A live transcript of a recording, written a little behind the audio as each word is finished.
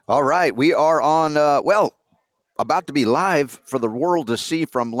All right, we are on, about to be live for the world to see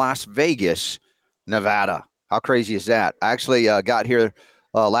from Las Vegas, Nevada. How crazy is that? I actually got here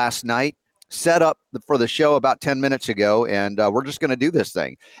last night, set up for the show about 10 minutes ago, and we're just going to do this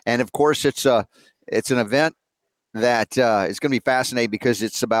thing. And of course, it's an event that is going to be fascinating because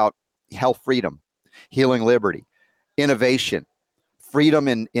it's about health freedom, healing liberty, innovation, freedom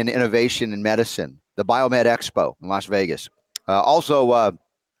in innovation in medicine, the BioMed Expo in Las Vegas.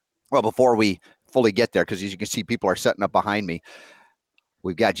 Well, before we fully get there, because as you can see, people are setting up behind me.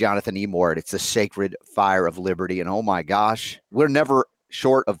 We've got Jonathan Emord. It's the sacred fire of liberty. And oh my gosh, we're never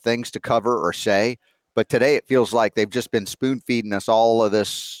short of things to cover or say. But today it feels like they've just been spoon feeding us all of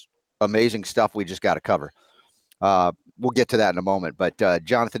this amazing stuff we just got to cover. We'll get to that in a moment. But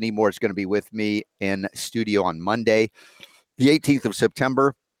Jonathan Emord is going to be with me in studio on Monday, the 18th of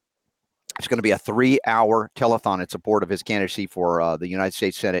September. It's going to be a 3-hour telethon in support of his candidacy for the United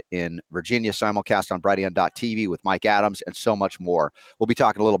States Senate in Virginia, simulcast on brighteon.tv with Mike Adams and so much more. We'll be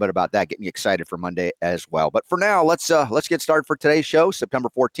talking a little bit about that, getting you excited for Monday as well. But for now, let's get started for today's show, September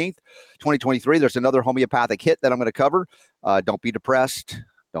 14th, 2023. There's another homeopathic hit that I'm going to cover. Don't be depressed.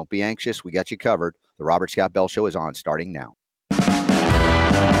 Don't be anxious. We got you covered. The Robert Scott Bell Show is on, starting now.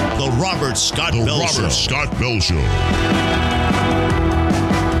 The Robert Scott Bell Show.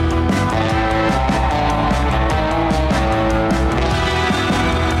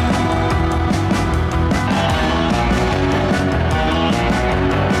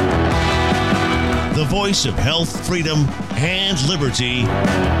 The voice of health, freedom, and liberty.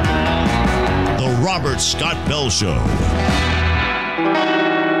 The Robert Scott Bell Show.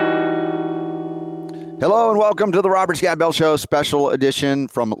 Hello and welcome to the Robert Scott Bell Show, special edition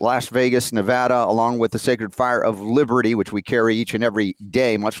from Las Vegas, Nevada, along with the Sacred Fire of Liberty, which we carry each and every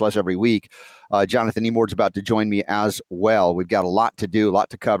day, much less every week. Jonathan Emord's about to join me as well. We've got a lot to do, a lot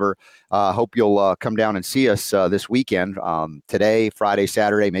to cover. Hope you'll come down and see us this weekend, today, Friday,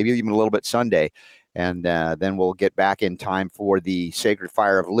 Saturday, maybe even a little bit Sunday. And then we'll get back in time for the Sacred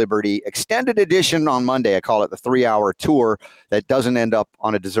Fire of Liberty extended edition on Monday. I call it the 3-hour tour that doesn't end up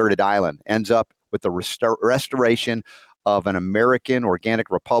on a deserted island, ends up with the restoration of an American organic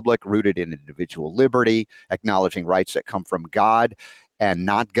republic rooted in individual liberty, acknowledging rights that come from God and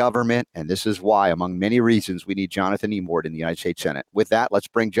not government. And this is why, among many reasons, we need Jonathan Emord in the United States Senate. With that, let's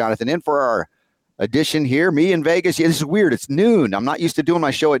bring Jonathan in for our edition here. Me in Vegas. Yeah, this is weird. It's noon. I'm not used to doing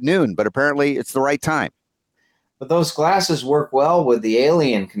my show at noon, but apparently it's the right time. But those glasses work well with the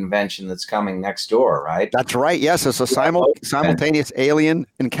alien convention that's coming next door, right? That's right. Yes, it's a simultaneous alien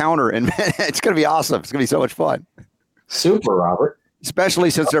encounter, and it's going to be awesome. It's going to be so much fun. Super, Robert. Especially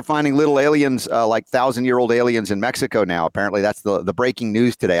since they're finding little aliens, like 1,000-year-old aliens in Mexico now. Apparently, that's the breaking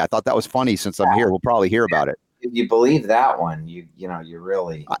news today. I thought that was funny since I'm here. We'll probably hear about it. If you believe that one, you're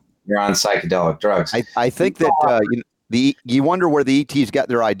on psychedelic drugs. I think that you wonder where the ETs got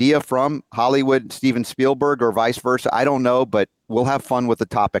their idea from, Hollywood, Steven Spielberg, or vice versa. I don't know, but we'll have fun with the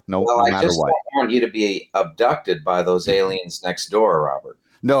topic no matter what. I just don't want you to be abducted by those aliens next door, Robert.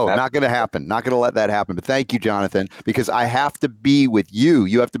 No, not going to happen. Not going to let that happen. But thank you, Jonathan, because I have to be with you.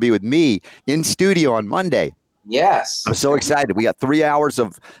 You have to be with me in studio on Monday. Yes. I'm so excited. We got 3 hours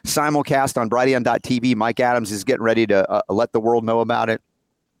of simulcast on brighteon.tv. Mike Adams is getting ready to let the world know about it.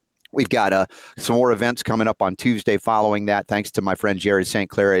 We've got some more events coming up on Tuesday following that. Thanks to my friend Jared St.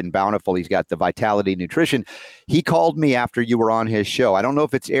 Clair in Bountiful. He's got the Vitality Nutrition. He called me after you were on his show. I don't know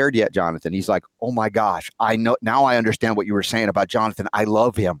if it's aired yet, Jonathan. He's like, oh my gosh, I know now. I understand what you were saying about Jonathan. I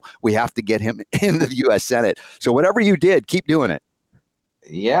love him. We have to get him in the U.S. Senate. So whatever you did, keep doing it.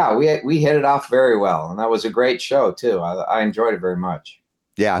 Yeah, we hit it off very well. And that was a great show, too. I enjoyed it very much.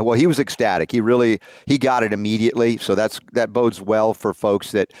 Yeah, well, he was ecstatic. He got it immediately. So that bodes well for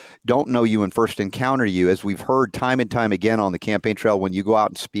folks that don't know you and first encounter you. As we've heard time and time again on the campaign trail, when you go out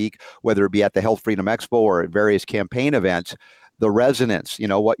and speak, whether it be at the Health Freedom Expo or at various campaign events, the resonance,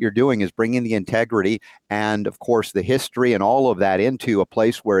 what you're doing is bringing the integrity and, of course, the history and all of that into a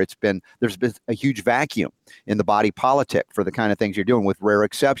place where there's been a huge vacuum in the body politic for the kind of things you're doing, with rare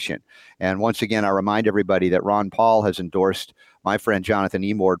exception. And once again, I remind everybody that Ron Paul has endorsed my friend Jonathan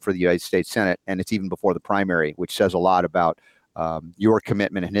Emord for the United States Senate, and it's even before the primary, which says a lot about your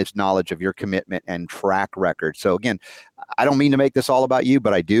commitment and his knowledge of your commitment and track record. So again, I don't mean to make this all about you,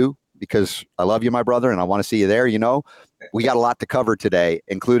 but I do, because I love you, my brother, and I want to see you there. We got a lot to cover today,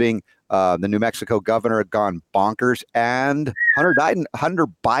 including the New Mexico governor gone bonkers, and Hunter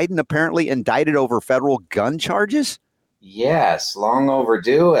Biden apparently indicted over federal gun charges. Yes, long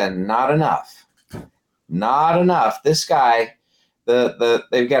overdue and not enough. Not enough. This guy,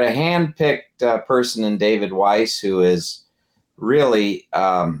 they've got a hand-picked person in David Weiss who is really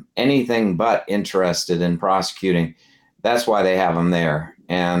anything but interested in prosecuting. That's why they have him there.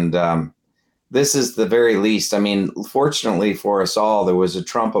 And this is the very least. I mean, fortunately for us all, there was a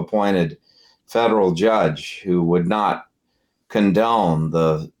Trump-appointed federal judge who would not condone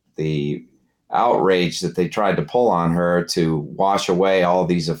the outrage that they tried to pull on her to wash away all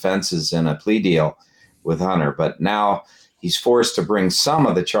these offenses in a plea deal with Hunter. But now he's forced to bring some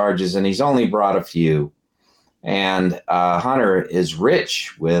of the charges, and he's only brought a few. And Hunter is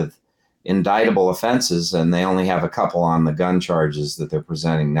rich with indictable offenses, and they only have a couple on the gun charges that they're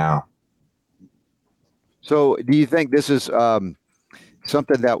presenting now. So do you think this is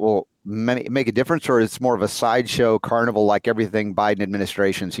something that will make a difference, or it's more of a sideshow carnival like everything Biden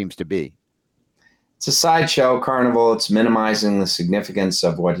administration seems to be? It's a sideshow carnival. It's minimizing the significance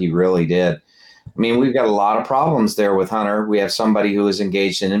of what he really did. I mean, we've got a lot of problems there with Hunter. We have somebody who is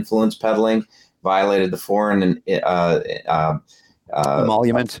engaged in influence peddling, violated the foreign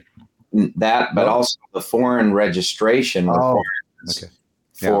emolument, but also the foreign registration requirements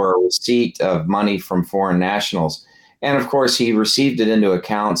for receipt of money from foreign nationals. And of course, he received it into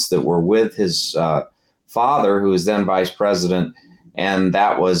accounts that were with his father, who was then vice president. And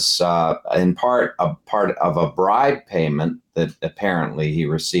that was in part a part of a bribe payment that apparently he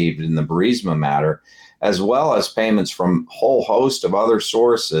received in the Burisma matter, as well as payments from a whole host of other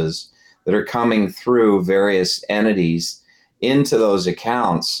sources that are coming through various entities into those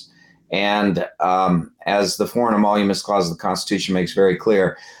accounts. And as the Foreign Emoluments Clause of the Constitution makes very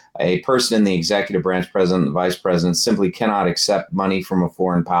clear, a person in the executive branch, president and vice president, simply cannot accept money from a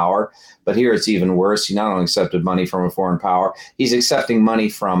foreign power. But here it's even worse. He not only accepted money from a foreign power, he's accepting money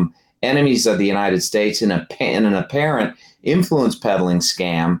from enemies of the United States in an apparent influence peddling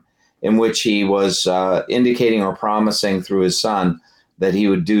scam in which he was indicating or promising through his son that he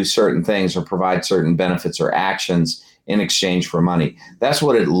would do certain things or provide certain benefits or actions in exchange for money. That's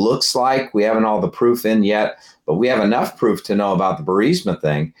what it looks like. We haven't all the proof in yet, but we have enough proof to know about the Burisma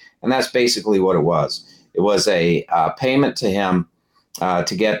thing, and that's basically what it was. It was a payment to him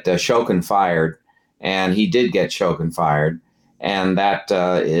to get Shokin fired, and he did get Shokin fired, and that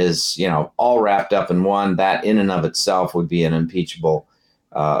is, all wrapped up in one. That in and of itself would be an impeachable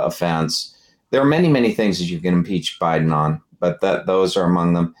offense. There are many, many things that you can impeach Biden on, but those are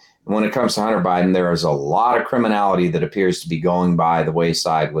among them. And when it comes to Hunter Biden, there is a lot of criminality that appears to be going by the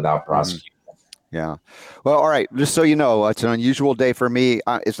wayside without prosecution. Yeah. Well, all right. Just so you know, it's an unusual day for me.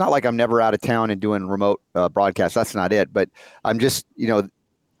 It's not like I'm never out of town and doing remote broadcasts. That's not it. But I'm just, I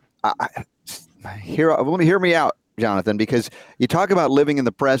want to hear me out, Jonathan, because you talk about living in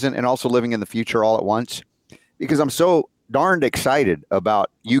the present and also living in the future all at once, because I'm so darned excited about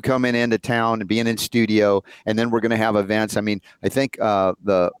you coming into town and being in studio, and then we're going to have events. I mean, I think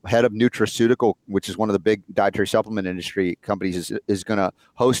the head of Nutraceutical, which is one of the big dietary supplement industry companies, is going to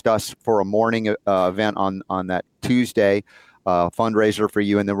host us for a morning event on that Tuesday, fundraiser for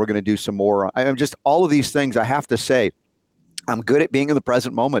you, and then we're going to do some more. I'm just all of these things. I have to say, I'm good at being in the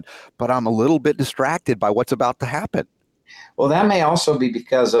present moment, but I'm a little bit distracted by what's about to happen. Well, that may also be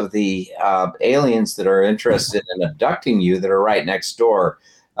because of the aliens that are interested in abducting you that are right next door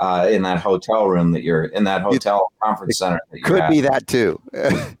in that hotel room that you're in, that hotel conference center that you're could at. Be that too.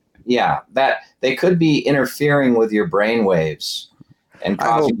 Yeah, that they could be interfering with your brain waves and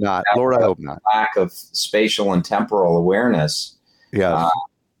causing Lord, I hope not. Lack of spatial and temporal awareness. Yes.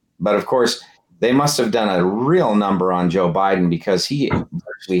 But of course, they must have done a real number on Joe Biden because he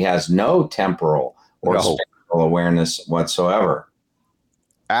virtually has no temporal or spatial awareness whatsoever.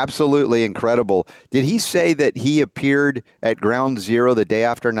 Absolutely incredible. Did he say that he appeared at Ground Zero the day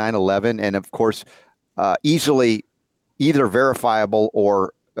after 9/11? And of course, easily either verifiable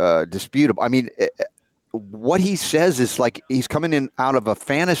or disputable. I mean, what he says is like he's coming in out of a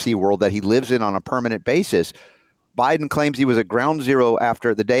fantasy world that he lives in on a permanent basis. Biden claims he was at Ground Zero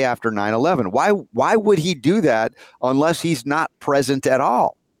the day after 9/11. Why would he do that unless he's not present at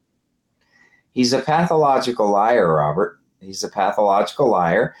all? He's a pathological liar, Robert. He's a pathological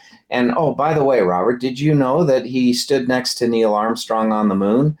liar. And, oh, by the way, Robert, did you know that he stood next to Neil Armstrong on the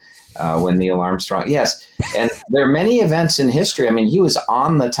moon when Neil Armstrong? Yes. And there are many events in history. I mean, he was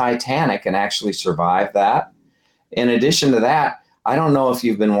on the Titanic and actually survived that. In addition to that, I don't know if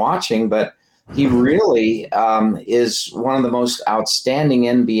you've been watching, but he really is one of the most outstanding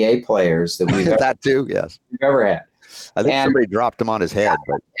NBA players that we've ever had. I think somebody dropped him on his head.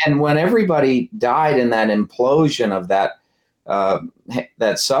 But. And when everybody died in that implosion of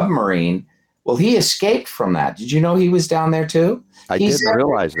that submarine, well, he escaped from that. Did you know he was down there too? I didn't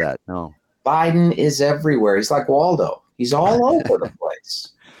realize that. No. Biden is everywhere. He's like Waldo. He's all over the place.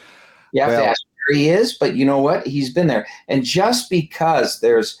 You have to ask he is, but you know what? He's been there. And just because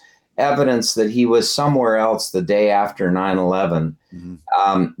there's evidence that he was somewhere else the day after 9/11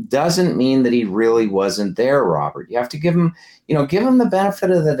 doesn't mean that he really wasn't there, Robert. You have to give him the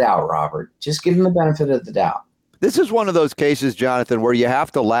benefit of the doubt, Robert. Just give him the benefit of the doubt. This is one of those cases, Jonathan, where you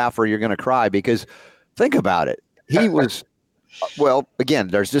have to laugh or you're going to cry, because think about it. He was, well, again,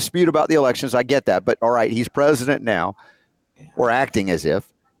 there's dispute about the elections. I get that. But all right, he's president now, or acting as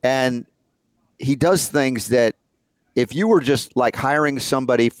if, and he does things that if you were just like hiring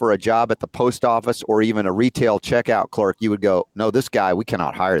somebody for a job at the post office or even a retail checkout clerk, you would go, no, this guy, we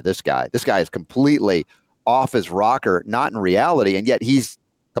cannot hire this guy. This guy is completely off his rocker, not in reality. And yet he's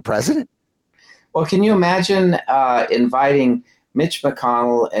the president. Well, can you imagine inviting Mitch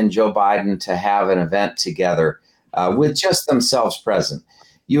McConnell and Joe Biden to have an event together with just themselves present?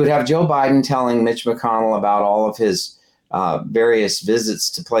 You would have Joe Biden telling Mitch McConnell about all of his various visits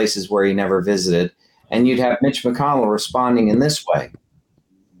to places where he never visited, and you'd have Mitch McConnell responding in this way.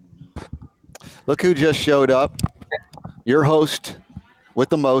 Look who just showed up. Your host with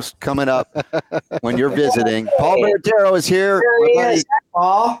the most coming up when you're visiting. Paul Bertero is here. There he is,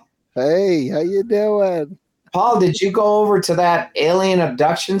 Paul. Hey, how you doing? Paul, did you go over to that alien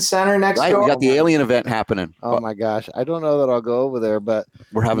abduction center next door? Right, we got the alien event happening. Oh my gosh, I don't know that I'll go over there, but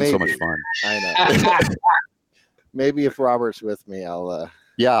we're having so much fun. I know. Maybe if Robert's with me, I'll.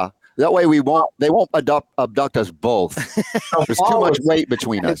 Yeah, that way they won't abduct us both. There's too much weight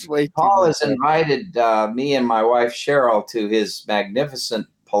between us. Paul has invited me and my wife Cheryl to his magnificent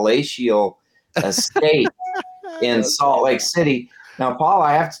palatial estate in Salt Lake City. Now, Paul,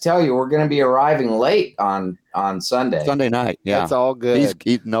 I have to tell you, we're going to be arriving late on Sunday. Sunday night, yeah. That's all good.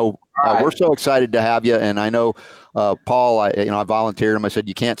 We're so excited to have you. And I know, Paul, I volunteered him. I said,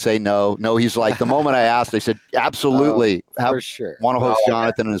 you can't say no. No, he's like, the moment I asked, they said, absolutely. For sure. Want to host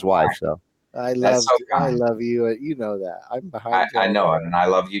Jonathan and his wife. So I love you. You know that. I'm behind you. I know it, and I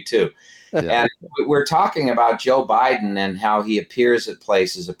love you too. Yeah. And we're talking about Joe Biden and how he appears at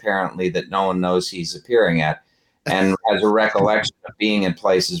places apparently that no one knows he's appearing at, and has a recollection of being in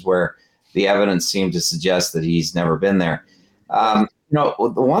places where the evidence seemed to suggest that he's never been there. The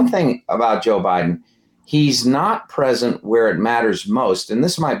one thing about Joe Biden, he's not present where it matters most. And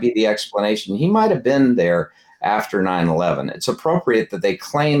this might be the explanation. He might have been there after 9/11. It's appropriate that they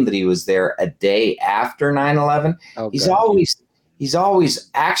claim that he was there a day after 9/11. Okay. He's always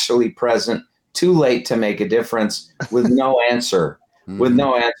actually present, too late to make a difference, with no answer. With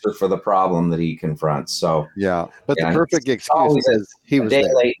no answer for the problem that he confronts. So yeah, but the perfect excuse is he was a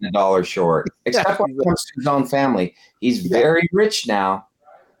day late and $1 short. Except when it comes to his own family, he's very rich now,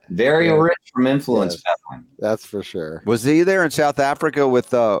 very rich from influence. Yes, that's for sure. Was he there in South Africa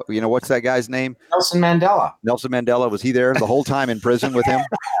with what's that guy's name? Nelson Mandela. Nelson Mandela, was he there the whole time in prison with him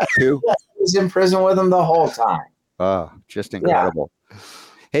too? Yes, he was in prison with him the whole time. Oh, just incredible. Yeah.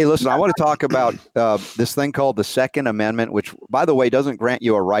 Hey, listen, I want to talk about this thing called the Second Amendment, which, by the way, doesn't grant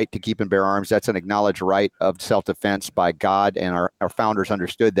you a right to keep and bear arms. That's an acknowledged right of self-defense by God, and our founders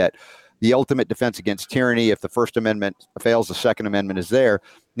understood that the ultimate defense against tyranny. If the First Amendment fails, the Second Amendment is there.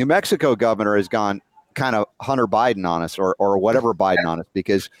 New Mexico governor has gone kind of Hunter Biden on us, or whatever Biden on us,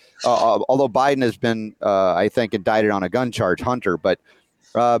 because although Biden has been, I think, indicted on a gun charge, Hunter, but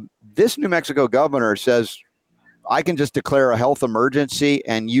this New Mexico governor says, I can just declare a health emergency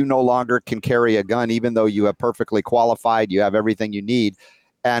and you no longer can carry a gun, even though you have perfectly qualified, you have everything you need.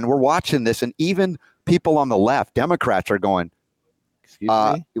 And we're watching this, and even people on the left, Democrats, are going, excuse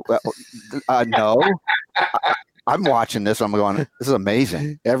me? No. I'm watching this. I'm going, this is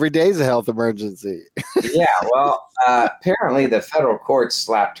amazing. Every day is a health emergency. Yeah, well, apparently the federal court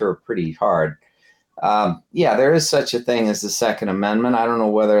slapped her pretty hard. There is such a thing as the Second Amendment. I don't know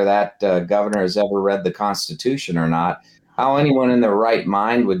whether that governor has ever read the Constitution or not. How anyone in their right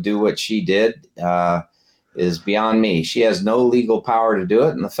mind would do what she did is beyond me. She has no legal power to do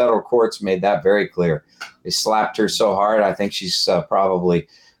it, and the federal courts made that very clear. They slapped her so hard, I think she's probably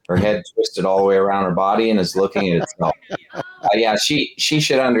her head twisted all the way around her body and is looking at itself. She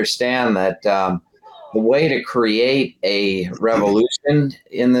should understand that the way to create a revolution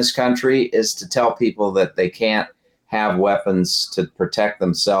in this country is to tell people that they can't have weapons to protect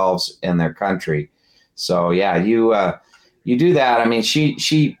themselves and their country. So you do that. I mean,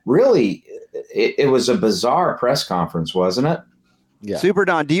 she really, it was a bizarre press conference, wasn't it? Yeah. Super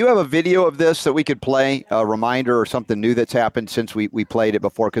Don, do you have a video of this that we could play, a reminder or something new that's happened since we played it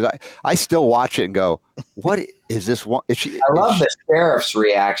before? Because I still watch it and go, what is this one? I love the sheriff's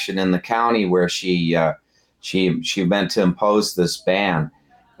reaction in the county where she meant to impose this ban.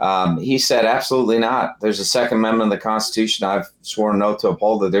 He said, absolutely not. There's a Second Amendment of the Constitution. I've sworn an oath to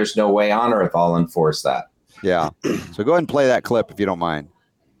uphold that. There's no way on earth I'll enforce that. Yeah. So go ahead and play that clip if you don't mind.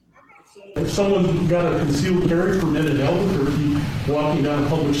 If someone's got a concealed carry permit in Albuquerque walking down a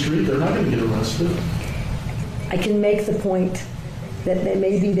public street, they're not going to get arrested. I can make the point that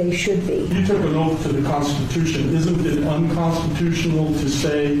maybe they should be. You took an oath to the Constitution. Isn't it unconstitutional to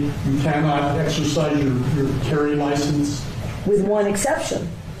say you cannot exercise your carry license? With one exception,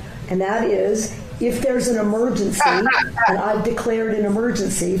 and that is if there's an emergency, and I've declared an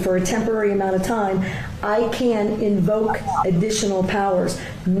emergency for a temporary amount of time, I can invoke additional powers.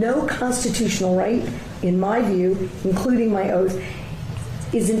 No constitutional right, in my view, including my oath,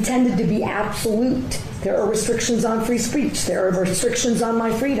 is intended to be absolute. There are restrictions on free speech. There are restrictions on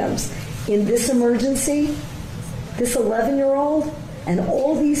my freedoms. In this emergency, this 11-year-old and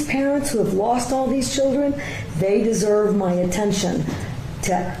all these parents who have lost all these children, they deserve my attention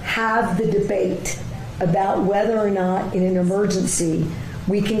to have the debate about whether or not in an emergency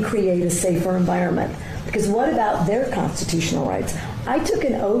we can create a safer environment. Because what about their constitutional rights? I took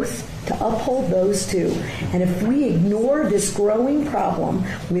an oath to uphold those too. And if we ignore this growing problem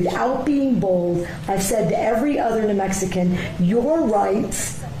without being bold, I've said to every other New Mexican, your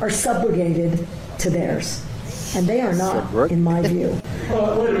rights are subrogated to theirs. And they are not, in my view.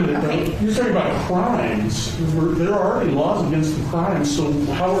 Wait a minute. You're talking about crimes. There are already laws against the crimes, so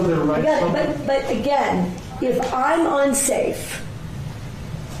how are their rights? But again, if I'm unsafe,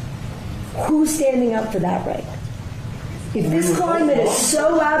 who's standing up for that right? If this climate is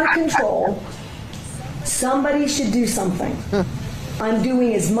so out of control, somebody should do something. I'm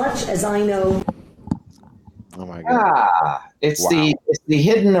doing as much as I know. Oh my God! It's the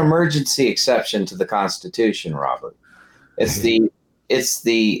hidden emergency exception to the Constitution, Robert. It's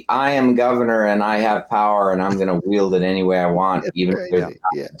the I am governor and I have power and I'm going to wield it any way I want, even if there's a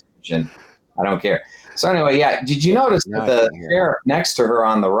Constitution. I don't care. So anyway, yeah. Did you notice that the sheriff next to her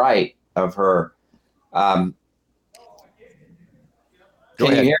on the right of her? Can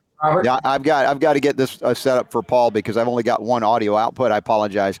you hear, Robert? Yeah, I've got to get this set up for Paul because I've only got one audio output. I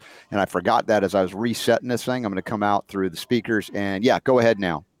apologize, and I forgot that as I was resetting this thing. I'm going to come out through the speakers, and yeah, go ahead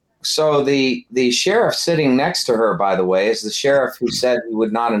now. So the sheriff sitting next to her, by the way, is the sheriff who said he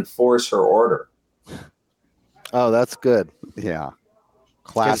would not enforce her order. Oh, that's good. Yeah,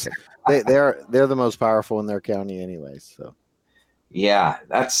 classic. They're the most powerful in their county, anyways. So. Yeah,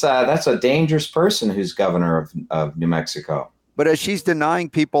 that's a dangerous person who's governor of New Mexico. But as she's denying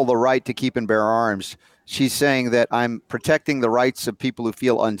people the right to keep and bear arms, she's saying that I'm protecting the rights of people who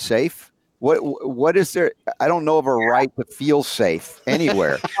feel unsafe. What is there? I don't know of a right to feel safe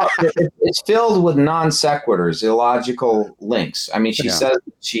anywhere. It's filled with non sequiturs, illogical links. I mean, she says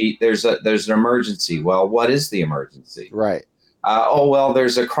there's an emergency. Well, what is the emergency? Right.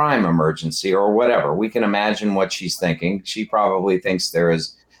 There's a crime emergency or whatever. We can imagine what she's thinking. She probably thinks there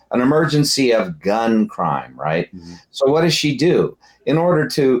is an emergency of gun crime, right? Mm-hmm. So what does she do? In order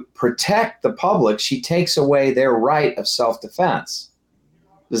to protect the public, she takes away their right of self-defense.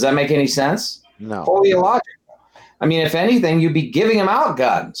 Does that make any sense? No. Wholly illogical. I mean, if anything, you'd be giving them out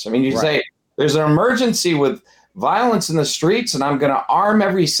guns. I mean, you say, there's an emergency with violence in the streets, and I'm going to arm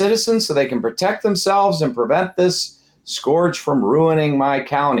every citizen so they can protect themselves and prevent this scourge from ruining my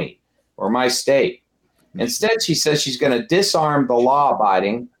county or my state. Instead, she says she's going to disarm the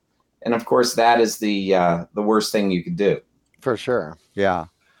law-abiding. And of course, that is the worst thing you could do. For sure. Yeah.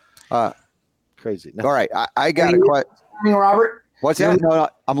 Crazy. No. All right. I got a question. Robert? What's that? No,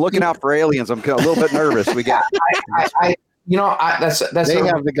 I'm looking out for aliens. I'm a little bit nervous. We got. That's they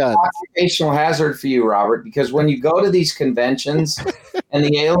have the guns. Occupational hazard for you, Robert, because when you go to these conventions and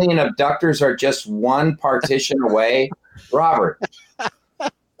the alien abductors are just one partition away, Robert.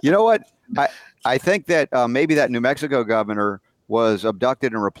 You know what? I think that maybe that New Mexico governor was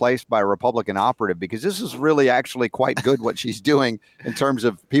abducted and replaced by a Republican operative, because this is really actually quite good what she's doing in terms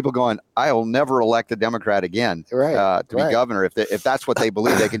of people going, I'll never elect a Democrat again to be governor. If that's what they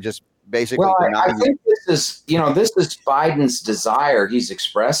believe, they can just basically. Well, I think this is Biden's desire. He's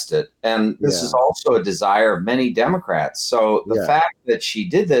expressed it. And this is also a desire of many Democrats. So the fact that she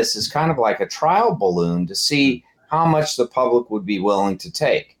did this is kind of like a trial balloon to see how much the public would be willing to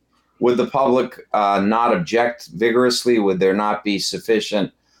take. Would the public not object vigorously? Would there not be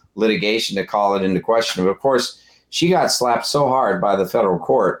sufficient litigation to call it into question? But of course, she got slapped so hard by the federal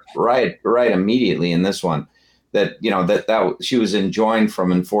court right immediately in this one that that she was enjoined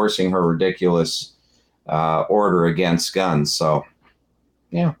from enforcing her ridiculous order against guns. So,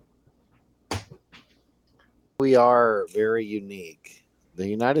 yeah, we are very unique. The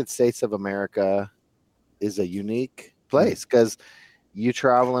United States of America is a unique place because you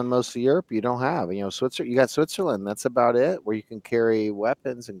travel in most of Europe, you don't have. You got Switzerland. That's about it, where you can carry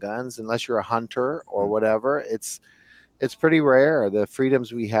weapons and guns, unless you're a hunter or whatever. It's pretty rare. The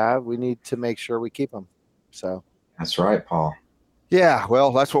freedoms we have, we need to make sure we keep them. So that's right, Paul. Yeah,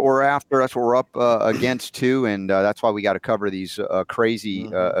 well, that's what we're after. That's what we're up against too, and that's why we got to cover these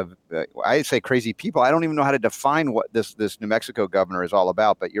crazy. I say crazy people. I don't even know how to define what this New Mexico governor is all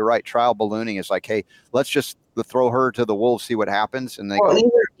about. But you're right. Trial ballooning is like, hey, let's just throw her to the wolves, see what happens, and they go.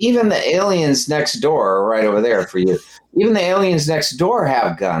 Even the aliens next door, right over there for you. Even the aliens next door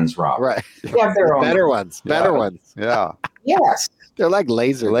have guns, Rob. Right. They have their own better ones. Better ones. Yeah. Yes. They're like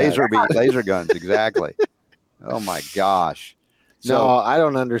laser guns. Exactly. Oh my gosh. So, no, I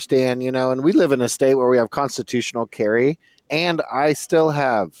don't understand, and we live in a state where we have constitutional carry, and I still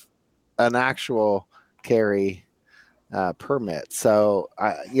have an actual carry permit. So,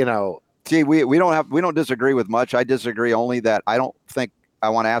 see, we don't disagree with much. I disagree only that I don't think I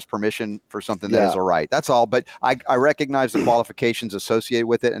want to ask permission for something that is all right. That's all. But I recognize the qualifications associated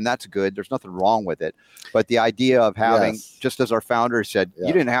with it, and that's good. There's nothing wrong with it. But the idea of having, just as our founder said, you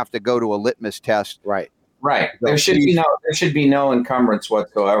didn't have to go to a litmus test. Right. Right. There should be no encumbrance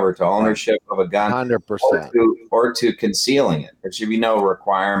whatsoever to ownership of a gun, 100%, or to concealing it. There should be no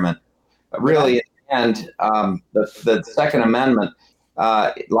requirement. Really, and the Second Amendment,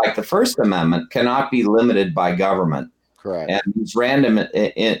 like the First Amendment, cannot be limited by government. Correct. And these random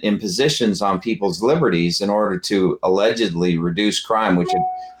impositions on people's liberties in order to allegedly reduce crime, which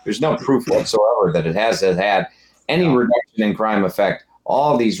there's no proof whatsoever that it has had any reduction in crime effect.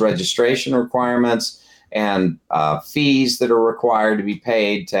 All these registration requirements and fees that are required to be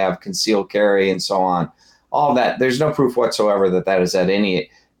paid to have concealed carry and so on, all that, there's no proof whatsoever that has had any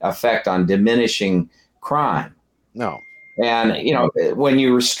effect on diminishing crime. No. And, when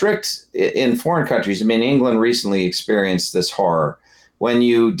you restrict in foreign countries, England recently experienced this horror. When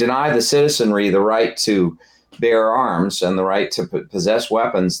you deny the citizenry the right to bear arms and the right to possess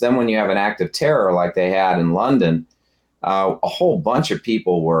weapons, then when you have an act of terror like they had in London, a whole bunch of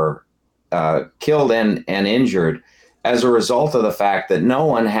people were killed and injured as a result of the fact that no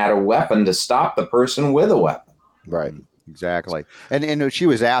one had a weapon to stop the person with a weapon. Right. Exactly. And she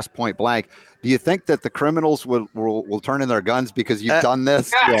was asked point blank, do you think that the criminals will turn in their guns because you've done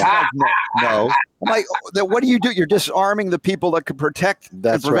this? No. I'm like, what do you do? You're disarming the people that could protect and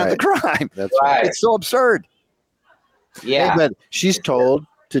prevent the crime. That's right. It's so absurd. Yeah. Hey, but she's told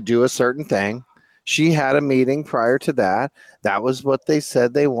to do a certain thing. She had a meeting prior to that. That was what they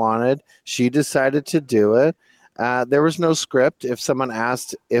said they wanted. She decided to do it. There was no script. If someone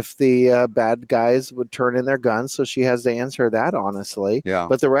asked if the bad guys would turn in their guns, so she has to answer that honestly. Yeah.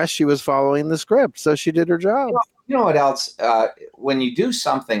 But the rest, she was following the script, so she did her job. You know what else? When you do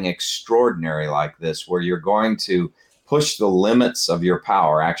something extraordinary like this, where you're going to push the limits of your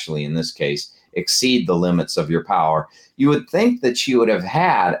power, actually in this case, exceed the limits of your power, you would think that she would have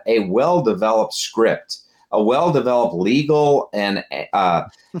had a well-developed script, a well-developed legal and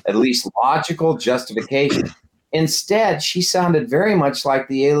at least logical justification. Instead, she sounded very much like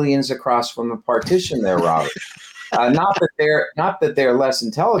the aliens across from the partition there, Robert. Not that they're less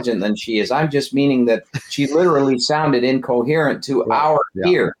intelligent than she is. I'm just meaning that she literally sounded incoherent to our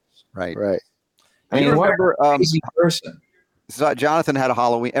ears. Right. I mean, what a crazy person. So Jonathan had a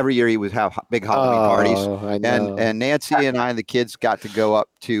Halloween. Every year he would have big Halloween parties. I know. And Nancy and I and the kids got to go up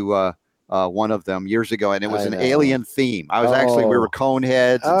to one of them years ago, and it was an alien theme. We were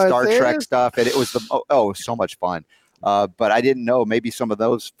Coneheads and Star Trek stuff, and it was so much fun. But I didn't know maybe some of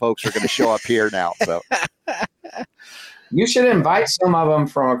those folks are going to show up here now. So you should invite some of them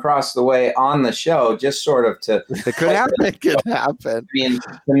from across the way on the show, just sort of to it could happen. It could happen.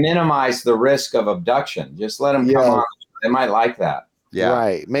 To minimize the risk of abduction. Just let them come on. They might like that. Yeah.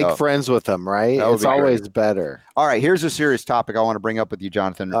 Right. Make friends with them, right? It's always better. All right. Here's a serious topic I want to bring up with you,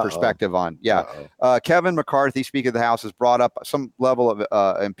 Jonathan, perspective on. Yeah. Kevin McCarthy, Speaker of the House, has brought up some level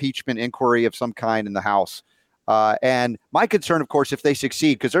of impeachment inquiry of some kind in the House. And my concern, of course, if they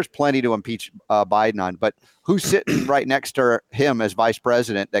succeed, because there's plenty to impeach Biden on, but who's sitting right next to him as vice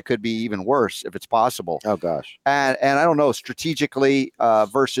president that could be even worse if it's possible? Oh, gosh. And I don't know, strategically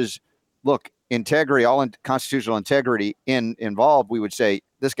versus, look, integrity, constitutional integrity involved, we would say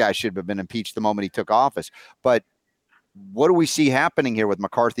this guy should have been impeached the moment he took office. But what do we see happening here with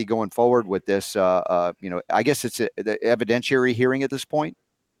McCarthy going forward with this? I guess it's the evidentiary hearing at this point.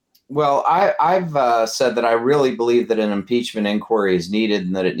 Well, I've said that I really believe that an impeachment inquiry is needed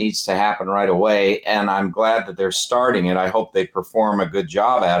and that it needs to happen right away. And I'm glad that they're starting it. I hope they perform a good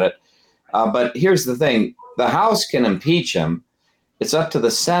job at it. But here's the thing. The House can impeach him. It's up to the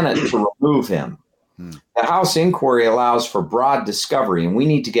Senate to remove him. The House inquiry allows for broad discovery, and we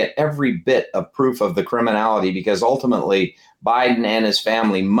need to get every bit of proof of the criminality, because ultimately Biden and his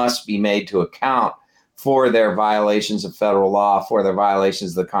family must be made to account for their violations of federal law, for their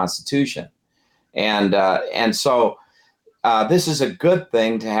violations of the Constitution. And so this is a good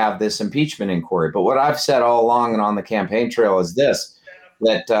thing to have this impeachment inquiry. But what I've said all along and on the campaign trail is this,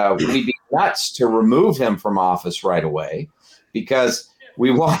 that we'd be nuts to remove him from office right away, because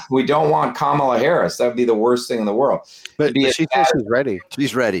we don't want Kamala Harris. That would be the worst thing in the world. But she says she's ready.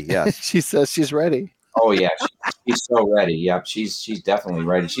 She's ready. Yes. She says she's ready. Oh yeah, she's so ready. Yep, she's definitely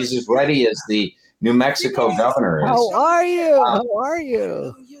ready. She's as ready as the New Mexico governor is. How are you? How are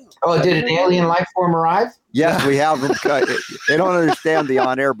you? Oh, did an alien life form arrive? Yes, we have them. They don't understand the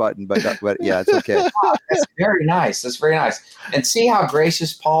on-air button, but yeah, it's okay. That's very nice. That's very nice. And see how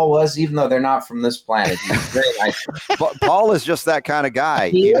gracious Paul was, even though they're not from this planet. He's very nice. Paul is just that kind of guy.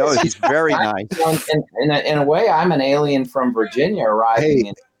 He's very nice. In a way, I'm an alien from Virginia arriving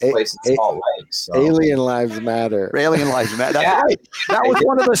in place in Salt Lake. So. Alien lives matter. Alien lives matter. That's right. That was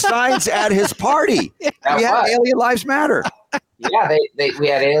one of the signs at his party. We had alien lives matter. Yeah, we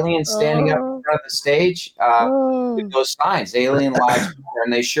had aliens standing up in front of the stage with those signs, alien lives matter,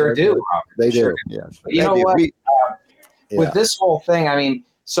 and they sure do. They do. Sure. Yes. But you know what? With this whole thing, I mean,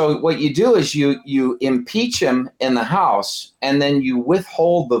 so what you do is you impeach him in the House, and then you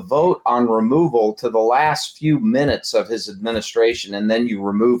withhold the vote on removal to the last few minutes of his administration, and then you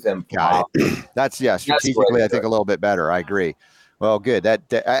remove him from office. That's strategically, I think, a little bit better. I agree. Well, good.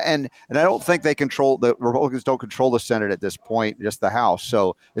 And I don't think the Republicans don't control the Senate at this point, just the House.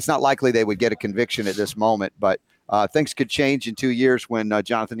 So it's not likely they would get a conviction at this moment. But things could change in 2 years when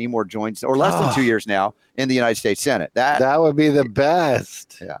Jonathan Emord joins, or less than 2 years now, in the United States Senate. That would be the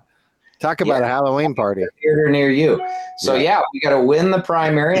best. Yeah. Talk about a Halloween party. Theater near you. So we got to win the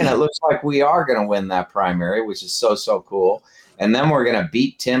primary, and it looks like we are going to win that primary, which is so cool. And then we're going to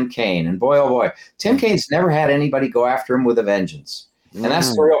beat Tim Kaine. And boy, oh boy, Tim Kaine's never had anybody go after him with a vengeance. And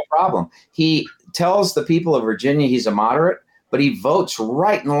that's the real problem. He tells the people of Virginia he's a moderate, but he votes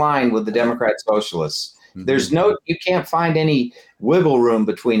right in line with the Democrat Socialists. There's you can't find any wiggle room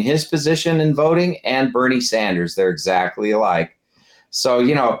between his position in voting and Bernie Sanders. They're exactly alike. So,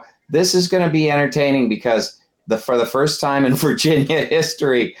 this is going to be entertaining, because for the first time in Virginia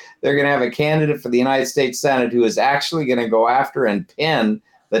history, they're going to have a candidate for the United States Senate who is actually going to go after and pin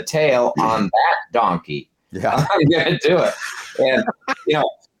the tail on that donkey. Yeah, I'm going to do it. And,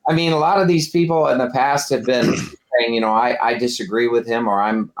 I mean, a lot of these people in the past have been saying, I disagree with him, or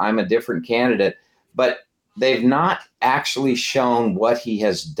I'm a different candidate, but they've not actually shown what he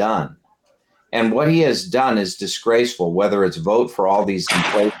has done. And what he has done is disgraceful, whether it's vote for all these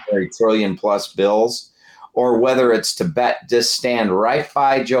inflationary $1 trillion+ bills, or whether it's to just stand right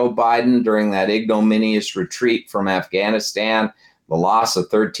by Joe Biden during that ignominious retreat from Afghanistan, the loss of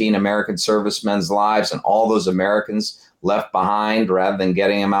 13 American servicemen's lives and all those Americans left behind rather than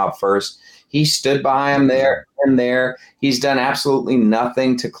getting them out first. He stood by him there and there. He's done absolutely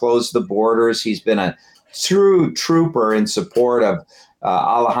nothing to close the borders. He's been a true trooper in support of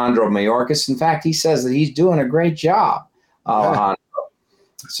Alejandro Mayorkas. In fact, he says that he's doing a great job, Alejandro.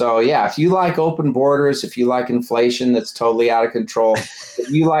 So, if you like open borders, if you like inflation that's totally out of control, if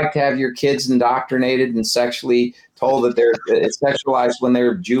you like to have your kids indoctrinated and sexually told that they're sexualized when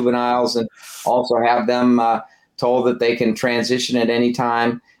they're juveniles, and also have them told that they can transition at any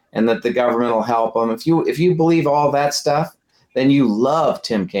time and that the government will help them. If you believe all that stuff, then you love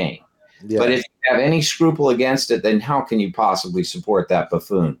Tim Kaine. Yeah. But if you have any scruple against it, then how can you possibly support that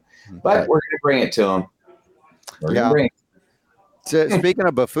buffoon? But we're going to bring it to him. We're going to bring it. So, speaking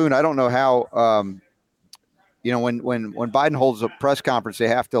of buffoon, I don't know how, when Biden holds a press conference, they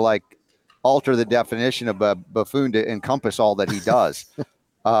have to alter the definition of a buffoon to encompass all that he does.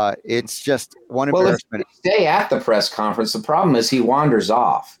 It's just one embarrassment. If you stay at the press conference, the problem is he wanders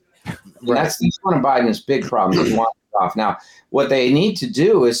off. That's one of Biden's big problems. He wanders off. Now, what they need to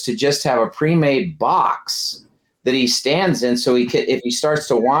do is to just have a pre-made box that he stands in, so if he starts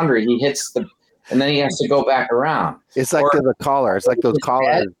to wander, he hits and then he has to go back around. It's like the collar. It's like those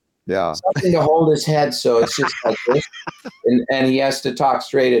collars. Yeah. Something to hold his head, so it's just like this. And he has to talk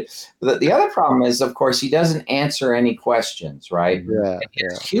straight. The other problem is, of course, he doesn't answer any questions, right? Yeah.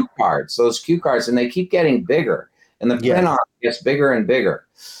 Cue cards, those cue cards, and they keep getting bigger. And the print on it gets bigger and bigger.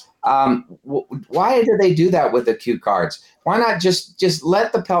 Why do they do that with the cue cards? Why not just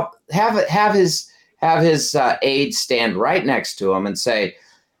let have his aide stand right next to him and say,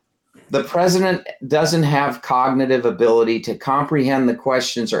 the president doesn't have cognitive ability to comprehend the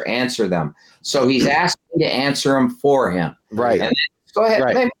questions or answer them. So he's asking to answer them for him. Right. And go ahead.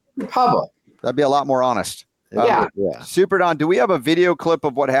 Right. Make it public. That'd be a lot more honest. Yeah. Super Don, do we have a video clip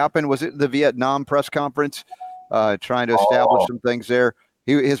of what happened? Was it the Vietnam press conference? Trying to establish some things there.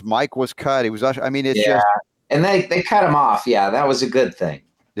 His mic was cut. He was. I mean, it's just. And they cut him off. Yeah, that was a good thing.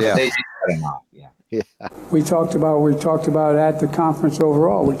 Yeah, they did cut him off. Yeah. We talked about at the conference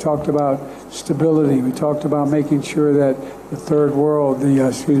overall. We talked about stability. We talked about making sure that the third world,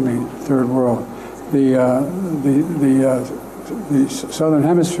 the southern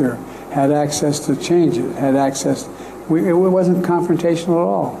hemisphere had access to change it. Had access. It wasn't confrontational at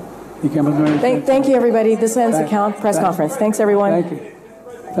all. Thank you, everybody. This ends the press conference. Thanks, everyone.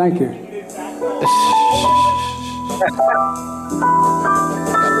 Thank you.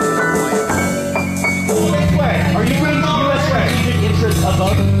 Are you bringing the U.S. strategic interests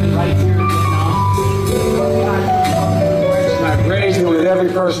above the rights here in Vietnam? I've raised it with every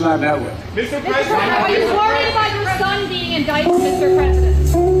person I've met with. Mr. President, are you worried about your son being indicted, Mr. President?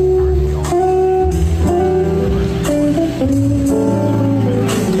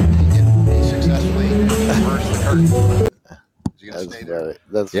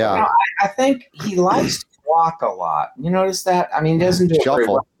 That's I think he likes to walk a lot. You notice that? I mean, he doesn't do it very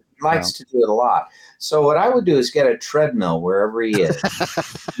well. He likes to do it a lot. So what I would do is get a treadmill wherever he is.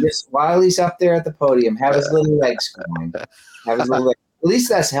 Just while he's up there at the podium, have his little legs going. At least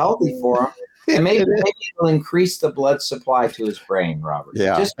that's healthy for him. And maybe it'll increase the blood supply to his brain, Robert.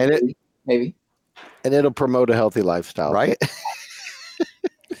 Yeah. Just maybe. And it'll promote a healthy lifestyle. Right?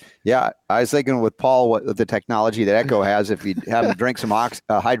 Yeah, I was thinking with Paul, what the technology that Echo has, if you have him drink some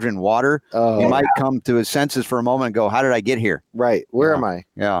hydrogen water, he might come to his senses for a moment and go, how did I get here? Right. Where am I?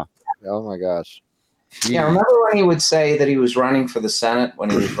 Yeah. Oh, my gosh. Yeah, remember when he would say that he was running for the Senate when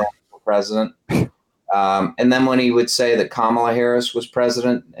he was running for president? And then when he would say that Kamala Harris was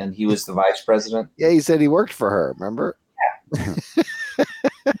president and he was the vice president? Yeah, he said he worked for her, remember? Yeah.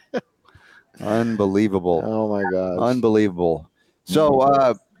 Unbelievable. Oh, my gosh. Unbelievable.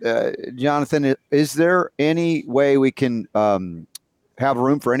 So, Jonathan, is there any way we can have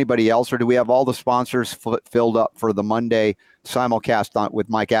room for anybody else, or do we have all the sponsors filled up for the Monday simulcast with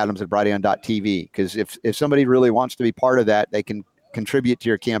Mike Adams at Brighteon.tv? Because if somebody really wants to be part of that, they can contribute to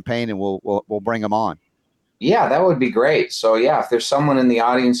your campaign, and we'll bring them on. Yeah, that would be great. So, yeah, if there's someone in the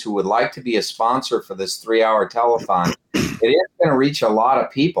audience who would like to be a sponsor for this 3-hour telethon, it is going to reach a lot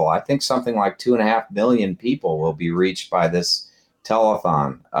of people. I think something like 2.5 million people will be reached by this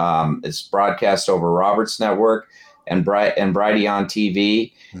telethon. It's broadcast over Roberts Network and Brighteon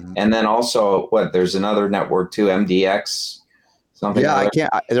TV, and then also there's another network too, MDX. Something. Yeah,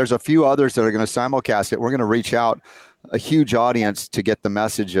 there's a few others that are going to simulcast it. We're going to reach out a huge audience to get the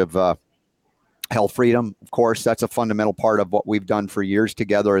message of health freedom. Of course, that's a fundamental part of what we've done for years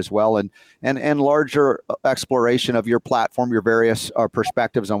together as well, and larger exploration of your platform, your various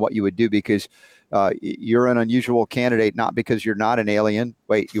perspectives on what you would do, because you're an unusual candidate, not because you're not an alien.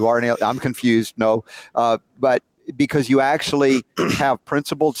 Wait, you are an alien? I'm confused. No, but because you actually have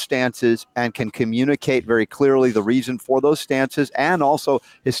principled stances and can communicate very clearly the reason for those stances, and also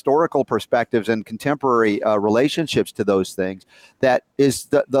historical perspectives and contemporary relationships to those things. That is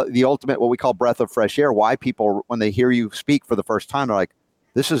the ultimate, what we call breath of fresh air. Why people, when they hear you speak for the first time, they're like,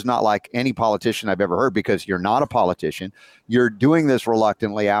 this is not like any politician I've ever heard, because you're not a politician. You're doing this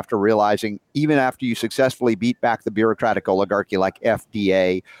reluctantly after realizing, even after you successfully beat back the bureaucratic oligarchy like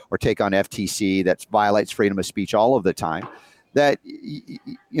FDA or take on FTC that violates freedom of speech all of the time, that,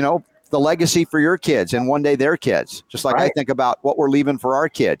 the legacy for your kids and one day their kids, just like I think about what we're leaving for our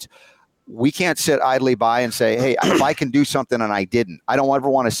kids. We can't sit idly by and say, hey, if I can do something and I didn't. I don't ever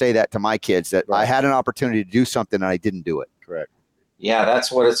want to say that to my kids, that I had an opportunity to do something and I didn't do it. Correct. Yeah,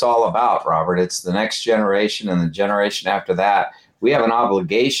 that's what it's all about, Robert. It's the next generation and the generation after that. We have an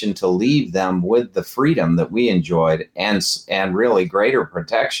obligation to leave them with the freedom that we enjoyed and really greater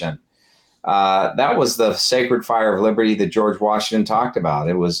protection. That was the sacred fire of liberty that George Washington talked about.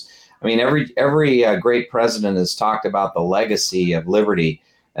 It was, every great president has talked about the legacy of liberty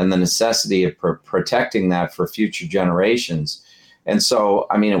and the necessity of protecting that for future generations. And so,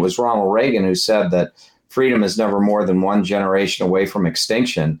 it was Ronald Reagan who said that freedom is never more than one generation away from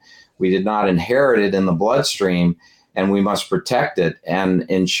extinction. We did not inherit it in the bloodstream, and we must protect it and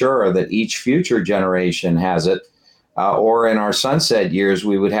ensure that each future generation has it. Or in our sunset years,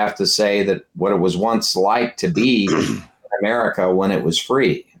 we would have to say that what it was once like to be in America when it was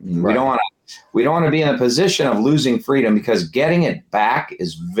free. We don't want to be in a position of losing freedom, because getting it back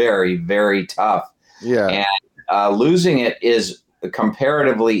is very, very tough. Yeah. And losing it is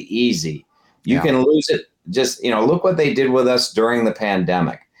comparatively easy. You can lose it. Just, look what they did with us during the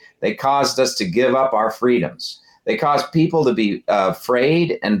pandemic. They caused us to give up our freedoms. They caused people to be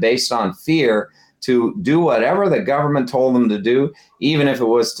afraid and based on fear to do whatever the government told them to do, even if it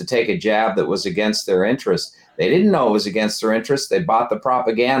was to take a jab that was against their interest. They didn't know it was against their interest. They bought the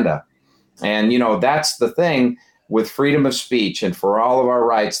propaganda. And, that's the thing with freedom of speech and for all of our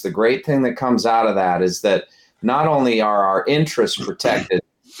rights. The great thing that comes out of that is that not only are our interests protected,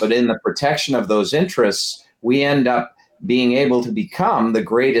 but in the protection of those interests, we end up being able to become the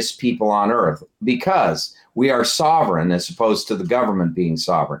greatest people on earth because we are sovereign as opposed to the government being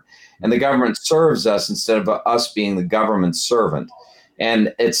sovereign. And the government serves us instead of us being the government's servant.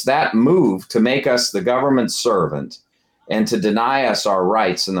 And it's that move to make us the government's servant and to deny us our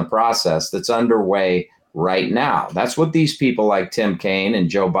rights in the process that's underway right now. That's what these people like Tim Kaine and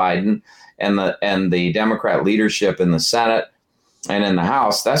Joe Biden and the Democrat leadership in the Senate and in the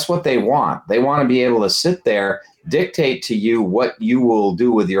House, that's what they want. They want to be able to sit there, dictate to you what you will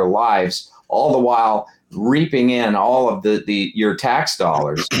do with your lives, all the while reaping in all of your tax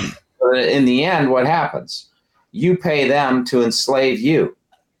dollars. In the end, what happens? You pay them to enslave you.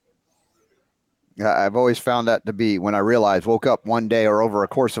 I've always found that to be when I woke up one day or over a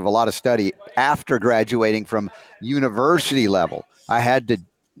course of a lot of study after graduating from university level, I had to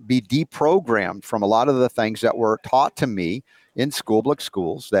be deprogrammed from a lot of the things that were taught to me in public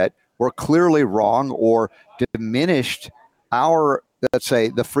schools that were clearly wrong or diminished our, let's say,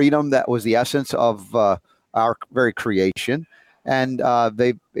 the freedom that was the essence of our very creation. And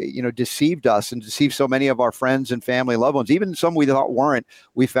they, deceived us and deceived so many of our friends and family and loved ones, even some we thought weren't,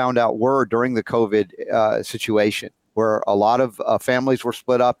 we found out were during the COVID situation, where a lot of families were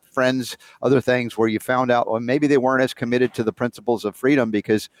split up, friends, other things, where you found out, well, maybe they weren't as committed to the principles of freedom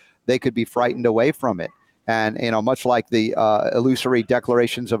because they could be frightened away from it. And, much like the illusory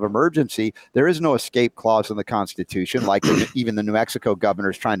declarations of emergency, there is no escape clause in the Constitution, like even the New Mexico governor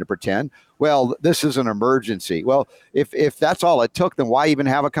is trying to pretend. Well, this is an emergency. Well, if that's all it took, then why even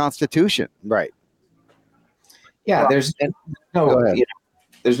have a Constitution? Right. Yeah, there's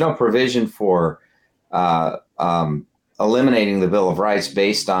no provision for eliminating the Bill of Rights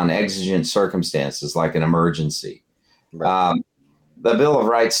based on exigent circumstances like an emergency. Right. The Bill of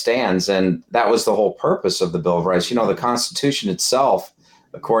Rights stands, and that was the whole purpose of the Bill of Rights. The Constitution itself,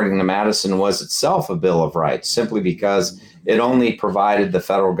 according to Madison, was itself a Bill of Rights, simply because it only provided the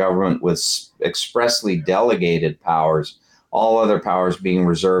federal government with expressly delegated powers, all other powers being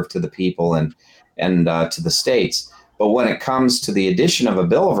reserved to the people and to the states. But when it comes to the addition of a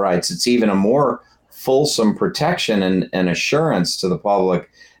Bill of Rights, it's even a more fulsome protection and assurance to the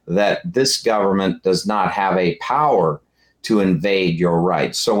public that this government does not have a power to invade your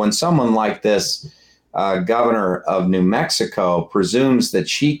rights. So when someone like this governor of New Mexico presumes that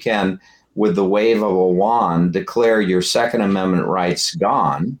she can, with the wave of a wand, declare your Second Amendment rights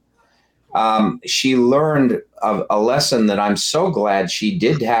gone, she learned a lesson that I'm so glad she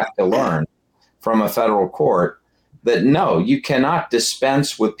did have to learn from a federal court, that no, you cannot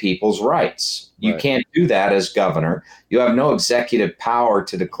dispense with people's rights. You can't do that as governor. You have no executive power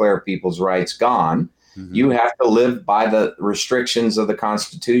to declare people's rights gone. Mm-hmm. You have to live by the restrictions of the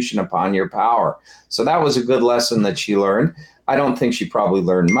Constitution upon your power. So that was a good lesson that she learned. I don't think she probably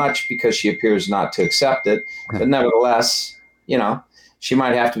learned much because she appears not to accept it. But nevertheless, she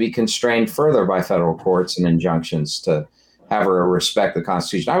might have to be constrained further by federal courts and injunctions to have her respect the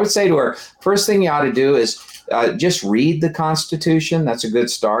Constitution. I would say to her, first thing you ought to do is just read the Constitution. That's a good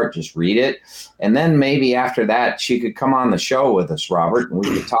start. Just read it. And then maybe after that, she could come on the show with us, Robert, and we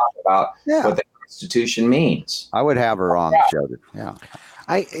could talk about what the Constitution means. I would have her on the show. Yeah.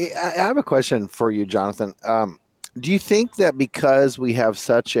 I have a question for you, Jonathan. Do you think that because we have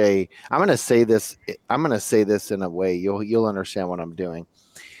such a, I'm going to say this in a way you'll understand what I'm doing.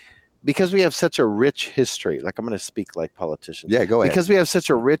 Because we have such a rich history, like I'm going to speak like politicians. Yeah, go ahead. Because we have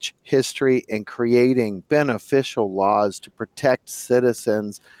such a rich history in creating beneficial laws to protect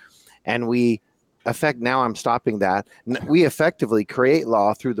citizens, and now I'm stopping that. We effectively create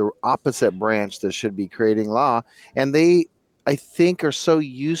law through the opposite branch that should be creating law. And they, I think, are so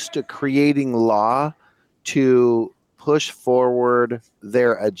used to creating law to push forward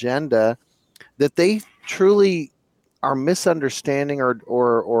their agenda that they truly are misunderstanding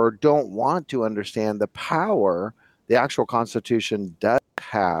or don't want to understand the power the actual Constitution does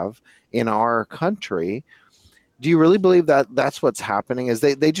have in our country. Do you really believe that that's what's happening? Is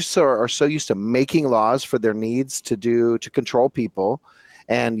they just are so used to making laws for their needs to control people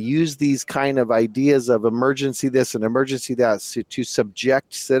and use these kind of ideas of emergency this and emergency that to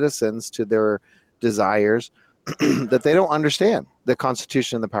subject citizens to their desires that they don't understand the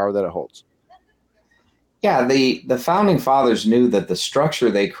Constitution and the power that it holds? Yeah, the founding fathers knew that the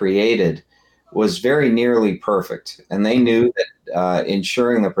structure they created was very nearly perfect. And they knew that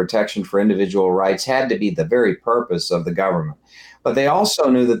ensuring the protection for individual rights had to be the very purpose of the government. But they also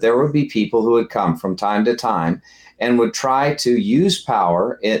knew that there would be people who would come from time to time and would try to use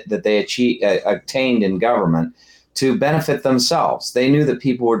power that they attained in government to benefit themselves. They knew that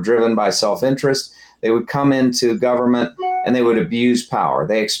people were driven by self-interest. They would come into government and they would abuse power.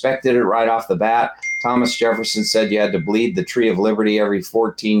 They expected it right off the bat. Thomas Jefferson said you had to bleed the tree of liberty every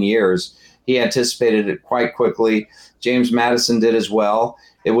 14 years. He anticipated it quite quickly. James Madison did as well.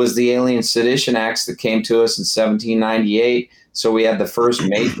 It was the Alien Sedition Acts that came to us in 1798. So we had the first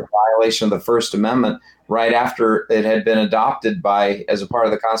major violation of the First Amendment right after it had been adopted as a part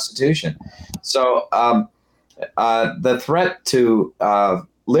of the Constitution. So the threat to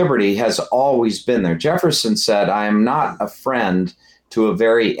liberty has always been there. Jefferson said, I am not a friend to a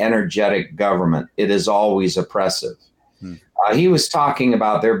very energetic government. It is always oppressive. He was talking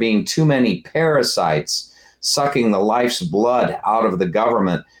about there being too many parasites sucking the life's blood out of the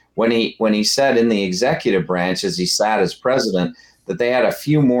government when he said in the executive branch, as he sat as president, that they had a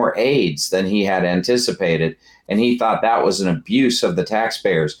few more aides than he had anticipated. And he thought that was an abuse of the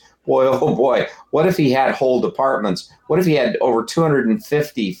taxpayers. Boy, oh boy, what if he had whole departments? What if he had over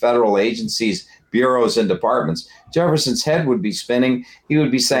 250 federal agencies, bureaus, and departments? Jefferson's head would be spinning. He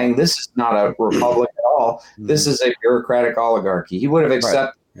would be saying, this is not a republic at all. This is a bureaucratic oligarchy. He would have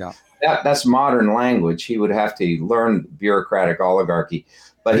accepted that's modern language. He would have to learn bureaucratic oligarchy,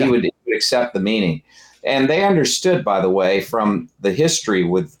 but he would accept the meaning. And they understood, by the way, from the history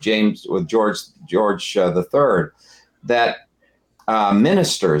with George III, that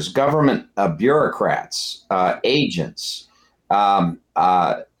ministers, government bureaucrats, agents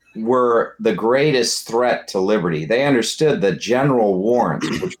were the greatest threat to liberty. They understood that general warrants,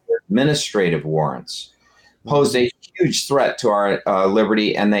 which were administrative warrants, posed a huge threat to our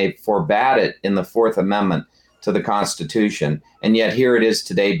liberty, and they forbade it in the Fourth Amendment to the Constitution. And yet here it is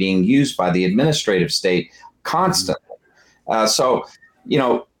today being used by the administrative state constantly. So,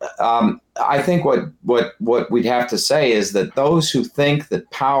 I think what we'd have to say is that those who think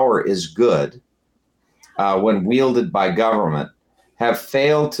that power is good when wielded by government have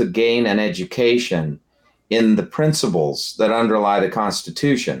failed to gain an education in the principles that underlie the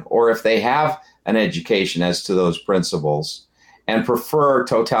Constitution, or if they have an education as to those principles and prefer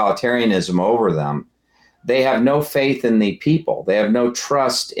totalitarianism over them, they have no faith in the people. They have no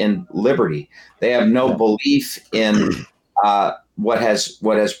trust in liberty. They have no belief in what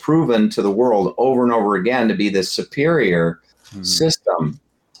has proven to the world over and over again to be the superior system,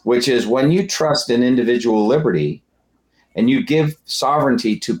 which is when you trust in individual liberty and you give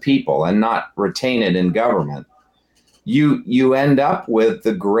sovereignty to people and not retain it in government, you end up with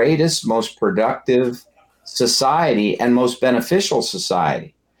the greatest, most productive society and most beneficial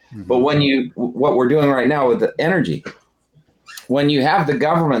society. But what we're doing right now with the energy, when you have the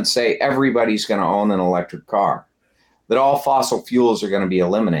government say everybody's going to own an electric car, that all fossil fuels are going to be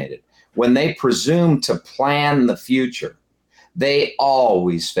eliminated, when they presume to plan the future, they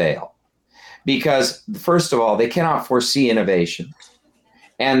always fail. Because, first of all, they cannot foresee innovation.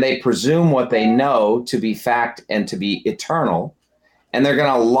 And they presume what they know to be fact and to be eternal. And they're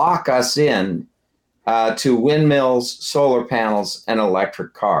going to lock us in to windmills, solar panels, and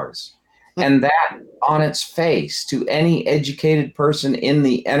electric cars. And that, on its face, to any educated person in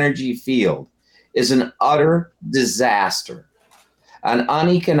the energy field, is an utter disaster, an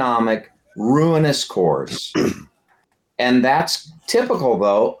uneconomic, ruinous course. And that's typical,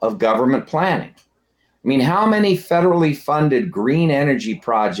 though, of government planning. I mean, how many federally funded green energy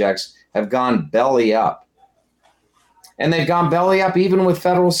projects have gone belly up? And they've gone belly up even with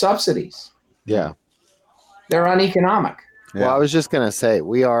federal subsidies. Yeah. They're uneconomic. Yeah. Well, I was just going to say,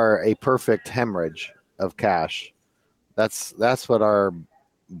 we are a perfect hemorrhage of cash. That's what our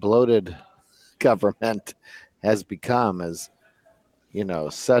bloated government has become, is,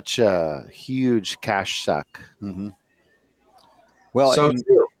 such a huge cash suck. Mm-hmm. Well, so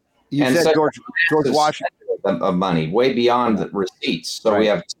you said George Washington of money way beyond the receipts. So we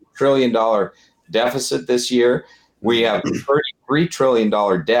have $2 trillion deficit this year. We have $33 trillion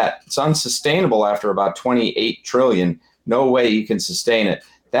debt. It's unsustainable after about $28 trillion. No way you can sustain it.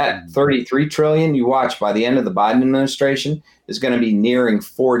 That $33 trillion, you watch, by the end of the Biden administration, is going to be nearing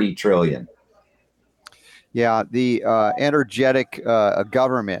 $40 trillion. Yeah, the energetic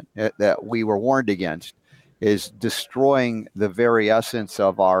government that we were warned against is destroying the very essence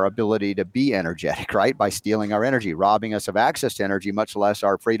of our ability to be energetic, right? By stealing our energy, robbing us of access to energy, much less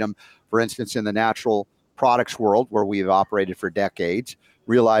our freedom, for instance, in the natural products world where we've operated for decades,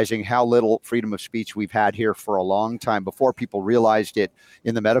 realizing how little freedom of speech we've had here for a long time before people realized it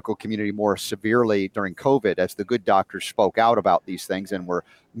in the medical community more severely during COVID, as the good doctors spoke out about these things and were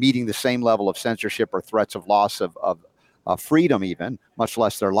meeting the same level of censorship or threats of loss of freedom, even, much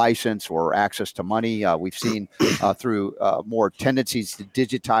less their license or access to money. We've seen through more tendencies to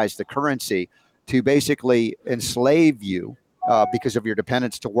digitize the currency to basically enslave you because of your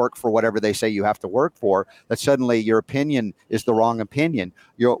dependence to work for whatever they say you have to work for, that suddenly your opinion is the wrong opinion.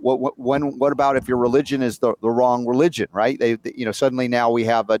 What about if your religion is the wrong religion, right? Suddenly now we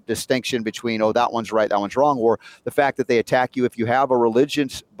have a distinction between, oh, that one's right, that one's wrong, or the fact that they attack you if you have a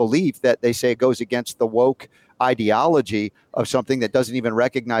religious belief that they say goes against the woke ideology of something that doesn't even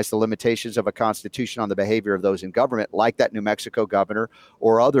recognize the limitations of a constitution on the behavior of those in government, like that New Mexico governor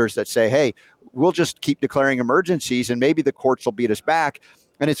or others that say, hey, we'll just keep declaring emergencies and maybe the courts will beat us back.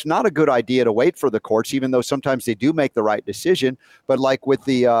 And it's not a good idea to wait for the courts, even though sometimes they do make the right decision. But like with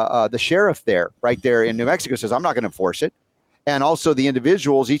the sheriff there, right there in New Mexico, says, I'm not going to enforce it. And also the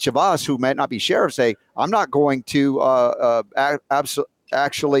individuals, each of us who might not be sheriffs, say, I'm not going to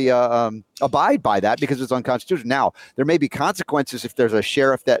actually abide by that because it's unconstitutional. Now, there may be consequences if there's a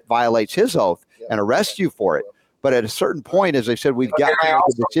sheriff that violates his oath and arrests you for it. But at a certain point, as I said, we've got to make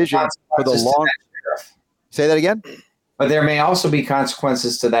a decision for the long. Say that again? But there may also be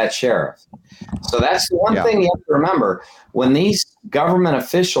consequences to that sheriff. So that's the one thing you have to remember. When these government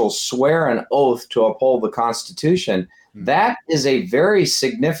officials swear an oath to uphold the Constitution, that is a very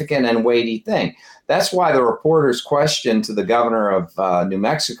significant and weighty thing. That's why the reporter's question to the governor of New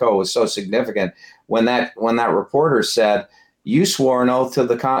Mexico was so significant when that reporter said, you swore an oath to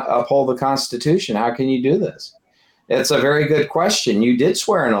uphold the Constitution. How can you do this? It's a very good question. You did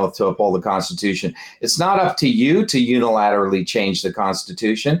swear an oath to uphold the Constitution. It's not up to you to unilaterally change the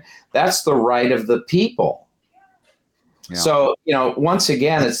Constitution. That's the right of the people. Yeah. So, once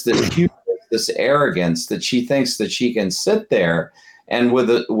again, it's this arrogance that she thinks that she can sit there and with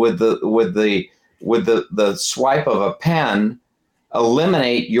the swipe of a pen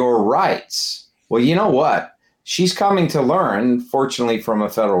eliminate your rights. Well, you know what? She's coming to learn, fortunately from a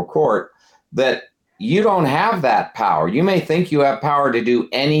federal court, that you don't have that power. You may think you have power to do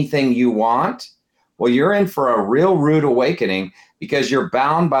anything you want. Well, you're in for a real rude awakening because you're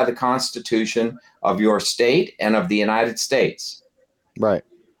bound by the Constitution of your state and of the United States. Right.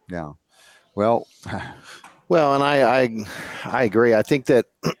 Yeah. Well, and I agree. I think that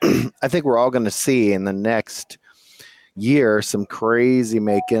we're all going to see in the next year some crazy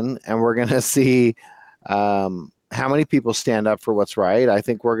making, and we're going to see how many people stand up for what's right. I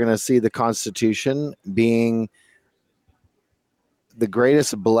think we're going to see the Constitution being the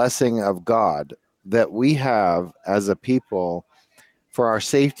greatest blessing of God that we have as a people for our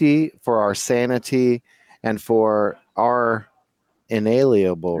safety, for our sanity, and for our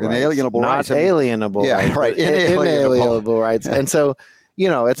inalienable rights. Not alienable rights. Right. Inalienable rights. And so,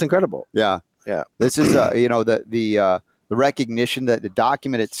 it's incredible. Yeah. Yeah. This is, the recognition that the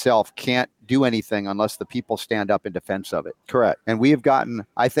document itself can't do anything unless the people stand up in defense of it. Correct. And we have gotten,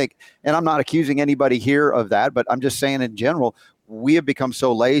 I think, and I'm not accusing anybody here of that, but I'm just saying in general, we have become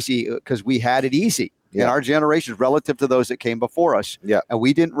so lazy because we had it easy in our generations relative to those that came before us. Yeah. And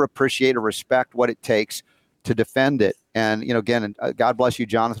we didn't appreciate or respect what it takes to defend it. And, again, God bless you,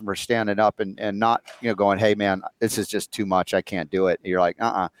 Jonathan, for standing up and not, going, hey, man, this is just too much. I can't do it. And you're like,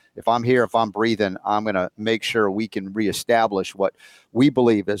 if I'm here, if I'm breathing, I'm going to make sure we can reestablish what we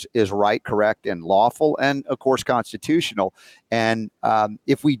believe is right, correct, and lawful, and, of course, constitutional. And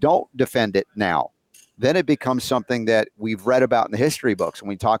if we don't defend it now, then it becomes something that we've read about in the history books. And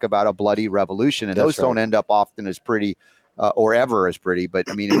we talk about a bloody revolution, and those don't end up often as pretty or ever as pretty. But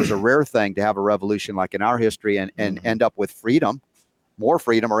I mean, it was a rare thing to have a revolution like in our history and end up with freedom, more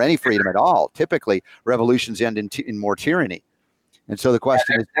freedom, or any freedom at all. Typically, revolutions end in more tyranny. And so the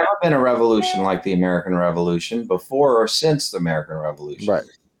question is, there's never been a revolution like the American Revolution before or since the American Revolution. Right.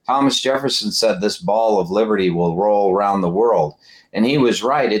 Thomas Jefferson said this ball of liberty will roll around the world. And he was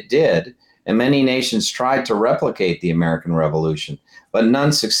right, it did. And many nations tried to replicate the American Revolution, but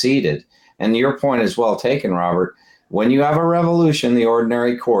none succeeded. And your point is well taken, Robert. When you have a revolution, the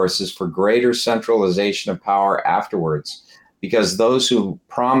ordinary course is for greater centralization of power afterwards, because those who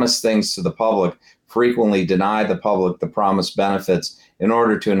promise things to the public frequently deny the public the promised benefits in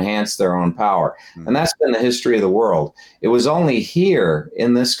order to enhance their own power. And that's been the history of the world. It was only here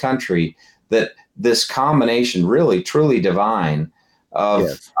in this country that this combination, really, truly divine, of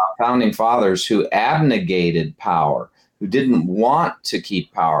founding fathers who abnegated power, who didn't want to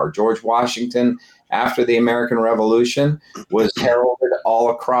keep power. George Washington, after the American Revolution, was heralded all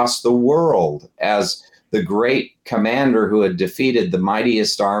across the world as the great commander who had defeated the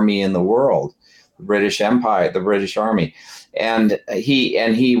mightiest army in the world, the British Empire, the British Army. And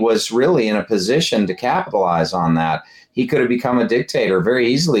he was really in a position to capitalize on that. He could have become a dictator very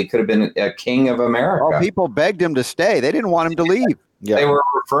easily. Could have been a king of America. Well, people begged him to stay. They didn't want him to leave. Yeah. They were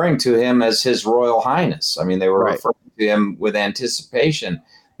referring to him as His Royal Highness. I mean, they were referring to him with anticipation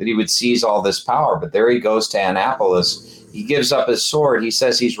that he would seize all this power. But there he goes to Annapolis. He gives up his sword. He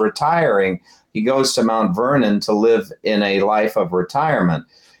says he's retiring. He goes to Mount Vernon to live in a life of retirement,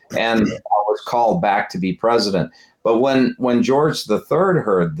 and was called back to be president. But when George III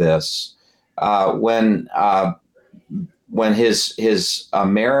heard this, when his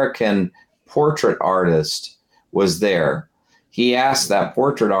American portrait artist was there, he asked that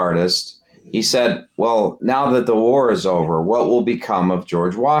portrait artist, he said, well, now that the war is over, what will become of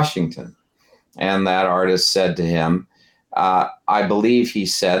George Washington? And that artist said to him, I believe he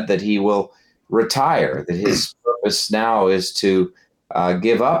said that he will retire, that his purpose now is to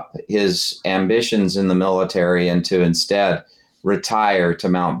give up his ambitions in the military and to instead retire to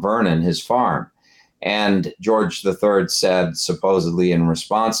Mount Vernon, his farm. And George III said, supposedly in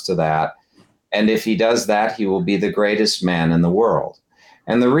response to that, and if he does that, he will be the greatest man in the world.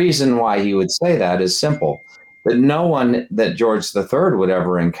 And the reason why he would say that is simple, that no one that George III would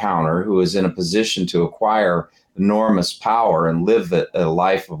ever encounter who is in a position to acquire enormous power and live a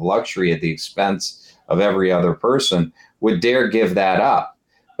life of luxury at the expense of every other person would dare give that up.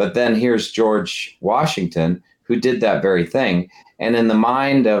 But then here's George Washington, who did that very thing. And in the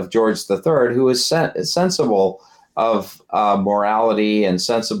mind of George III, who is sensible of morality and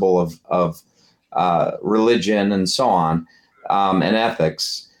sensible of religion and so on, and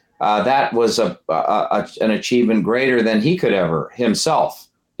ethics, that was an achievement greater than he could ever himself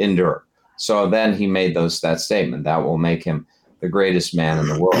endure. So then he made that statement that will make him the greatest man in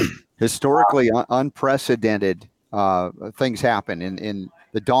the world. Historically unprecedented things happen in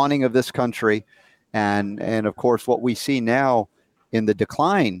the dawning of this country, and of course what we see now in the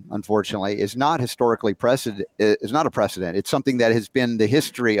decline, unfortunately, is not historically precedent. Is not a precedent. It's something that has been the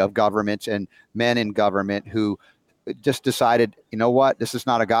history of governments and men in government who just decided, you know what, this is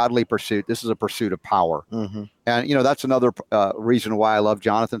not a godly pursuit. This is a pursuit of power. Mm-hmm. And, that's another reason why I love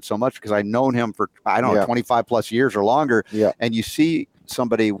Jonathan so much, because I've known him for, 25 plus years or longer. Yeah. And you see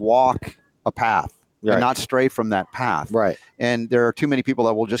somebody walk a path and not stray from that path. Right. And there are too many people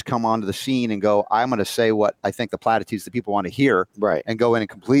that will just come onto the scene and go, I'm going to say what I think the platitudes that people want to hear. Right. And go in and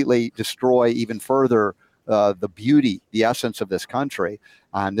completely destroy even further the beauty, the essence of this country.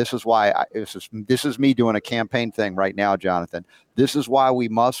 And this is why this is me doing a campaign thing right now, Jonathan. This is why we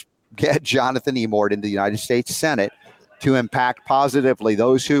must get Jonathan Emord into the United States Senate to impact positively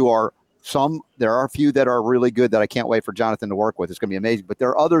those who are there are a few that are really good that I can't wait for Jonathan to work with. It's going to be amazing. But there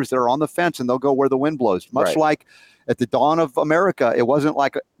are others that are on the fence and they'll go where the wind blows. Much like at the dawn of America, it wasn't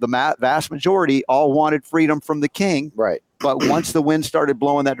like the vast majority all wanted freedom from the king. Right. But once the wind started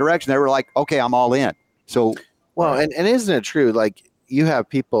blowing that direction, they were like, okay, I'm all in. So, well, and isn't it true? Like, you have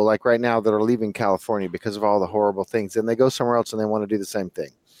people like right now that are leaving California because of all the horrible things, and they go somewhere else and they want to do the same thing.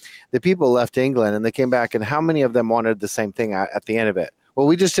 The people left England and they came back, and how many of them wanted the same thing at the end of it? Well,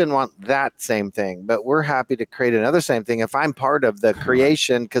 we just didn't want that same thing, but we're happy to create another same thing if I'm part of the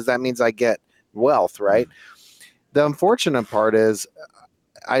creation, because that means I get wealth, right? The unfortunate part is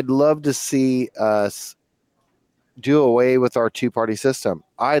I'd love to see us do away with our two-party system.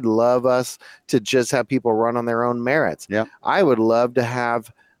 I'd love us to just have people run on their own merits. Yeah. I would love to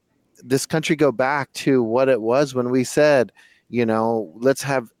have this country go back to what it was when we said, let's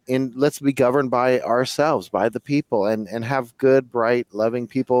be governed by ourselves, by the people, and have good, bright, loving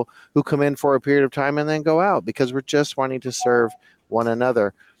people who come in for a period of time and then go out because we're just wanting to serve one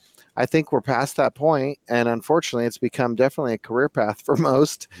another. I think we're past that point, and unfortunately, it's become definitely a career path for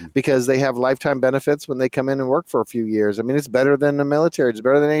most because they have lifetime benefits when they come in and work for a few years. I mean, it's better than the military. It's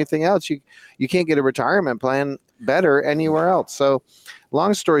better than anything else. You can't get a retirement plan better anywhere else. So,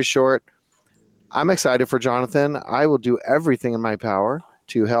 long story short, I'm excited for Jonathan. I will do everything in my power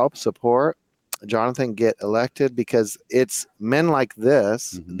to help support Jonathan get elected because it's men like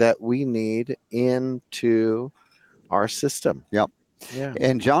this that we need into our system. Yep. Yeah.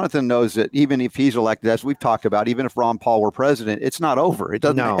 And Jonathan knows that even if he's elected, as we've talked about, even if Ron Paul were president, it's not over. It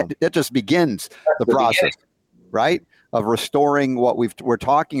doesn't. No. It just begins the process, right, of restoring what we're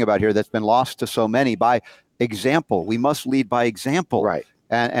talking about here that's been lost to so many by example. We must lead by example. Right.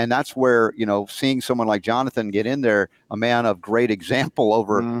 And that's where, seeing someone like Jonathan get in there, a man of great example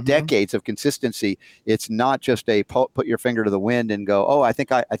over decades of consistency, it's not just a put your finger to the wind and go, oh, I think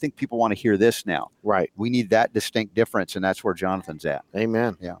people want to hear this now. Right. We need that distinct difference, and that's where Jonathan's at.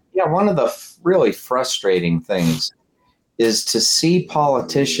 Amen. Yeah. Yeah, one of the really frustrating things is to see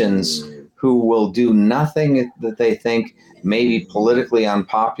politicians who will do nothing that they think may be politically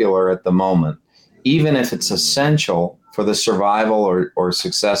unpopular at the moment, even if it's essential for the survival or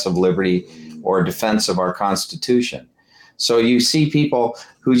success of liberty or defense of our Constitution. So you see people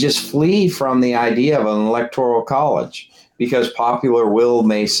who just flee from the idea of an electoral college because popular will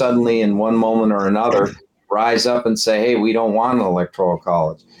may suddenly in one moment or another rise up and say, hey, we don't want an electoral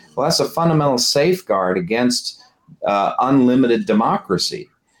college. Well, that's a fundamental safeguard against unlimited democracy.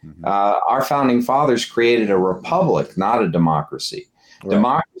 Our founding fathers created a republic, not a democracy. Right.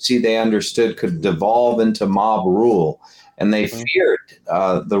 Democracy, they understood, could devolve into mob rule, and they feared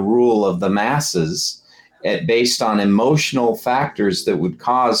the rule of the masses based on emotional factors that would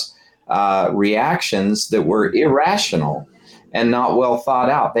cause reactions that were irrational and not well thought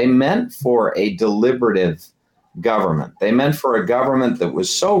out. They meant for a deliberative government. They meant for a government that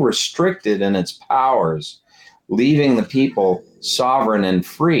was so restricted in its powers, leaving the people sovereign and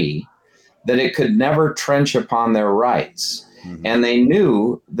free, that it could never trench upon their rights. And they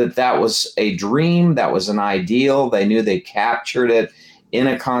knew that that was a dream, that was an ideal. They knew they captured it in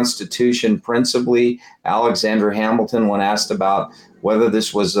a constitution principally. Alexander Hamilton, when asked about whether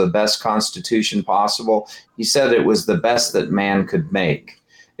this was the best constitution possible, he said it was the best that man could make.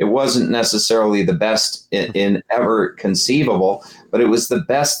 It wasn't necessarily the best in ever conceivable, but it was the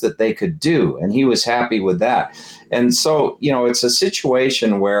best that they could do. And he was happy with that. And so, it's a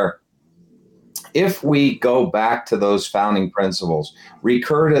situation where if we go back to those founding principles,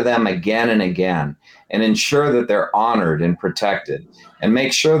 recur to them again and again, and ensure that they're honored and protected, and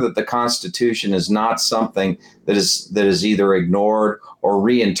make sure that the Constitution is not something that is either ignored or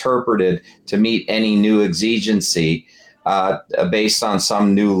reinterpreted to meet any new exigency based on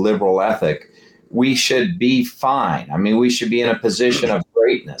some new liberal ethic, we should be fine. I mean, we should be in a position of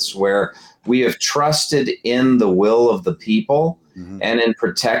greatness where we have trusted in the will of the people and in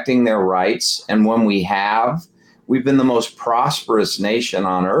protecting their rights. And when we have, we've been the most prosperous nation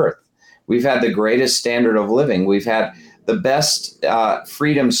on earth. We've had the greatest standard of living. We've had the best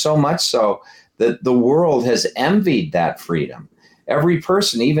freedom, so much so that the world has envied that freedom. Every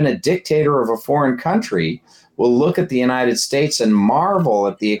person, even a dictator of a foreign country, will look at the United States and marvel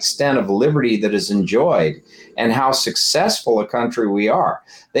at the extent of liberty that is enjoyed and how successful a country we are.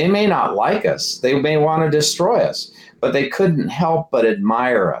 They may not like us. They may want to destroy us, but they couldn't help but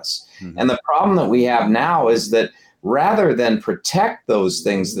admire us. And the problem that we have now is that rather than protect those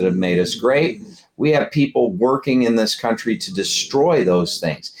things that have made us great, we have people working in this country to destroy those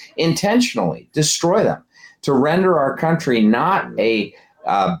things, intentionally destroy them, to render our country not a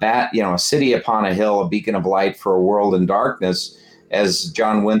city upon a hill, a beacon of light for a world in darkness, as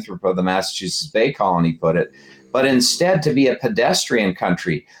John Winthrop of the Massachusetts Bay Colony put it, but instead to be a pedestrian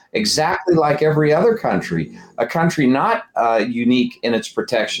country, exactly like every other country, a country not unique in its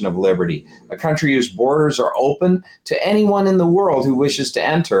protection of liberty, a country whose borders are open to anyone in the world who wishes to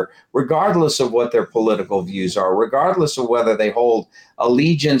enter, regardless of what their political views are, regardless of whether they hold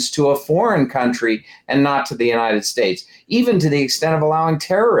allegiance to a foreign country and not to the United States, even to the extent of allowing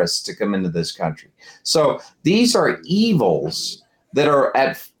terrorists to come into this country. So these are evils that are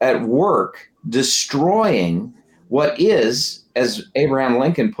at work destroying what is, as Abraham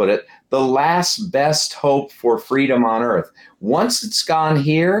Lincoln put it, the last best hope for freedom on earth. Once it's gone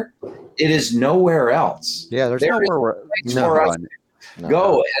here, it is nowhere else. Yeah, there's nowhere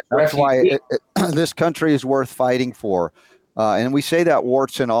go. That's why this country is worth fighting for. And we say that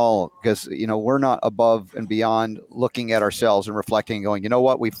warts and all because, we're not above and beyond looking at ourselves and reflecting and going, you know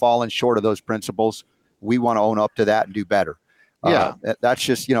what, we've fallen short of those principles. We want to own up to that and do better. That's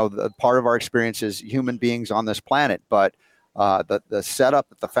just, the part of our experience as human beings on this planet. But the setup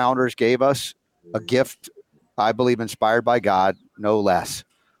that the founders gave us, a gift, I believe, inspired by God, no less.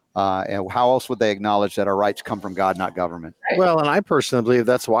 And how else would they acknowledge that our rights come from God, not government? Well, and I personally believe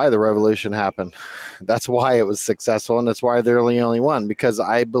that's why the revolution happened. That's why it was successful, and that's why they're the only one, because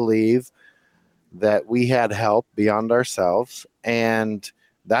I believe that we had help beyond ourselves, and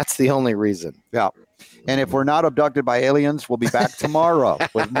that's the only reason. Yeah. And if we're not abducted by aliens, we'll be back tomorrow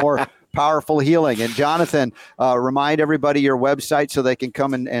with more powerful healing. And Jonathan, remind everybody your website so they can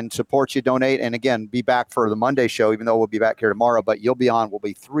come and support you, donate. And again, be back for the Monday show, even though we'll be back here tomorrow, but you'll be on. Will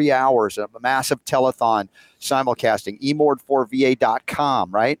be 3 hours of a massive telethon simulcasting,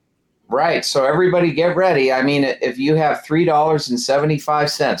 emord4va.com, right? Right. So everybody get ready. I mean, if you have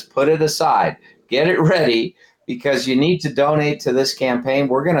 $3.75, put it aside, get it ready, because you need to donate to this campaign.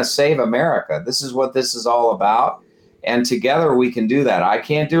 We're going to save America. This is what this is all about. And together we can do that. I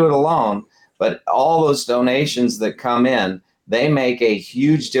can't do it alone, but all those donations that come in, they make a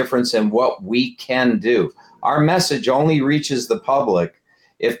huge difference in what we can do. Our message only reaches the public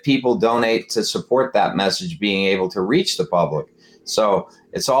if people donate to support that message being able to reach the public. So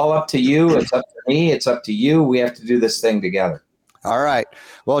it's all up to you. It's up to me. It's up to you. We have to do this thing together. All right.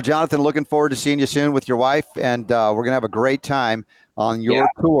 Well, Jonathan, looking forward to seeing you soon with your wife, and we're going to have a great time on your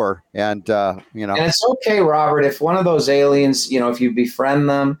tour. And, And it's okay, Robert, if one of those aliens, if you befriend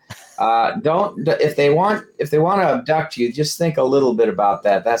them, if they want to abduct you, just think a little bit about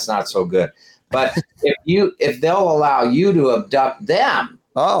that. That's not so good. But if they'll allow you to abduct them.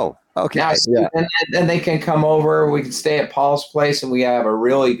 Oh, okay. Now, and they can come over. We can stay at Paul's place, and we have a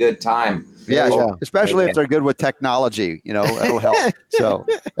really good time. Yeah. Especially if they're good with technology, it'll help. So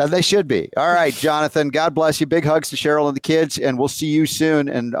they should be. All right, Jonathan, God bless you. Big hugs to Cheryl and the kids, and we'll see you soon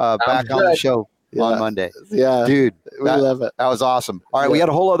and back on the show on Monday. Yeah. Dude, we love it. That was awesome. All right. We got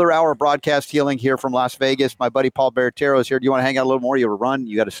a whole other hour of broadcast healing here from Las Vegas. My buddy Paul Baratero is here. Do you want to hang out a little more? You have a run?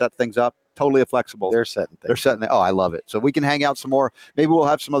 You got to set things up. Totally flexible. They're setting things. Oh, I love it. So we can hang out some more. Maybe we'll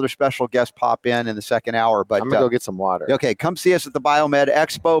have some other special guests pop in the second hour. But I'm going to go get some water. Okay. Come see us at the BioMed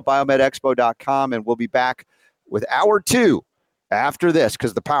Expo, biomedexpo.com, and we'll be back with hour 2 after this,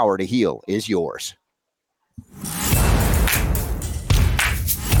 because the power to heal is yours.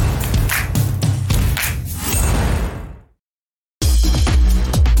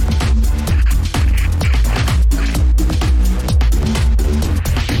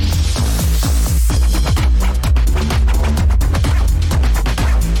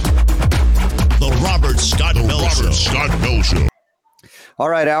 Scott Bell Show. All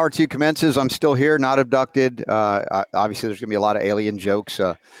right, hour 2 commences. I'm still here, not abducted. Obviously, there's going to be a lot of alien jokes.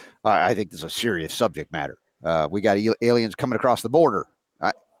 I think this is a serious subject matter. We got aliens coming across the border.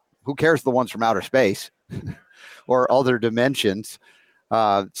 Who cares the ones from outer space or other dimensions?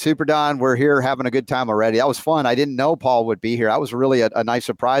 Super Don, we're here having a good time already. That was fun. I didn't know Paul would be here. That was really a nice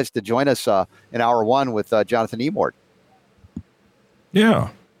surprise to join us in hour 1 with Jonathan Emord. Yeah.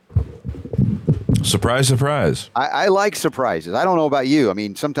 Surprise, surprise. I like surprises. I don't know about you. I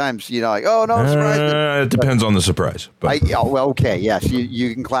mean, sometimes, oh, no, surprise. It depends on the surprise. But. Well, okay, yes,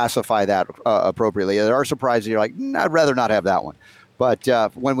 you can classify that appropriately. There are surprises you're like, I'd rather not have that one. But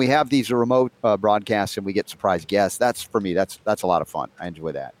when we have these remote broadcasts and we get surprise guests, that's, for me, that's a lot of fun. I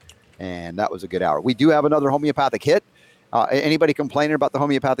enjoy that. And that was a good hour. We do have another homeopathic hit. Anybody complaining about the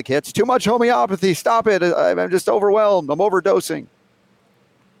homeopathic hits? Too much homeopathy. Stop it. I'm just overwhelmed. I'm overdosing.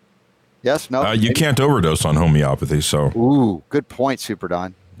 Yes, no. You can't overdose on homeopathy, so. Ooh, good point, Super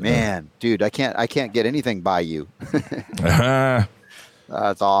Don. Man, dude, I can't get anything by you. That's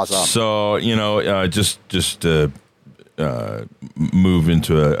awesome. So just move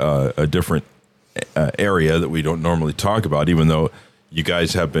into a different area that we don't normally talk about, even though you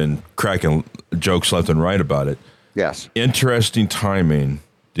guys have been cracking jokes left and right about it. Yes. Interesting timing.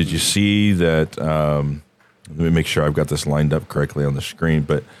 Did you see that? Let me make sure I've got this lined up correctly on the screen,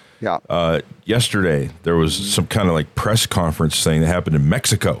 but. Yeah. Yesterday, there was some kind of like press conference thing that happened in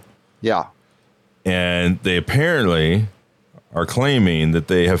Mexico. Yeah. And they apparently are claiming that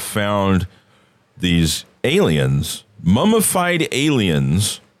they have found these aliens, mummified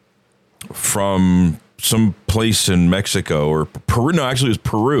aliens from some place in Mexico or Peru. No, actually it was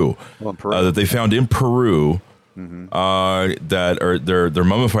Peru. That they found in Peru that are they're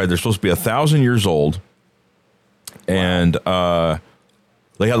mummified. They're supposed to be 1,000 years old. And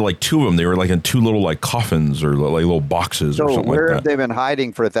they had like 2 of them. They were like in 2 little like coffins or like little boxes or something like that. Where have they been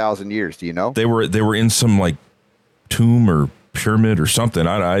hiding for 1,000 years? Do you know? They were in some like tomb or pyramid or something.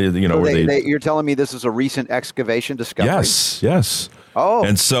 You're telling me this is a recent excavation discovery? Yes. Oh,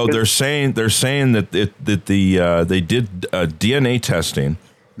 and so they're saying that they did DNA testing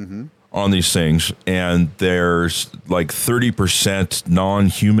on these things, and there's like 30%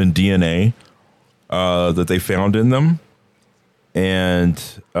 non-human DNA that they found in them. And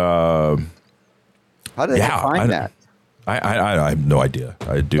how did they find that? I have no idea.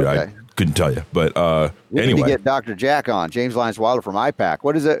 I couldn't tell you. But we anyway, need to get Dr. Jack on, James Lyons Wilder from IPAC.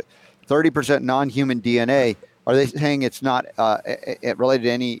 What is it? 30% non-human DNA. Are they saying it's not related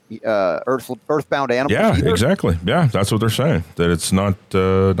to any earthbound animals? Yeah, either? Exactly. Yeah, that's what they're saying. That it's not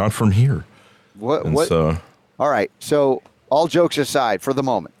from here. What? All right. So all jokes aside, for the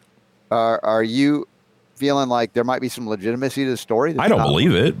moment, are you feeling like there might be some legitimacy to the story? I don't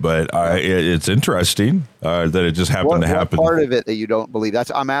believe it, but it's interesting that it just happened to happen. What part of it that you don't believe?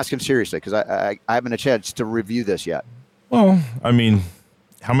 I'm asking seriously because I haven't had a chance to review this yet. Well, I mean,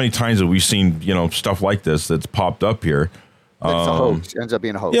 how many times have we seen, stuff like this that's popped up here? It's a hoax. It ends up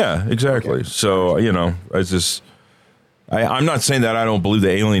being a hoax. Yeah, exactly. Okay. So, it's just, I'm not saying that I don't believe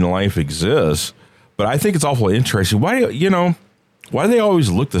the alien life exists, but I think it's awful interesting. Why do they always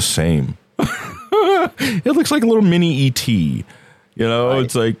look the same? It looks like a little mini ET. Right.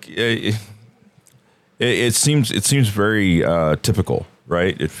 It's like it seems very typical,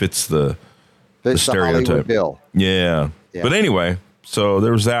 right? It fits the stereotype. Bill. Yeah. But anyway, so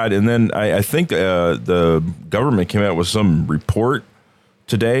there was that, and then I think the government came out with some report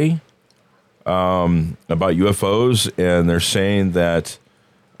today about UFOs, and they're saying that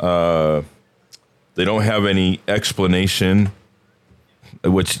they don't have any explanation.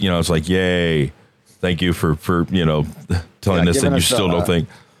 Which, it's like, yay, thank you for telling us that you still don't think.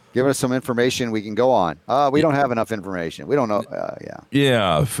 Giving us some information we can go on. We don't have enough information. We don't know.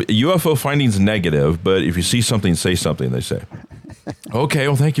 Yeah, UFO findings negative, but if you see something, say something, they say. Okay,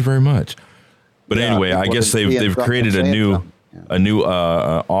 well, thank you very much. But anyway, I guess they've created a new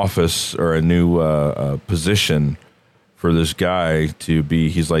office or a new position for this guy to be.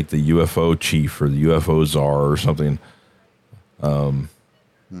 He's like the UFO chief or the UFO czar or something. So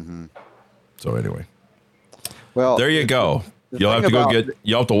anyway, well, there you go. You'll have to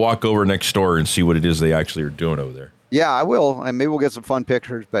you'll have to walk over next door and see what it is they actually are doing over there. Yeah, I will. And maybe we'll get some fun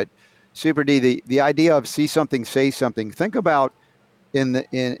pictures, but Super D, the idea of see something, say something, think about in the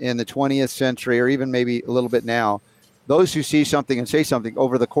 20th century, or even maybe a little bit now, those who see something and say something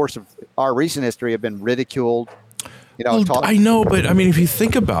over the course of our recent history have been ridiculed. I know, but I mean, if you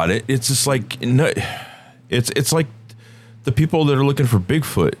think about it, it's just like, it's like the people that are looking for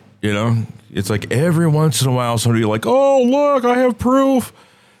Bigfoot, it's like every once in a while somebody like, oh, look, I have proof,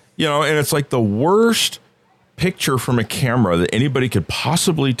 and it's like the worst picture from a camera that anybody could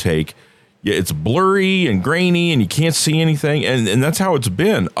possibly take. Yeah, it's blurry and grainy and you can't see anything. And that's how it's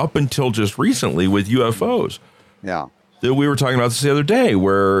been up until just recently with UFOs. Yeah. That we were talking about this the other day,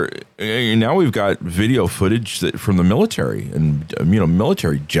 where now we've got video footage from the military and,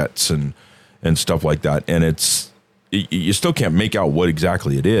 military jets and stuff like that. And you still can't make out what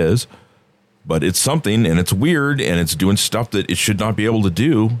exactly it is, but it's something, and it's weird, and it's doing stuff that it should not be able to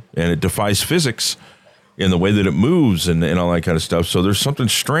do, and it defies physics in the way that it moves and all that kind of stuff. So there's something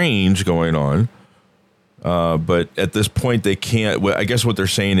strange going on. But at this point, they can't. I guess what they're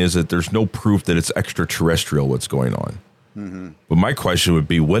saying is that there's no proof that it's extraterrestrial what's going on. Mm-hmm. But my question would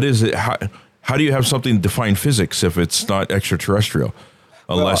be, what is it? How do you have something define physics if it's not extraterrestrial?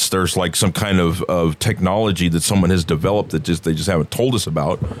 Unless there's like some kind of technology that someone has developed that they just haven't told us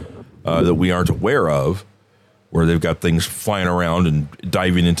about, that we aren't aware of, where they've got things flying around and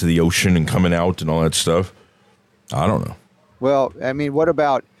diving into the ocean and coming out and all that stuff. I don't know. Well, I mean, what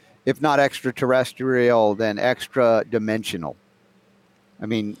about, if not extraterrestrial, then extra dimensional? I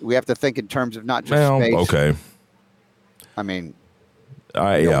mean, we have to think in terms of not just space. Okay. I mean,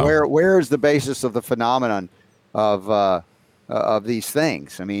 where is the basis of the phenomenon of these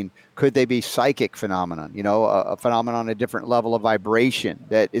things? I mean, could they be psychic phenomenon? A phenomenon, a different level of vibration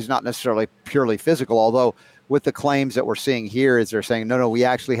that is not necessarily purely physical. Although with the claims that we're seeing here, is they're saying, no, we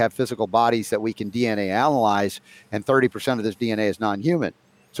actually have physical bodies that we can DNA analyze, and 30% of this DNA is non-human.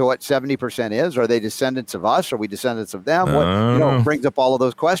 So what 70% is? Are they descendants of us? Are we descendants of them? What brings up all of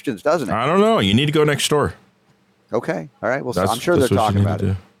those questions, doesn't it? I don't know. You need to go next door. Okay. All right. Well, I'm sure they're talking about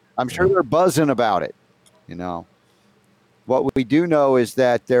it. I'm sure they're buzzing about it. What we do know is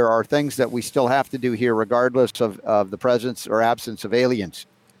that there are things that we still have to do here, regardless of the presence or absence of aliens.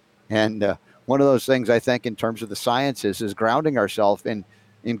 And one of those things, I think, in terms of the sciences, is grounding ourselves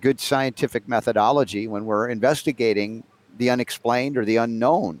in good scientific methodology when we're investigating the unexplained or the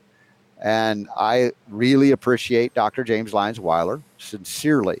unknown. And I really appreciate Dr. James Lyons Weiler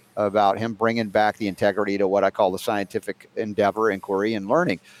sincerely about him bringing back the integrity to what I call the scientific endeavor, inquiry, and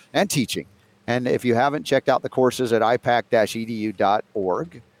learning and teaching. And if you haven't checked out the courses at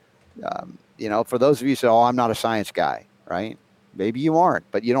ipac-edu.org, for those of you who say, oh, I'm not a science guy, right? Maybe you aren't,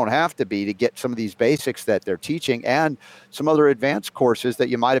 but you don't have to be to get some of these basics that they're teaching and some other advanced courses that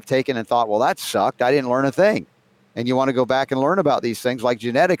you might have taken and thought, well, that sucked. I didn't learn a thing. And you want to go back and learn about these things like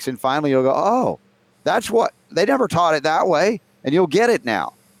genetics. And finally you'll go, oh, that's what they never taught it that way. And you'll get it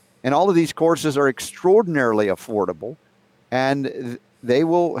now. And all of these courses are extraordinarily affordable, and they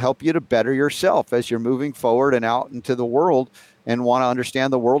will help you to better yourself as you're moving forward and out into the world and want to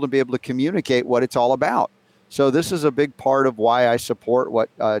understand the world and be able to communicate what it's all about. So this is a big part of why I support what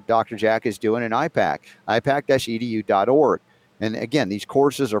Dr. Jack is doing in IPAC, ipac-edu.org. And again, these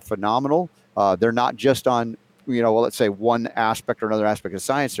courses are phenomenal. They're not just on, let's say one aspect or another aspect of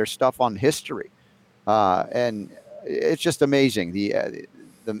science. There's stuff on history. And it's just amazing, the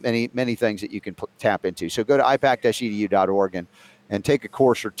many things that you can tap into. So go to ipac-edu.org and take a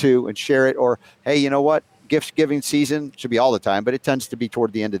course or two and share it. Or, hey, you know what? Gift giving season should be all the time, but it tends to be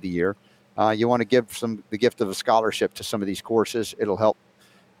toward the end of the year. You want to give the gift of a scholarship to some of these courses. It'll help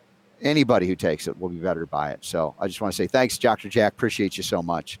anybody who takes it will be better by it. So I just want to say thanks, Dr. Jack. Appreciate you so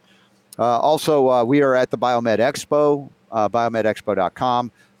much. Also, we are at the BioMed Expo,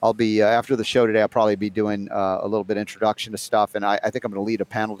 biomedexpo.com. I'll be, after the show today, I'll probably be doing a little bit of introduction to stuff. And I think I'm going to lead a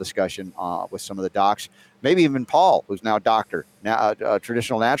panel discussion with some of the docs, maybe even Paul, who's now a doctor, now a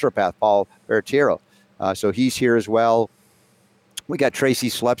traditional naturopath, Paul Bertiero. So he's here as well. We got Tracy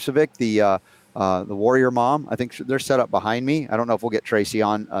Slepcevic, the Warrior Mom. I think they're set up behind me. I don't know if we'll get Tracy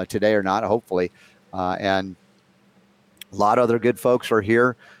on today or not, hopefully. And a lot of other good folks are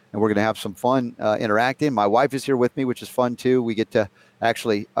here, and we're going to have some fun interacting. My wife is here with me, which is fun too. We get to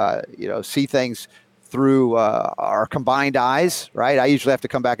actually, see things through our combined eyes, right? I usually have to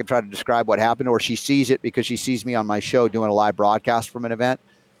come back and try to describe what happened, or she sees it because she sees me on my show doing a live broadcast from an event.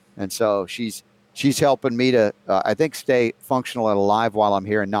 And so she's helping me to, I think, stay functional and alive while I'm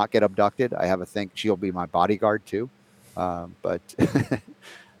here and not get abducted. I have a think she'll be my bodyguard too. But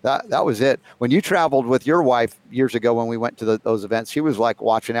that was it. When you traveled with your wife years ago, when we went to those events, she was like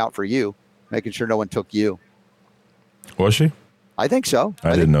watching out for you, making sure no one took you. Was she? I think so.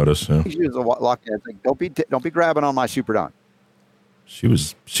 I didn't notice. Yeah. She was locked in. Like, don't be grabbing on my Super Don. She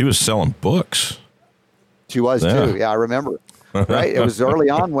was selling books. She was too. Yeah, I remember. Right, it was early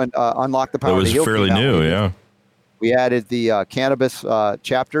on when Unlock the Power. It was of the Heal fairly new. Yeah, we added the cannabis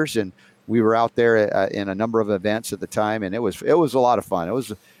chapters, and we were out there in a number of events at the time, and it was a lot of fun.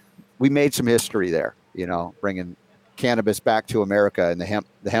 We made some history there, bringing cannabis back to America and the hemp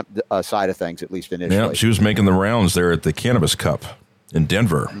side of things, at least initially. Yeah, she was making the rounds there at the Cannabis Cup in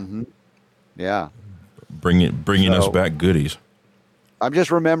Denver. Mm-hmm. Yeah, bringing us back goodies. I'm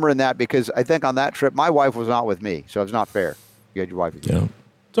just remembering that because I think on that trip my wife was not with me, so it's not fair. You had your wife with you. Yeah,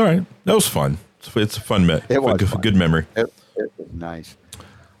 it's all right. That was fun. It's a fun good memory. It was nice.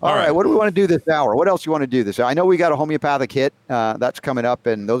 All right. What do we want to do this hour? What else do you want to do this hour? I know we got a homeopathic hit that's coming up,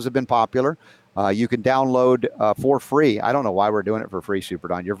 and those have been popular. You can download for free. I don't know why we're doing it for free, Super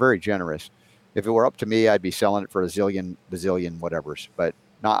Don. You're very generous. If it were up to me, I'd be selling it for a bazillion, whatevers. But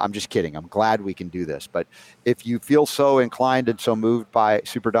I'm just kidding. I'm glad we can do this. But if you feel so inclined and so moved by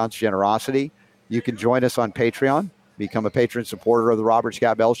Super Don's generosity, you can join us on Patreon. Become a patron supporter of the Robert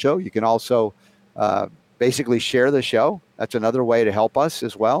Scott Bell Show. You can also basically share the show. That's another way to help us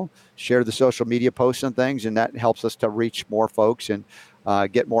as well. Share the social media posts and things, and that helps us to reach more folks and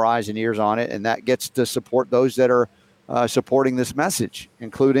get more eyes and ears on it. And that gets to support those that are supporting this message,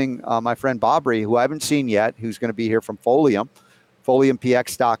 including my friend Bobry, who I haven't seen yet, who's going to be here from Folium,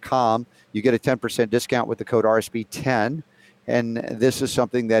 foliumpx.com. You get a 10% discount with the code RSB10. And this is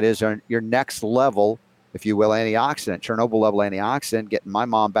something that is your next level, if you will, antioxidant, Chernobyl level antioxidant, getting my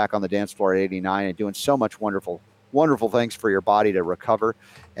mom back on the dance floor at 89 and doing so much wonderful things for your body to recover.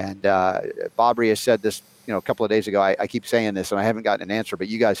 And Bobry has said this, a couple of days ago. I keep saying this and I haven't gotten an answer, but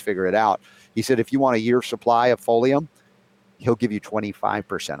you guys figure it out. He said, if you want a year's supply of Folium, he'll give you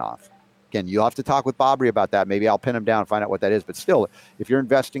 25% off. Again, you'll have to talk with Bobry about that. Maybe I'll pin him down and find out what that is. But still, if you're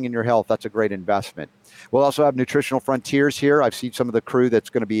investing in your health, that's a great investment. We'll also have Nutritional Frontiers here. I've seen some of the crew that's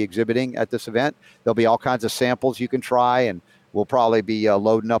going to be exhibiting at this event. There'll be all kinds of samples you can try, and we'll probably be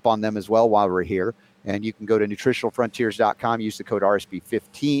loading up on them as well while we're here. And you can go to nutritionalfrontiers.com, use the code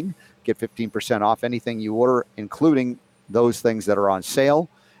RSB15, get 15% off anything you order, including those things that are on sale,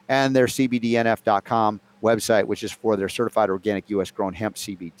 and their CBDNF.com website, which is for their certified organic U.S. grown hemp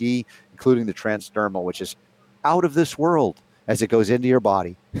CBD, including the transdermal, which is out of this world as it goes into your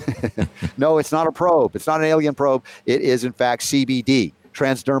body. No, it's not a probe. It's not an alien probe. It is, in fact, CBD,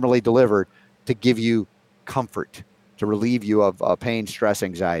 transdermally delivered to give you comfort, to relieve you of pain, stress,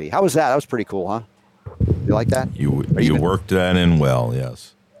 anxiety. How was that? That was pretty cool, huh? You like that? You worked that in well,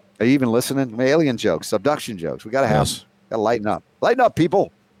 yes. Are you even listening? Alien jokes, abduction jokes. We got to have them. Got to lighten up. Lighten up,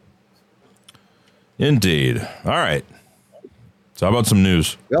 people. Indeed. All right. So how about some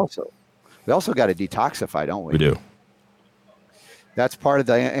news? We also got to detoxify, don't we? We do. That's part of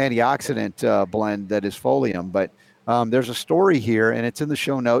the antioxidant blend that is Folium. But there's a story here, and it's in the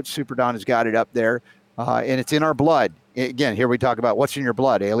show notes. Super Don has got it up there, and it's in our blood. Again, here we talk about what's in your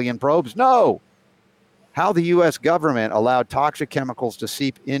blood. Alien probes? No. How the U.S. government allowed toxic chemicals to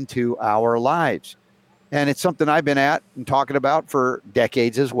seep into our lives. and it's something I've been at and talking about for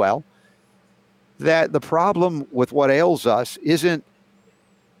decades as well, that the problem with what ails us isn't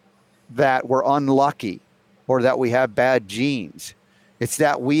that we're unlucky or that we have bad genes. It's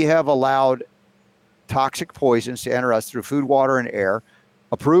that we have allowed toxic poisons to enter us through food, water, and air,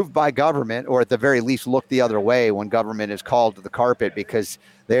 approved by government, or at the very least look the other way when government is called to the carpet because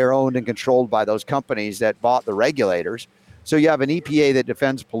they are owned and controlled by those companies that bought the regulators. So you have an EPA that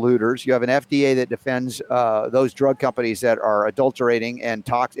defends polluters. You have an FDA that defends those drug companies that are adulterating and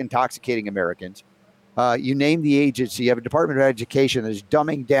intoxicating Americans. You name the agency. You have a Department of Education that is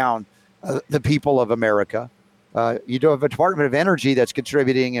dumbing down the people of America. You do have a Department of Energy that's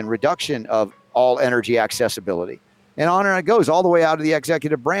contributing in reduction of all energy accessibility. And on and it goes all the way out of the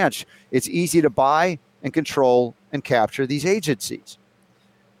executive branch. It's easy to buy and control and capture these agencies.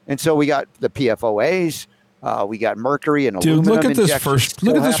 And so we got the PFOAs, we got mercury and aluminum. Dude, look at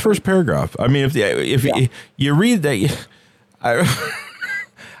this first paragraph. I mean, if you read that,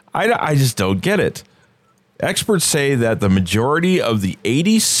 I just don't get it. Experts say that the majority of the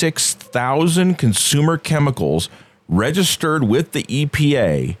 86,000 consumer chemicals registered with the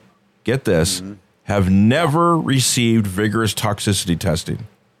EPA, get this, have never received vigorous toxicity testing.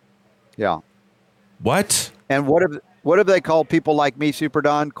 Yeah. What? And what have they called people like me, Super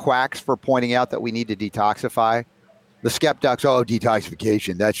Don, quacks for pointing out that we need to detoxify? The skeptics,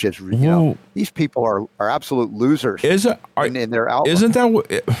 detoxification. That's just, these people are absolute losers. In their outlook. Isn't that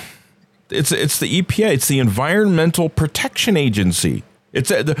what... It's the EPA. It's the Environmental Protection Agency. It's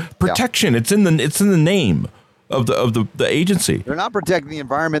the protection. Yeah. It's in the name of the agency. They're not protecting the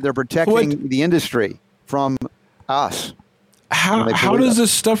environment. They're protecting the industry from us. How does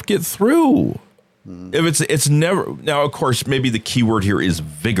this stuff get through? If it's never now, of course, maybe the key word here is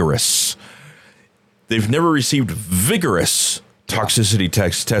vigorous. They've never received vigorous toxicity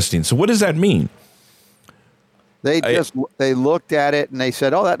testing. So what does that mean? They looked at it and they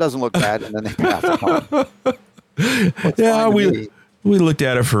said, "Oh, that doesn't look bad," and then they passed it on. We looked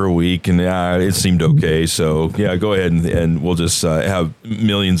at it for a week and it seemed okay. So go ahead and we'll just have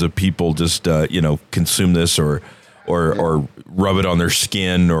millions of people just consume this or rub it on their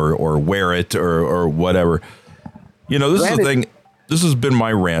skin or wear it or whatever. This is the thing. This has been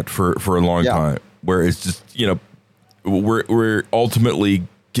my rant for a long time, where it's just we're ultimately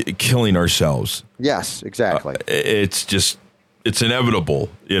killing ourselves. Yes, exactly. It's inevitable,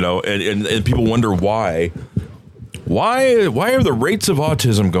 and people wonder why are the rates of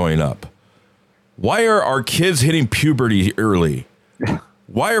autism going up? Why are our kids hitting puberty early?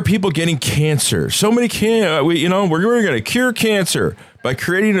 Why are people getting cancer? So many we're going to cure cancer by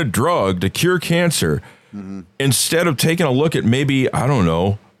creating a drug to cure cancer instead of taking a look at maybe, I don't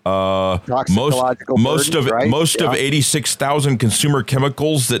know, most of 86,000 consumer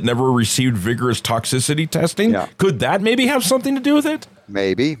chemicals that never received vigorous toxicity testing. Yeah. Could that maybe have something to do with it?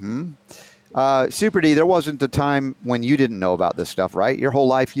 Maybe. Super D, there wasn't a time when you didn't know about this stuff, right? Your whole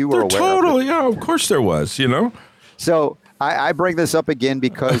life you were aware totally, of it. Yeah, of course there was, So I bring this up again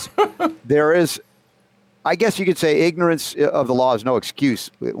because there is, I guess you could say, ignorance of the law is no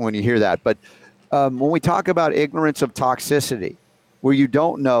excuse when you hear that. But when we talk about ignorance of toxicity, where you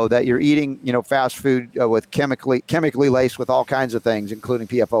don't know that you're eating, fast food with chemically laced with all kinds of things, including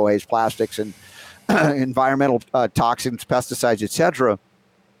PFOAs, plastics, and environmental toxins, pesticides, etc.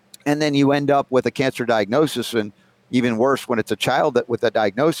 And then you end up with a cancer diagnosis, and even worse when it's a child with a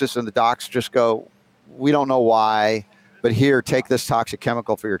diagnosis, and the docs just go, "We don't know why, but here, take this toxic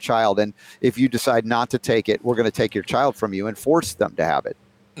chemical for your child. And if you decide not to take it, we're going to take your child from you and force them to have it."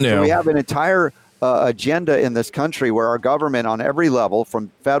 Yeah. So we have an entire agenda in this country where our government on every level,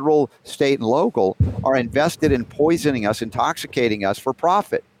 from federal, state, and local, are invested in poisoning us, intoxicating us for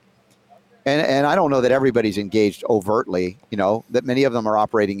profit. And I don't know that everybody's engaged overtly, that many of them are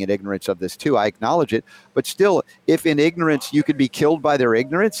operating in ignorance of this too. I acknowledge it. But still, if in ignorance you could be killed by their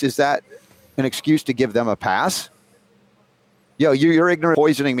ignorance, is that an excuse to give them a pass? You're ignorant,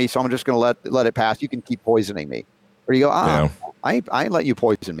 poisoning me, so I'm just going to let it pass. You can keep poisoning me. Or you go, I ain't let you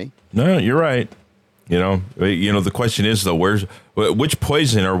poison me. No, you're right. The question is though, which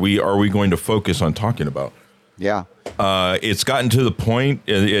poison are we going to focus on talking about? Yeah. It's gotten to the point,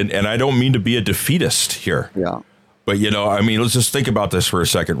 and I don't mean to be a defeatist here. Yeah. But let's just think about this for a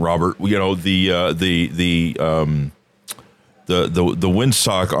second, Robert. The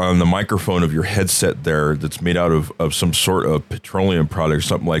windsock on the microphone of your headset there that's made out of some sort of petroleum product or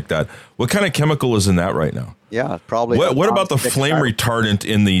something like that. What kind of chemical is in that right now? Yeah, probably. What about the flame retardant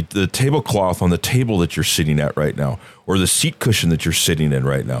in the tablecloth on the table that you're sitting at right now, or the seat cushion that you're sitting in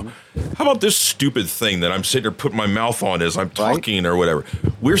right now? How about this stupid thing that I'm sitting here putting my mouth on as I'm talking or whatever?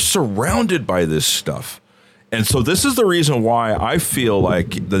 We're surrounded by this stuff. And so this is the reason why I feel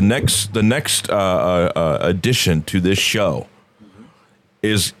like the next addition to this show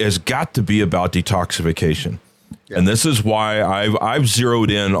has got to be about detoxification. Yeah. And this is why I've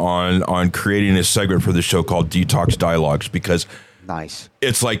zeroed in on creating a segment for the show called Detox Dialogues, because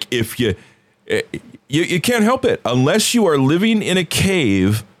it's like if you can't help it unless you are living in a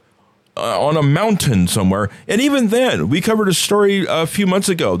cave on a mountain somewhere. And even then, we covered a story a few months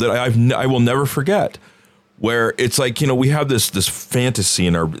ago that I will never forget, where it's like, we have this fantasy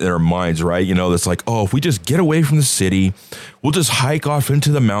in our minds, right? That's like, oh, if we just get away from the city, we'll just hike off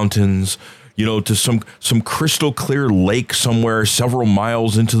into the mountains, to some crystal clear lake somewhere several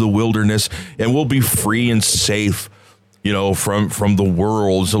miles into the wilderness, and we'll be free and safe, from the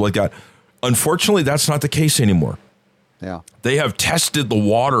world, so like that. Unfortunately, that's not the case anymore. Yeah. They have tested the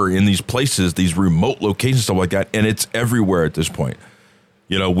water in these places, these remote locations, stuff like that, and it's everywhere at this point.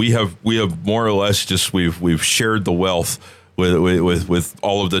 We have more or less just we've shared the wealth with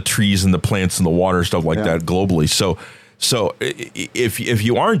all of the trees and the plants and the water and stuff like that globally. So if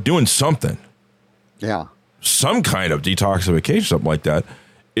you aren't doing something, some kind of detoxification, something like that,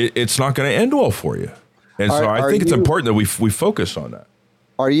 it's not going to end well for you. And so I think it's important that we focus on that.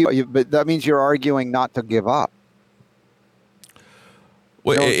 But that means you're arguing not to give up.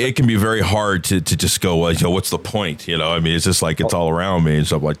 Well, it can be very hard to just go, well, what's the point? It's just like it's all around me and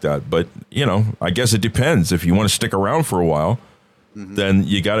stuff like that. But, I guess it depends. If you want to stick around for a while, then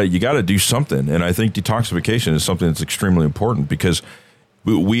you gotta do something. And I think detoxification is something that's extremely important, because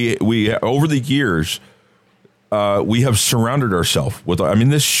we over the years, we have surrounded ourselves with,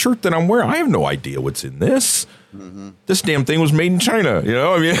 this shirt that I'm wearing, I have no idea what's in this. This damn thing was made in China,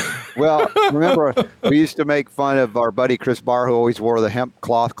 Well, remember, we used to make fun of our buddy Chris Barr, who always wore the hemp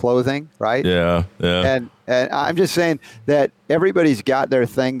cloth clothing, right? Yeah. And I'm just saying that everybody's got their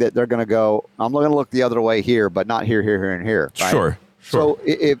thing that they're going to go, I'm going to look the other way here, but not here, and here. Right? Sure. So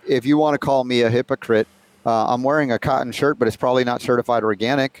if you want to call me a hypocrite, I'm wearing a cotton shirt, but it's probably not certified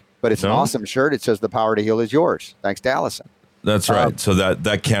organic, but it's an awesome shirt. It says the power to heal is yours. Thanks to Allison. That's right. So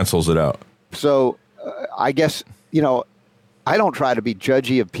that cancels it out. So I guess, I don't try to be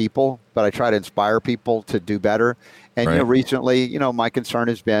judgy of people, but I try to inspire people to do better. And, recently, my concern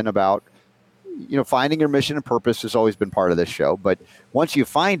has been about, finding your mission and purpose has always been part of this show. But once you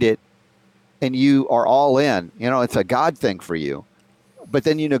find it and you are all in, it's a God thing for you. But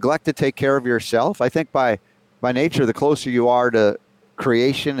then you neglect to take care of yourself. I think by nature, the closer you are to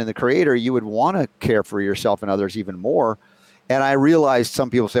creation and the creator, you would want to care for yourself and others even more. And I realized some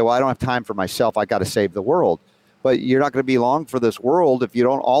people say, well, I don't have time for myself. I got to save the world. But you're not going to be long for this world if you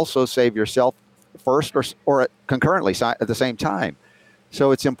don't also save yourself first or concurrently at the same time.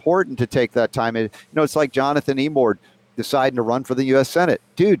 So it's important to take that time. It's like Jonathan Emord deciding to run for the U.S. Senate.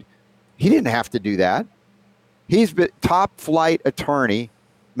 Dude, he didn't have to do that. He's been top flight attorney,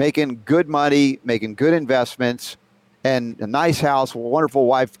 making good money, making good investments, and a nice house, wonderful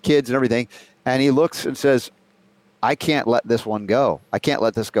wife, kids, and everything. And he looks and says, I can't let this one go. I can't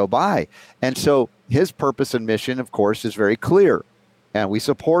let this go by. And so his purpose and mission, of course, is very clear, and we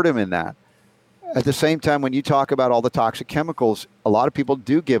support him in that. At the same time, when you talk about all the toxic chemicals, a lot of people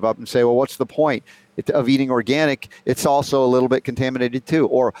do give up and say, well, what's the point of eating organic? It's also a little bit contaminated too.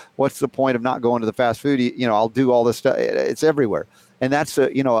 Or what's the point of not going to the fast food? I'll do all this stuff. It's everywhere. And that's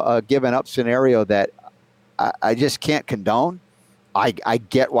a given up scenario that I just can't condone. I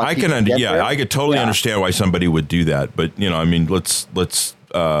get why I can I could totally understand why somebody would do that, but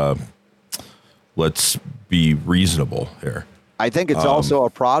let's be reasonable here. I think it's also a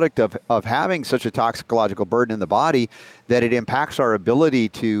product of having such a toxicological burden in the body that it impacts our ability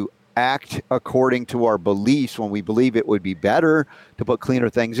to act according to our beliefs when we believe it would be better to put cleaner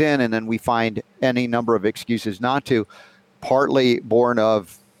things in, and then we find any number of excuses not to, partly born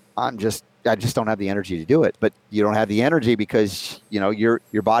of I just don't have the energy to do it. But you don't have the energy because, your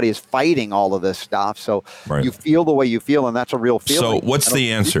body is fighting all of this stuff. So you feel the way you feel, and that's a real feeling. So what's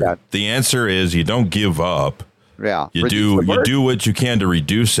the answer? The answer is you don't give up. Yeah. You do what you can to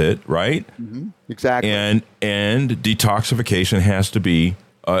reduce it, right? Mm-hmm. Exactly. And detoxification has to be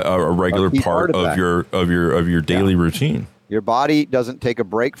a regular part of your daily routine. Your body doesn't take a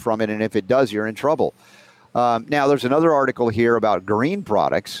break from it, and if it does, you're in trouble. Now, there's another article here about green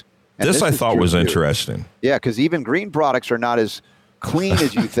products. This I thought was interesting. Yeah, because even green products are not as clean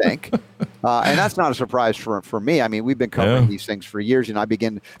as you think. And that's not a surprise for me. I mean, we've been covering these things for years,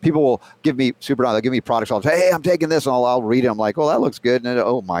 and people will give me they'll give me products. I'll say, hey, I'm taking this, and I'll read it. I'm like, oh, that looks good. And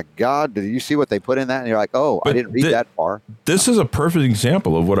oh my God, did you see what they put in that? And you're like, oh, I didn't read that far. This is a perfect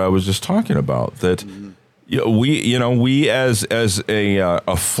example of what I was just talking about. That we as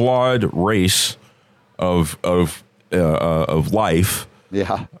a flawed race of life,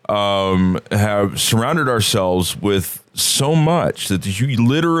 have surrounded ourselves with so much that you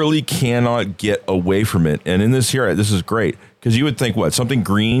literally cannot get away from it. And in this here, this is great because you would think something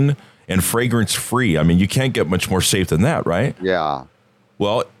green and fragrance free. I mean, you can't get much more safe than that, right? Yeah.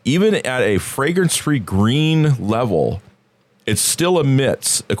 Well, even at a fragrance free green level, it still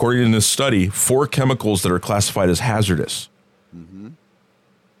emits, according to this study, 4 chemicals that are classified as hazardous. Mm-hmm.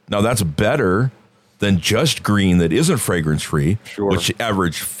 Now, that's better than just green that isn't fragrance free, which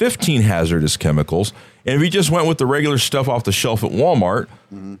average 15 hazardous chemicals. And if you just went with the regular stuff off the shelf at Walmart,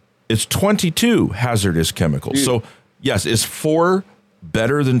 it's 22 hazardous chemicals. Dude. So, yes, is 4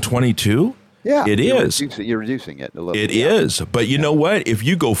 better than 22? Yeah, it is. You're reducing it a little bit. It is. But you know what? If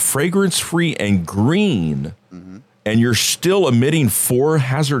you go fragrance free and green, and you're still emitting 4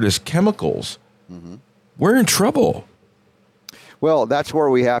 hazardous chemicals, we're in trouble. Well, that's where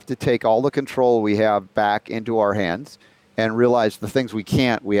we have to take all the control we have back into our hands and realize the things we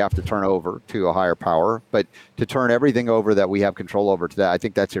can't, we have to turn over to a higher power. But to turn everything over that we have control over to that, I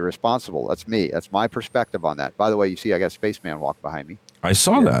think that's irresponsible. That's me. That's my perspective on that. By the way, you see I got a spaceman walk behind me. I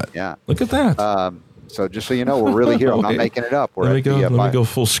saw that. Yeah. Look at that. So just so you know, we're really here. I'm not making it up. Let me go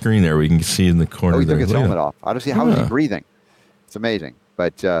full screen there. We can see in the corner. Oh, he took his helmet off. I don't see how is he breathing. It's amazing.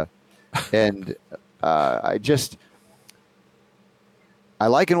 But I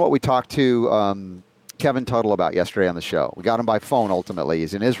liken what we talked to Kevin Tuttle about yesterday on the show. We got him by phone. Ultimately,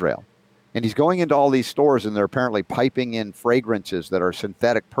 he's in Israel, and he's going into all these stores, and they're apparently piping in fragrances that are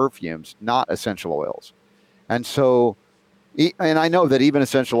synthetic perfumes, not essential oils, and so. And I know that even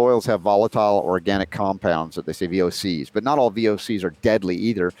essential oils have volatile organic compounds that they say VOCs, but not all VOCs are deadly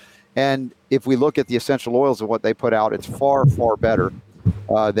either. And if we look at the essential oils and what they put out, it's far, far better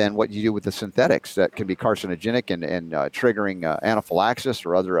than what you do with the synthetics that can be carcinogenic and triggering anaphylaxis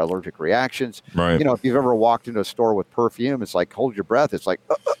or other allergic reactions. Right. You know, if you've ever walked into a store with perfume, it's like, hold your breath. It's like,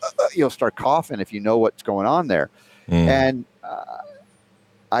 you'll start coughing if you know what's going on there. And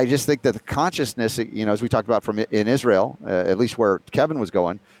I just think that the consciousness, you know, as we talked about in Israel, at least where Kevin was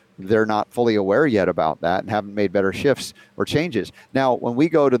going, they're not fully aware yet about that and haven't made better shifts or changes. Now, when we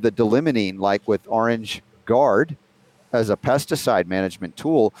go to the delimonene, like with Orange Guard as a pesticide management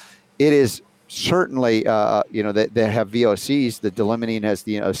tool, it is certainly, they have VOCs. The delimonene has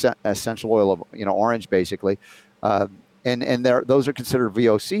the essential oil of, orange, basically. And those are considered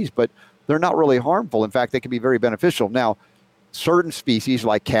VOCs, but they're not really harmful. In fact, they can be very beneficial. Now, certain species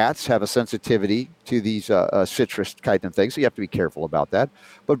like cats have a sensitivity to these citrus kind of things, so you have to be careful about that.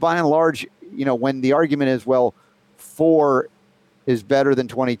 But by and large, when the argument is, well, 4 is better than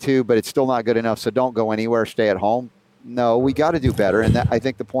 22, but it's still not good enough, so don't go anywhere, stay at home. No, we got to do better. And I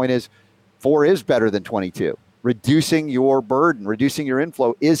think the point is 4 is better than 22. Reducing your burden, reducing your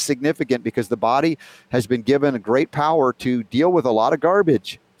inflow is significant because the body has been given a great power to deal with a lot of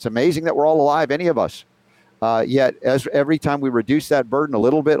garbage. It's amazing that we're all alive, any of us. Yet, as every time we reduce that burden a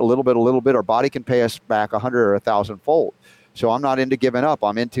little bit, our body can pay us back 100 or 1,000-fold. So I'm not into giving up.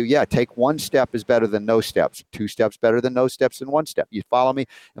 I'm into, take 1 step is better than no steps. 2 steps better than no steps than 1 step. You follow me?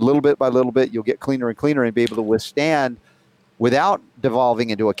 And little bit by little bit, you'll get cleaner and cleaner and be able to withstand without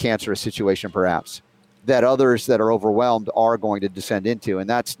devolving into a cancerous situation, perhaps, that others that are overwhelmed are going to descend into. And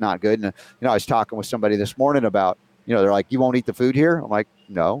that's not good. And, I was talking with somebody this morning about, they're like, you won't eat the food here? I'm like,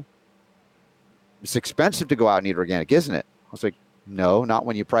 no. It's expensive to go out and eat organic, isn't it? I was like, no, not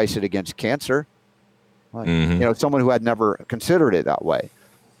when you price it against cancer. Like, someone who had never considered it that way.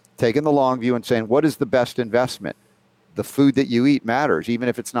 Taking the long view and saying, what is the best investment? The food that you eat matters, even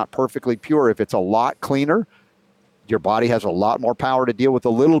if it's not perfectly pure. If it's a lot cleaner, your body has a lot more power to deal with a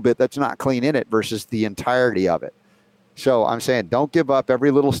little bit that's not clean in it versus the entirety of it. So I'm saying don't give up. Every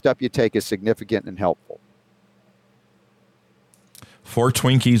little step you take is significant and helpful. 4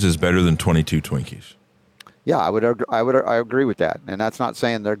 Twinkies is better than 22 Twinkies. Yeah, I agree with that. And that's not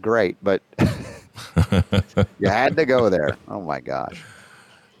saying they're great, but you had to go there. Oh my gosh.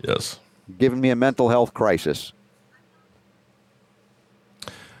 Yes. Giving me a mental health crisis.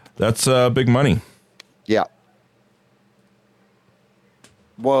 That's big money. Yeah.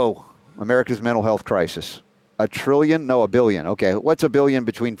 Whoa. America's mental health crisis. $1 trillion? No, $1 billion. Okay. What's $1 billion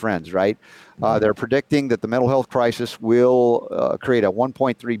between friends, right? They're predicting that the mental health crisis will create a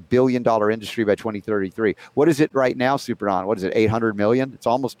 $1.3 billion industry by 2033. What is it right now, Super Don? What is it, 800 million? It's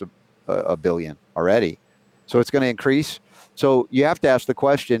almost a billion already. So it's going to increase. So you have to ask the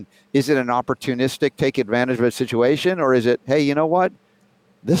question, is it an opportunistic take advantage of a situation? Or is it, hey, you know what?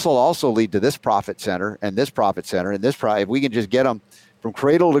 This will also lead to this profit center and this profit center and this if we can just get them from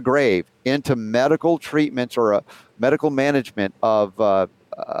cradle to grave into medical treatments or a medical management of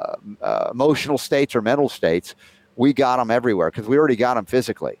emotional states or mental states, we got them everywhere because we already got them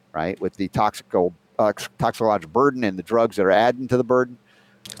physically, right? With the toxicological burden and the drugs that are adding to the burden.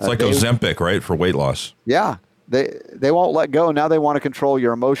 It's like Ozempic, right, for weight loss. Yeah. They won't let go. Now they want to control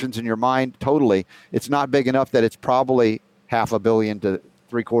your emotions and your mind totally. It's not big enough that it's probably $500 million to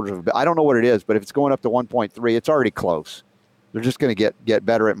 $750 million. I don't know what it is, but if it's going up to 1.3, it's already close. They're just going to get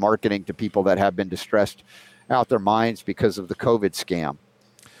better at marketing to people that have been distressed out their minds because of the COVID scam.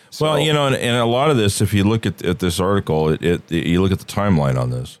 So, well, and a lot of this, if you look at this article, you look at the timeline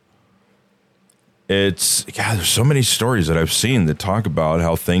on this. There's so many stories that I've seen that talk about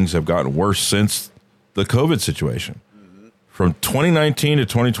how things have gotten worse since the COVID situation, from 2019 to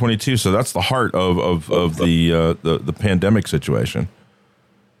 2022. So that's the heart of the pandemic situation.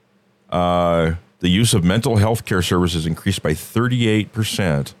 The use of mental health care services increased by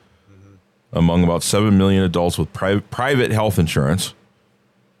 38% among about 7 million adults with private health insurance.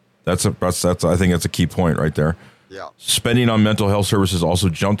 I think that's a key point right there. Yeah. Spending on mental health services also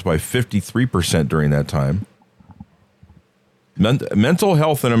jumped by 53% during that time. Mental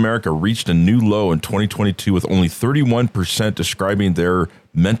health in America reached a new low in 2022 with only 31% describing their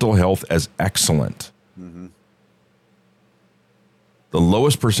mental health as excellent. Mm-hmm. The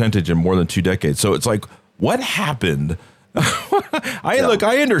lowest percentage in more than 2 decades. So it's like, what happened? Look,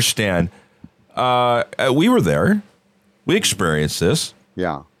 I understand. We were there. We experienced this.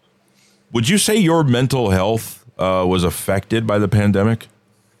 Yeah. Would you say your mental health was affected by the pandemic?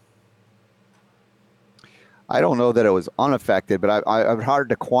 I don't know that it was unaffected, but I've hard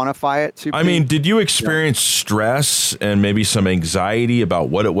to quantify it. I mean, did you experience stress and maybe some anxiety about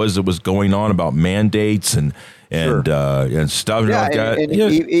what it was that was going on about mandates and stuff like that? And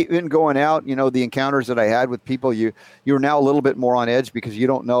even going out, the encounters that I had with people, you're now a little bit more on edge because you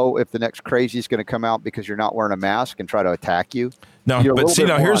don't know if the next crazy is going to come out because you're not wearing a mask and try to attack you. Now, here's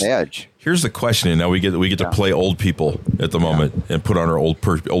the question, and now we get to play old people at the moment and put on our old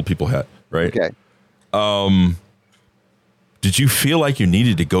people hat, right? Okay. Did you feel like you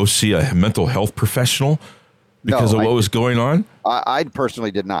needed to go see a mental health professional because of what was going on? I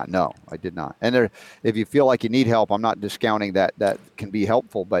personally did not. No, I did not. And if you feel like you need help, I'm not discounting that can be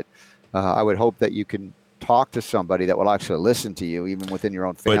helpful, but I would hope that you can talk to somebody that will actually listen to you, even within your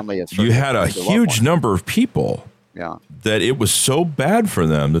own family. But you had a huge number of people that it was so bad for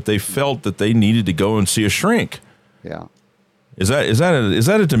them that they felt that they needed to go and see a shrink. Yeah. Is that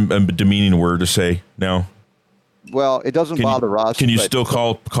a demeaning word to say now? Well, it doesn't bother us. Can you still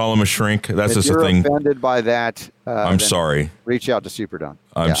call him a shrink? That's just the thing. If you're offended by that, I'm sorry. Reach out to Super Don.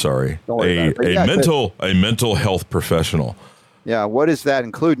 I'm sorry. A mental health professional. Yeah. What does that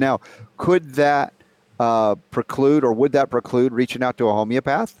include? Now, could that preclude, or would that preclude reaching out to a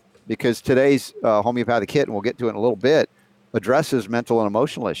homeopath? Because today's homeopathic kit, and we'll get to it in a little bit, addresses mental and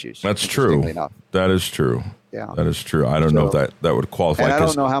emotional issues. That's true. That is true. Yeah, that is true. I don't know if that would qualify. And I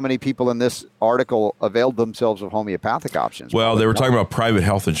don't know how many people in this article availed themselves of homeopathic options. Well, they were talking about private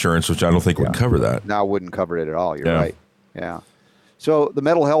health insurance, which I don't think would cover that. No, wouldn't cover it at all. You're right. Yeah. So the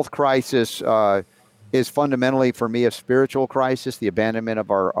mental health crisis is fundamentally, for me, a spiritual crisis, the abandonment of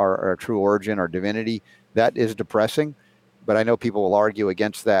our true origin, our divinity. That is depressing. But I know people will argue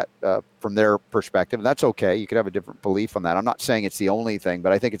against that from their perspective. That's okay. You could have a different belief on that. I'm not saying it's the only thing,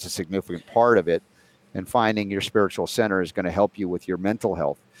 but I think it's a significant part of it. And finding your spiritual center is going to help you with your mental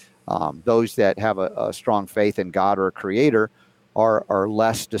health. Those that have a strong faith in God or a creator are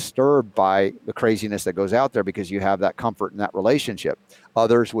less disturbed by the craziness that goes out there because you have that comfort in that relationship.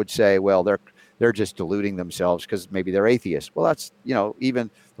 Others would say, well, they're just deluding themselves because maybe they're atheists. Well, that's, even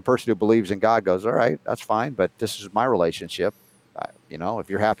the person who believes in God goes, all right, that's fine, but this is my relationship. If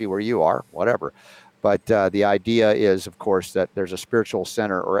you're happy where you are, whatever. But the idea is, of course, that there's a spiritual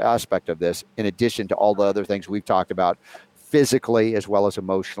center or aspect of this, in addition to all the other things we've talked about, physically as well as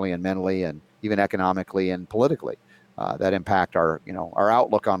emotionally and mentally and even economically and politically, that impact our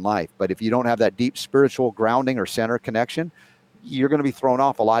outlook on life. But if you don't have that deep spiritual grounding or center connection, you're going to be thrown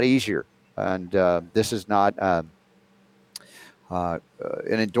off a lot easier. And this is not an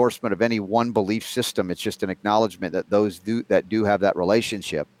endorsement of any one belief system. It's just an acknowledgement that those that do have that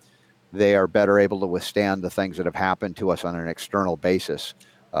relationship, they are better able to withstand the things that have happened to us on an external basis.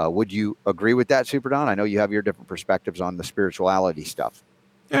 Would you agree with that, Super Don? I know you have your different perspectives on the spirituality stuff.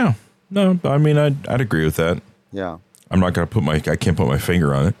 Yeah. No, I mean, I'd agree with that. Yeah. I'm not going to I can't put my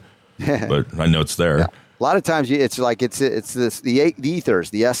finger on it, but I know it's there. Yeah. A lot of times it's like it's this the ethers,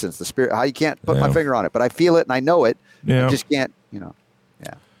 the essence, the spirit. How you can't put my finger on it, but I feel it and I know it. Yeah. I just can't, Yeah.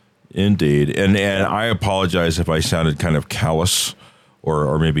 Indeed. And I apologize if I sounded kind of callous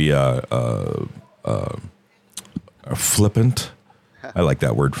or maybe flippant I like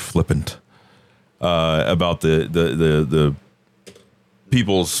that word, flippant, about the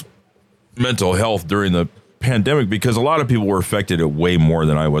people's mental health during the pandemic, because a lot of people were affected it way more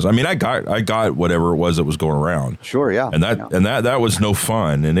than I was. I mean, I got whatever it was that was going around. Sure, yeah, and that was no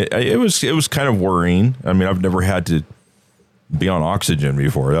fun, and it was kind of worrying. I mean, I've never had to be on oxygen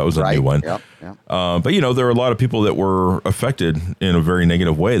before. That was a new one. Yep, yep. But there were a lot of people that were affected in a very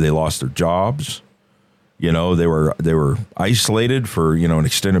negative way. They lost their jobs. They were isolated for an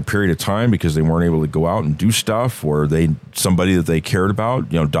extended period of time because they weren't able to go out and do stuff, or somebody that they cared about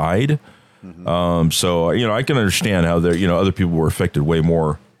died. Mm-hmm. So I can understand how other people were affected way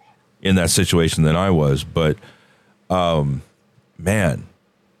more in that situation than I was. But man,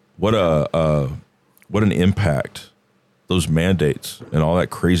 what an impact those mandates and all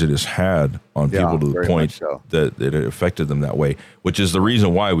that craziness had on people, to the point that it affected them that way, which is the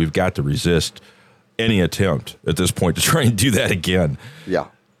reason why we've got to resist any attempt at this point to try and do that again. Yeah.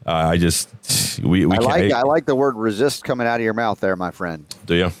 I like the word resist coming out of your mouth there, my friend.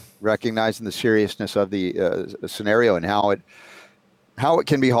 Do you? Recognizing the seriousness of the scenario and how it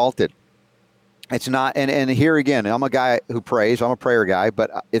can be halted. It's not, and here again, I'm a guy who prays. I'm a prayer guy,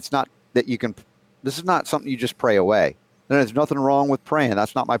 but it's not that this is not something you just pray away. There's nothing wrong with praying.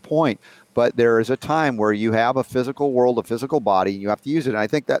 That's not my point. But there is a time where you have a physical world, a physical body, and you have to use it. And I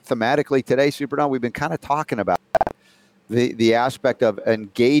think that thematically today, Super Don, we've been kind of talking about that. The aspect of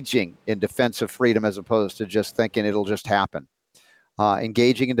engaging in defense of freedom as opposed to just thinking it'll just happen.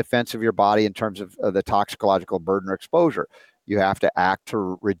 Engaging in defense of your body in terms of the toxicological burden or exposure. You have to act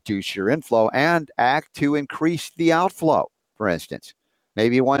to reduce your inflow and act to increase the outflow, for instance.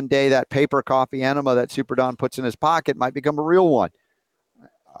 Maybe one day that paper coffee enema that Super Don puts in his pocket might become a real one.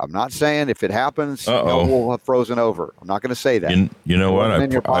 I'm not saying if it happens, we'll have frozen over. I'm not going to say that. You know what? In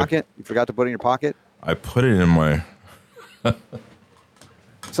your pocket? You forgot to put it in your pocket? I put it in my...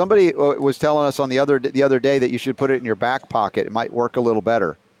 Somebody was telling us on the other day that you should put it in your back pocket. It might work a little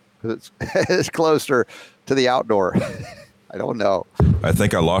better because it's closer to the outdoor. I don't know. I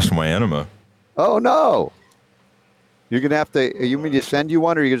think I lost my enema. Oh, no. You're going to have to, you mean to send you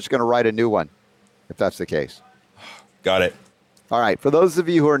one, or you're just going to write a new one, if that's the case? Got it. All right. For those of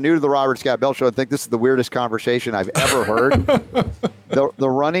you who are new to the Robert Scott Bell Show and think this is the weirdest conversation I've ever heard, the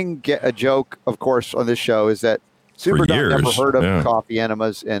running joke, of course, on this show is that Super Don never heard of coffee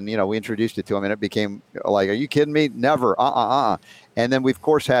enemas, and we introduced it to him, and it became like, "Are you kidding me? Never, And then we've of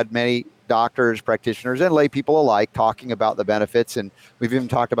course had many doctors, practitioners, and lay people alike talking about the benefits, and we've even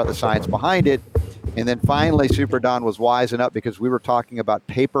talked about the science behind it. And then finally, Super Don was wising up because we were talking about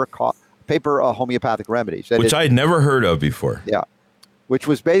paper homeopathic remedies, which I had never heard of before. Yeah, which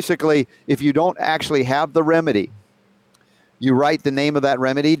was basically if you don't actually have the remedy, you write the name of that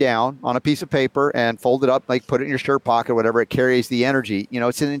remedy down on a piece of paper and fold it up, like put it in your shirt pocket, whatever. It carries the energy.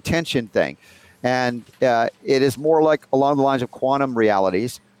 It's an intention thing. And it is more like along the lines of quantum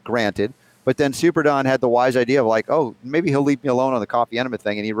realities, granted. But then Super Don had the wise idea of like, oh, maybe he'll leave me alone on the coffee enema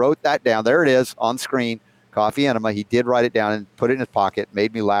thing. And he wrote that down. There it is on screen, coffee enema. He did write it down and put it in his pocket,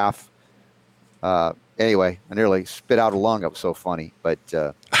 made me laugh. Anyway, I nearly spit out a lung. It was so funny. But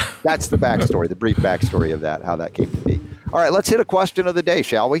that's the backstory, the brief backstory of that, how that came to be. All right, let's hit a question of the day,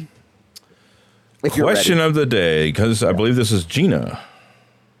 shall we? Question of the day, because I believe this is Gina.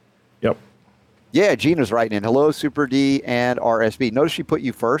 Yep. Yeah, Gina's writing in. Hello, Super D and RSB. Notice she put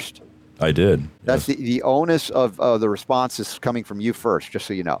you first. I did. That's the onus of the response is coming from you first, just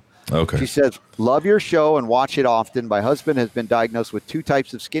so you know. Okay. She says, love your show and watch it often. My husband has been diagnosed with 2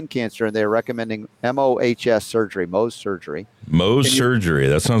 types of skin cancer, and they're recommending MOHS surgery, Mohs surgery. Mohs surgery.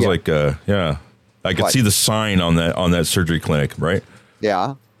 That sounds like, yeah. I could see the sign on that surgery clinic, right?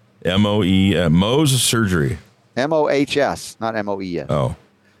 Yeah. Mohs surgery. MOHS, not MOES. Oh.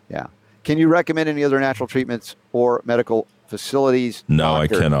 Yeah. Can you recommend any other natural treatments or medical facilities? No,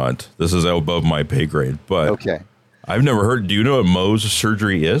 doctor? I cannot. This is above my pay grade. But okay. I've never heard. Do you know what Mohs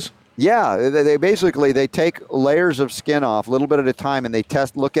surgery is? Yeah, they basically take layers of skin off a little bit at a time, and they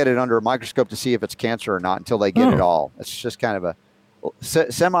look at it under a microscope to see if it's cancer or not until they get it all. It's just kind of a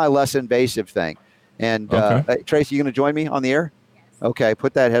semi-less invasive thing. And Tracy, you going to join me on the air? Yes. Okay,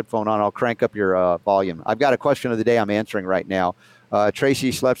 put that headphone on. I'll crank up your volume. I've got a question of the day I'm answering right now.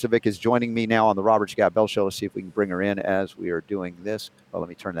 Tracy Slepcevic is joining me now on the Robert Scott Bell Show. Let's see if we can bring her in as we are doing this. Well, let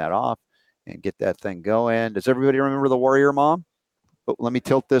me turn that off and get that thing going. Does everybody remember the Warrior Mom? But let me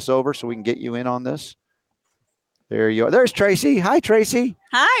tilt this over so we can get you in on this. There you are. There's Tracy. Hi, Tracy.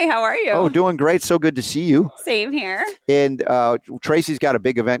 Hi, how are you? Oh, doing great. So good to see you. Same here. And Tracy's got a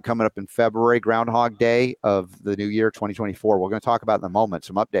big event coming up in February, Groundhog Day of the new year, 2024. We're going to talk about in a moment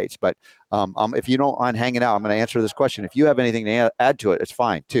some updates. But if you don't mind hanging out, I'm going to answer this question. If you have anything to add to it, it's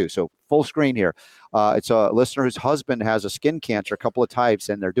fine too. So full screen here. It's a listener whose husband has a skin cancer, a couple of types,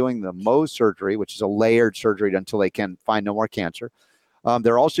 and they're doing the Mohs surgery, which is a layered surgery until they can find no more cancer.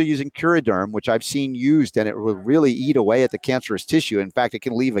 They're also using Curaderm, which I've seen used, and it will really eat away at the cancerous tissue. In fact, it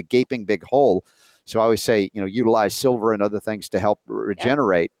can leave a gaping big hole. So I always say, utilize silver and other things to help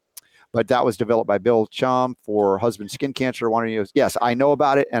regenerate. Yeah. But that was developed by Bill Chum for husband skin cancer. Yes, I know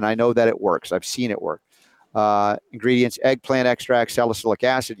about it, and I know that it works. I've seen it work. Ingredients: eggplant extract, salicylic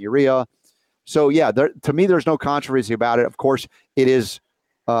acid, urea. So yeah, to me, there's no controversy about it. Of course, it is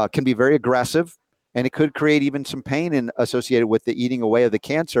can be very aggressive. And it could create even some pain associated with the eating away of the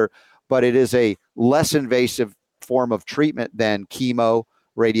cancer, but it is a less invasive form of treatment than chemo,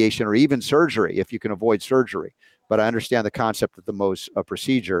 radiation, or even surgery if you can avoid surgery. But I understand the concept of the Mohs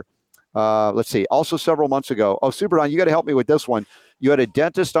procedure. Let's see. Also, several months ago, Super Don, you got to help me with this one. You had a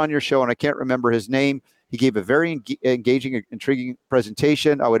dentist on your show, and I can't remember his name. He gave a very engaging, intriguing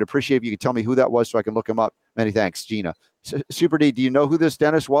presentation. I would appreciate if you could tell me who that was so I can look him up. Many thanks, Gina. Super D, do you know who this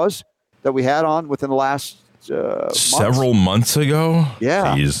dentist was that we had on within the last several months ago?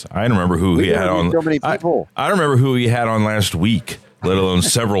 Yeah. Jeez, I don't remember who he had on. So many people. I don't remember who he had on last week, let alone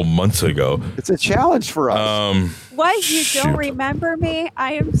several months ago. It's a challenge for us. What? You don't remember me?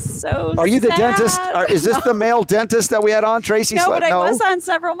 I am so Are you the sad. dentist? Is this the male dentist that we had on, Tracy? No, but I was on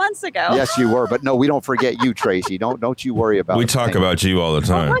several months ago. Yes, you were. But no, we don't forget you, Tracy. Don't you worry about it. We talk about you all the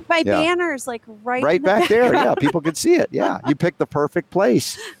time. Oh, look, my banner's like right back there. Yeah, people can see it. Yeah, you picked the perfect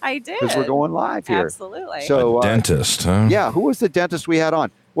place. I did. Because we're going live here. Absolutely. So dentist, huh? Yeah, who was the dentist we had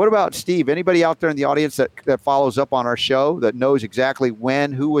on? What about Steve? Anybody out there in the audience that follows up on our show that knows exactly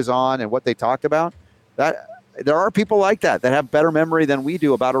when, who was on, and what they talked about? There are people like that have better memory than we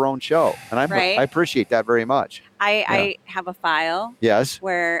do about our own show, and I appreciate that very much. I have a file. Yes.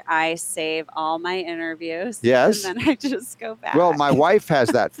 Where I save all my interviews. Yes. And then I just go back. Well, my wife has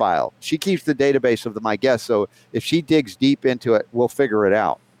that file. She keeps the database of my guests, so if she digs deep into it, we'll figure it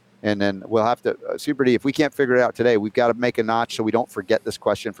out. And then we'll have to, Super D, if we can't figure it out today, we've got to make a notch so we don't forget this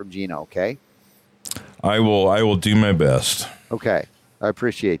question from Gino, okay? I will do my best. Okay. I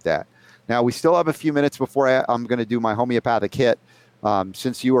appreciate that. Now, we still have a few minutes before I'm going to do my homeopathic hit.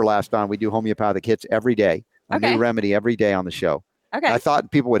 Since you were last on, we do homeopathic hits every day, a new remedy every day on the show. Okay. I thought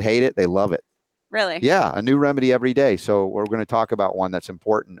people would hate it. They love it. Really? Yeah, a new remedy every day. So we're going to talk about one that's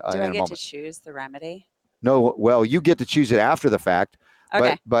important Do in I a get moment. to choose the remedy? No, well, you get to choose it after the fact.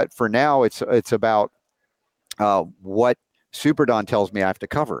 Okay. But for now, it's about what Super Don tells me I have to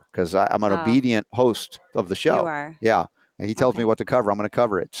cover because I'm an obedient host of the show. You are. Yeah. And he tells me what to cover. I'm going to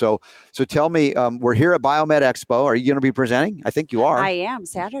cover it. So tell me, we're here at BioMed Expo. Are you going to be presenting? I think you are. I am,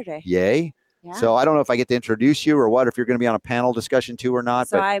 Saturday. Yay. Yeah. So I don't know if I get to introduce you or what, if you're going to be on a panel discussion too or not.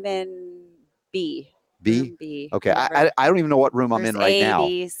 So I'm in B. B? B. Okay. I don't even know what room I'm in right now. A,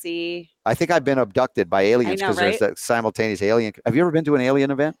 B, C. I think I've been abducted by aliens because there's that simultaneous alien. Have you ever been to an alien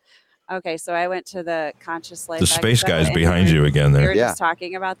event? Okay, so I went to the Conscious Life. The space Expo, guy's behind you again there. We were just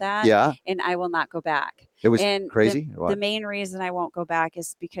talking about that. Yeah. And I will not go back. It was and crazy? The main reason I won't go back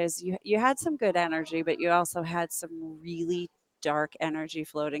is because you had some good energy, but you also had some really dark energy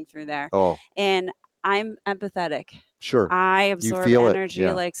floating through there. Oh. And I'm empathetic. Sure. I absorb energy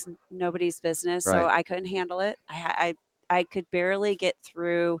like nobody's business. Right. So I couldn't handle it. I could barely get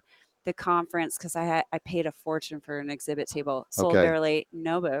through the conference because I paid a fortune for an exhibit table. Sold barely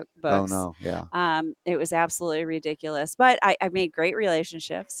no books. Oh no, yeah. It was absolutely ridiculous. But I made great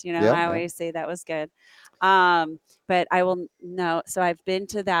relationships. I always say that was good. But I will know. So I've been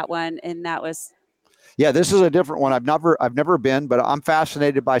to that one, and that was. Yeah, this is a different one. I've never been, but I'm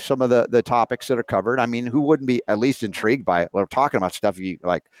fascinated by some of the topics that are covered. I mean, who wouldn't be at least intrigued by it? We're talking about stuff you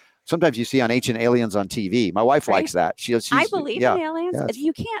like. Sometimes you see on Ancient Aliens on TV. My wife likes that. I believe in aliens. Yeah.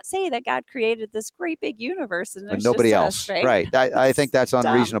 You can't say that God created this great big universe and there's nobody just else. Us, right. I think that's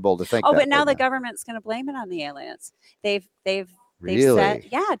unreasonable to think. But now the government's going to blame it on the aliens. They've really said,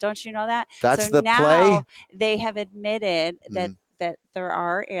 don't you know that? That's so the now play. They have admitted that there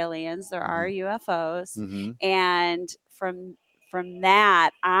are aliens, there are UFOs, and from that,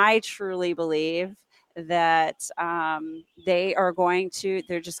 I truly believe that they're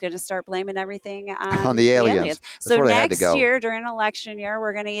just going to start blaming everything on the aliens. So next year during election year,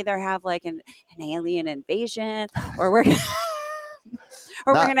 we're going to either have like an alien invasion or we're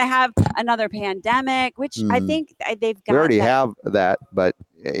going to have another pandemic, which I think they've got. We already have that, but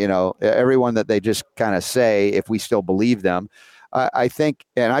everyone that they just kind of say, if we still believe them. I think,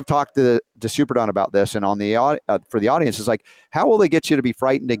 and I've talked to Super Don about this, and on the for the audience, it's like, how will they get you to be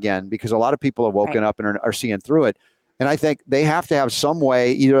frightened again? Because a lot of people have woken up and are seeing through it. And I think they have to have some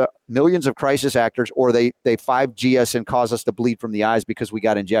way, either millions of crisis actors, or they 5G us and cause us to bleed from the eyes because we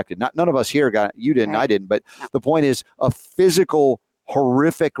got injected. None of us here you didn't, I didn't. But the point is, a physical,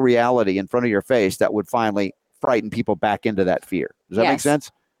 horrific reality in front of your face that would finally frighten people back into that fear. Does that make sense?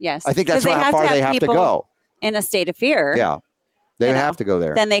 Yes. I think that's how far they have to go. In a state of fear. Yeah. They have to go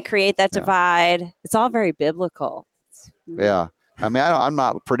there. Then they create that divide. It's all very biblical. Yeah. I mean, I'm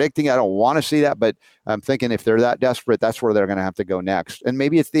not predicting. I don't want to see that, but I'm thinking if they're that desperate, that's where they're going to have to go next. And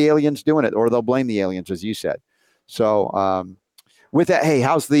maybe it's the aliens doing it, or they'll blame the aliens, as you said. So with that, hey,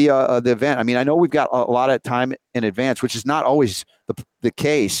 how's the event? I mean, I know we've got a lot of time in advance, which is not always the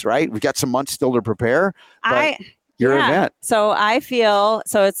case, right? We've got some months still to prepare. Your event. So I feel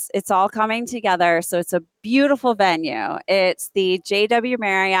it's all coming together. So it's a beautiful venue. It's the JW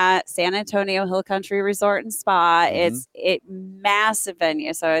Marriott San Antonio Hill Country Resort and Spa. It's massive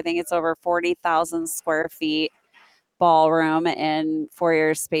venue. So I think it's over 40,000 square feet ballroom and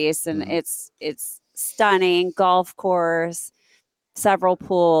foyer space, and it's stunning. Golf course, several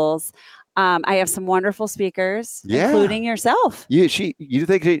pools. I have some wonderful speakers, including yourself. You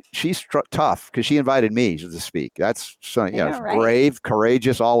think she's tough because she invited me to speak. That's brave,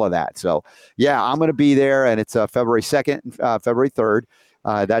 courageous, all of that. So I'm going to be there, and it's February 2nd, February 3rd.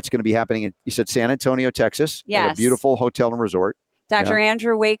 That's going to be happening in, you said, San Antonio, Texas. Yes, a beautiful hotel and resort. Dr.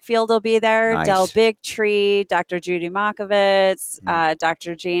 Andrew Wakefield will be there. Nice. Del Bigtree, Dr. Judy Makovitz,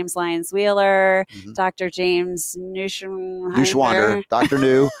 Dr. James Lyons Wheeler, Dr. James Neuschwander, Dr.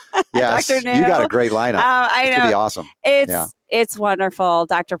 New. Yes, Dr. New. You got a great lineup. I know. It's going to be awesome. It's wonderful.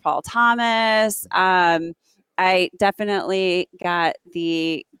 Dr. Paul Thomas. I definitely got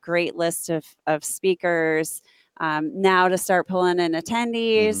the great list of speakers now to start pulling in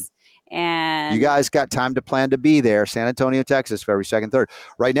attendees. And you guys got time to plan to be there. San Antonio, Texas, February 2nd, 3rd.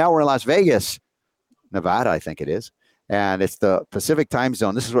 Right now we're in Las Vegas, Nevada, I think it is. And it's the Pacific time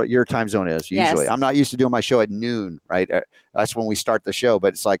zone. This is what your time zone is usually. I'm not used to doing my show at noon, right? That's when we start the show,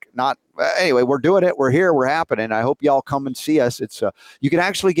 but it's like not, anyway, we're doing it. We're here. We're happening. I hope y'all come and see us. It's you can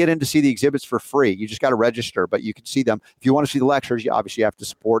actually get in to see the exhibits for free. You just got to register, but you can see them. If you want to see the lectures, you obviously have to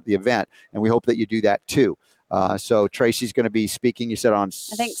support the event. And we hope that you do that too. So Tracy's going to be speaking, you said, on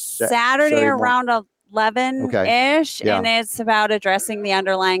I think Saturday around 11-ish, and it's about addressing the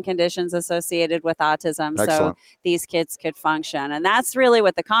underlying conditions associated with autism. Excellent. So these kids could function. And that's really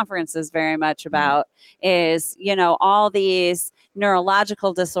what the conference is very much about is, all these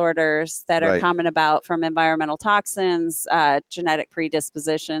neurological disorders that are coming about from environmental toxins, genetic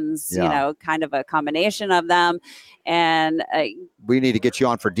predispositions, kind of a combination of them. And we need to get you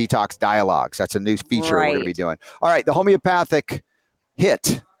on for Detox Dialogues. That's a new feature we're going to be doing. All right, the homeopathic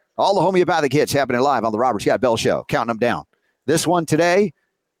hit. All the homeopathic hits happening live on the Robert Scott Bell Show. Counting them down. This one today,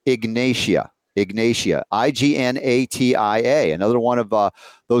 Ignatia, Ignatia, another one of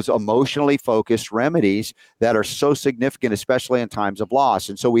those emotionally focused remedies that are so significant, especially in times of loss.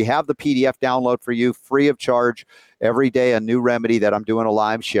 And so we have the PDF download for you free of charge every day, a new remedy that I'm doing a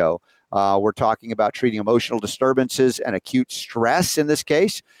live show. We're talking about treating emotional disturbances and acute stress in this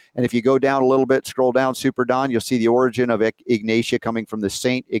case. And if you go down a little bit, scroll down, Super Don, you'll see the origin of Ignatia coming from the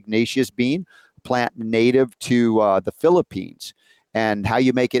St. Ignatius bean, a plant native to the Philippines. And how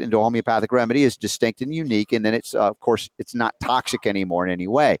you make it into a homeopathic remedy is distinct and unique. And then it's, of course, it's not toxic anymore in any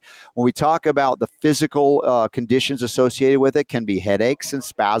way. When we talk about the physical conditions associated with it, can be headaches and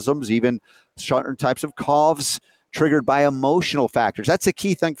spasms, even certain types of coughs, triggered by emotional factors. That's a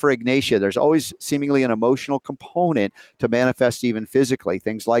key thing for Ignatia. There's always seemingly an emotional component to manifest even physically,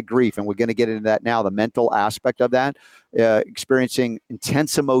 things like grief. And we're going to get into that now, the mental aspect of that, experiencing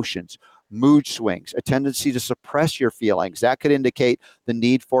intense emotions, mood swings, a tendency to suppress your feelings. That could indicate the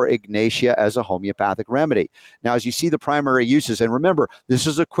need for Ignatia as a homeopathic remedy. Now, as you see the primary uses, and remember, this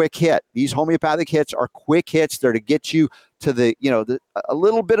is a quick hit. These homeopathic hits are quick hits. They're to get you to the, a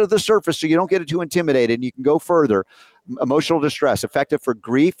little bit of the surface so you don't get too intimidated and you can go further. Emotional distress, effective for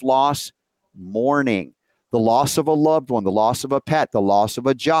grief, loss, mourning, the loss of a loved one, the loss of a pet, the loss of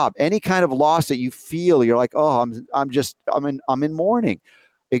a job, any kind of loss that you feel you're like, oh, I'm in mourning.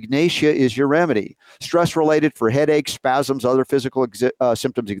 Ignatia is your remedy. Stress related for headaches, spasms, other physical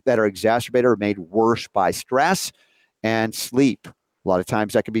symptoms that are exacerbated or made worse by stress, and sleep. A lot of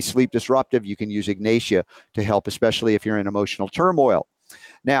times that can be sleep disruptive. You can use Ignatia to help, especially if you're in emotional turmoil.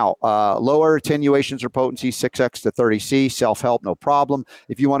 Now, lower attenuations or potency, 6x to 30C, self-help, no problem.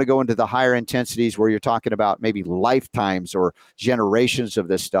 If you want to go into the higher intensities where you're talking about maybe lifetimes or generations of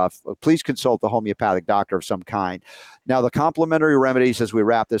this stuff, please consult the homeopathic doctor of some kind. Now, the complementary remedies, as we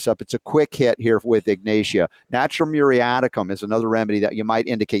wrap this up, it's a quick hit here with Ignatia. Natrum muriaticum is another remedy that you might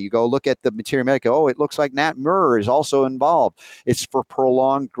indicate. You go look at the materia medica. Oh, it looks like nat mur is also involved. It's for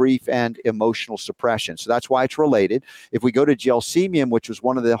prolonged grief and emotional suppression. So that's why it's related. If we go to gelsemium, which was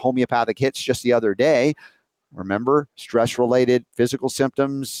one of the homeopathic hits just the other day, remember, stress-related physical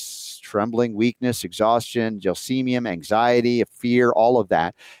symptoms, trembling, weakness, exhaustion, gelsemium, anxiety, fear, all of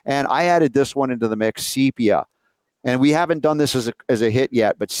that. And I added this one into the mix, sepia. And we haven't done this as a hit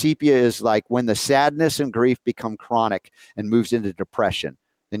yet, but sepia is like when the sadness and grief become chronic and moves into depression.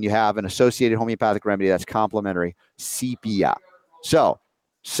 Then you have an associated homeopathic remedy that's complementary, sepia. So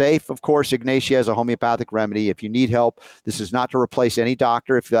safe, of course, Ignatia as a homeopathic remedy. If you need help, this is not to replace any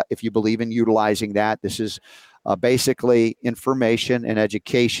doctor if you believe in utilizing that. This is basically information and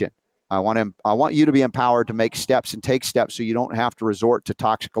education. I want you to be empowered to make steps and take steps so you don't have to resort to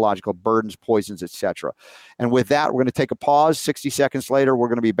toxicological burdens, poisons, etc. And with that, we're going to take a pause. 60 seconds later, we're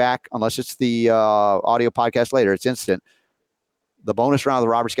going to be back, unless it's the audio podcast later. It's instant. The bonus round of the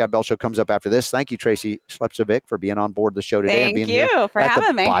Robert Scott Bell Show comes up after this. Thank you, Tracy Slepcevic, for being on board the show today. Thank and being you here for at having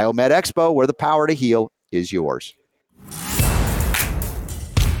the me. BioMed Expo, where the power to heal is yours.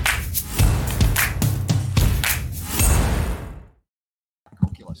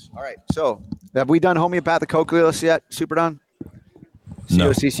 All right. So have we done homeopathic coculus yet, Super Don? No.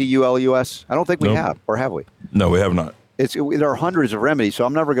 COCCULUS? I don't think we have, or have we? No, we have not. There are hundreds of remedies, so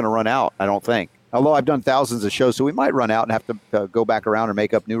I'm never going to run out, I don't think. Although I've done thousands of shows, so we might run out and have to go back around and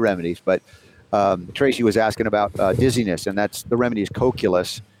make up new remedies. But Tracy was asking about dizziness, and that's the remedy is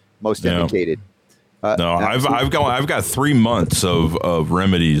coculus, most indicated. No, I've got 3 months of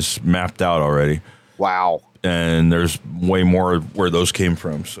remedies mapped out already. Wow. And there's way more where those came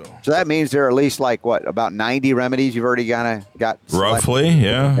from. So that means there are at least about 90 remedies you've already got roughly,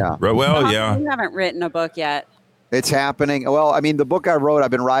 yeah. Well, yeah. You haven't written a book yet. It's happening. Well, I mean, the book I wrote, I've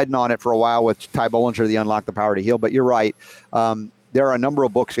been riding on it for a while with Ty Bollinger, The Unlock the Power to Heal. But you're right. There are a number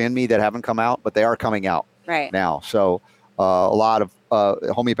of books in me that haven't come out, but they are coming out now. So a lot of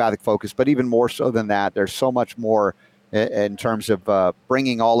homeopathic focus, but even more so than that, there's so much more in terms of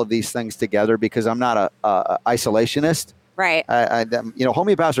bringing all of these things together, because I'm not a isolationist. Right.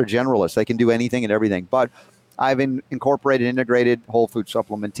 Homeopaths are generalists. They can do anything and everything. But I've incorporated integrated whole food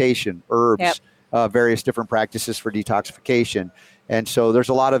supplementation, herbs, various different practices for detoxification. And so there's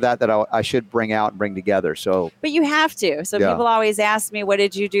a lot of that I should bring out and bring together. But you have to. So people always ask me, what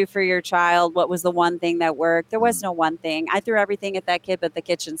did you do for your child? What was the one thing that worked? There was no one thing. I threw everything at that kid but the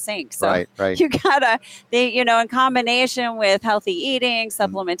kitchen sink. So right. You gotta, in combination with healthy eating,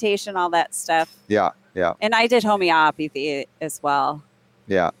 supplementation, all that stuff. Yeah. And I did homeopathy as well.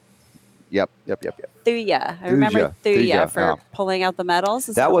 Yeah. Yep. Thuya. I remember Thuya for pulling out the metals.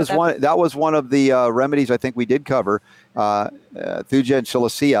 That was one of the remedies I think we did cover. Thuja and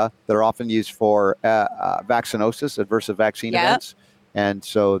silicea that are often used for vaccinosis, adverse vaccine events. And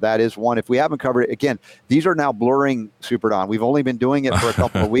so that is one. If we haven't covered it, again, these are now blurring, Super Don. We've only been doing it for a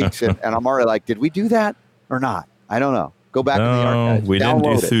couple of weeks, and I'm already like, did we do that or not? I don't know. Go back in the archives. We didn't do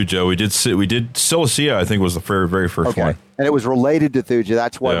Thuja. We did silicea, I think, was the very first one. And it was related to Thuja.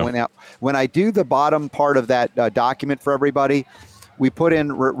 That's what went out. When I do the bottom part of that document for everybody, we put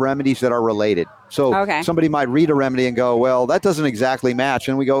in remedies that are related. So somebody might read a remedy and go, well, that doesn't exactly match.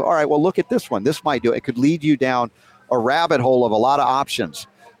 And we go, all right, well, look at this one. This might do it. It could lead you down a rabbit hole of a lot of options,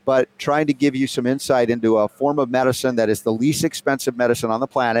 but trying to give you some insight into a form of medicine that is the least expensive medicine on the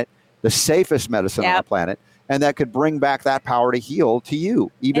planet, the safest medicine on the planet, and that could bring back that power to heal to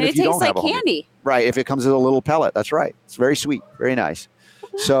you, even if you don't have it tastes like candy. Right, if it comes as a little pellet. That's right. It's very sweet, very nice.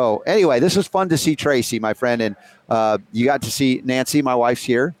 So anyway, this is fun to see Tracy, my friend, and you got to see Nancy, my wife's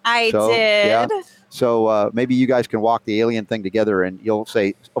here. I did. Yeah. So maybe you guys can walk the alien thing together, and you'll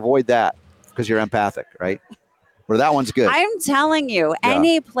say, avoid that because you're empathic, right? Or that one's good. I'm telling you,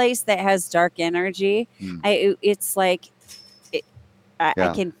 any place that has dark energy, it's like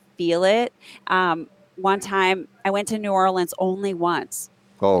I can feel it. One time I went to New Orleans only once.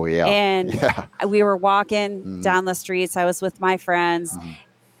 Oh, yeah. And we were walking down the streets. I was with my friends,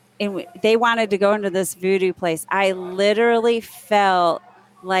 and they wanted to go into this voodoo place. I literally felt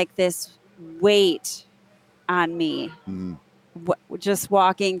like this weight on me just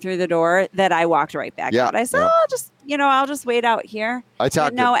walking through the door that I walked right back out. I said, I'll just wait out here.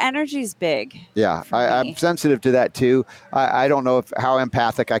 Energy's big. Yeah, I'm sensitive to that too. I don't know how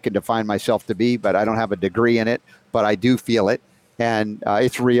empathic I can define myself to be, but I don't have a degree in it, but I do feel it. and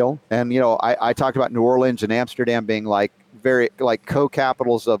it's real. And, I talked about New Orleans and Amsterdam being very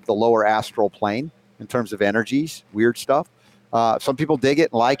co-capitals of the lower astral plane in terms of energies, weird stuff. Some people dig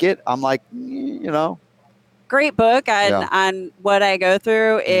it and like it. I'm like, Great book on what I go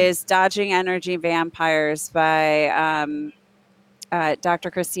through is Dodging Energy Vampires by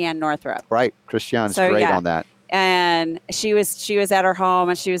Dr. Christiane Northrup. Right. Christiane's great on that. And she was at her home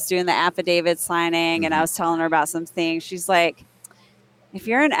and she was doing the affidavit signing and I was telling her about some things. She's like, if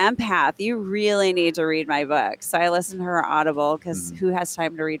you're an empath, you really need to read my book. So I listened to her Audible because who has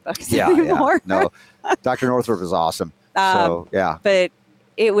time to read books anymore? Yeah. No, Dr. Northrup is awesome. But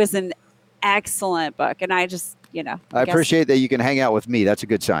it was an excellent book. And I just, I appreciate that you can hang out with me. That's a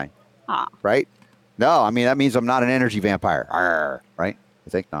good sign. Right? No, I mean, that means I'm not an energy vampire. Arr, right? I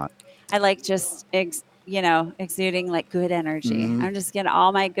think not. I like just, exuding like good energy. I'm just getting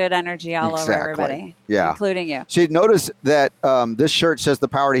all my good energy all over everybody. Yeah. Including you. See, notice that this shirt says the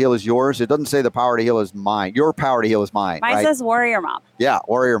power to heal is yours. It doesn't say the power to heal is mine. Your power to heal is mine. Mine says Warrior Mom. Yeah,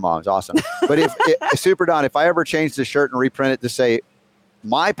 Warrior Mom's awesome. But Super Don, if I ever change the shirt and reprint it to say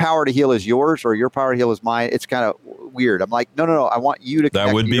my power to heal is yours or your power to heal is mine, it's kind of weird. I'm like, no. I want you to.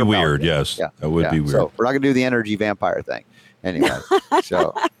 That would be weird. Yes. Yeah. That would be weird. So we're not going to do the energy vampire thing anyway.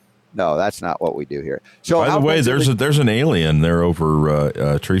 So no, that's not what we do here. So by the way, there's an alien there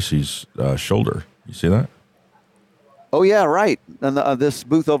over Tracy's shoulder. You see that? Oh yeah, right. And this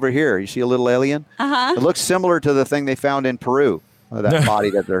booth over here, you see a little alien? It looks similar to the thing they found in Peru. That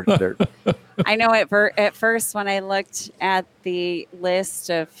body that they're. I know at first when I looked at the list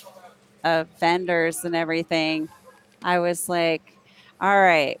of vendors and everything, I was like, all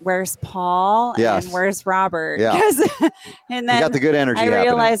right, where's Paul and where's Robert? Yeah. And then you got the good energy I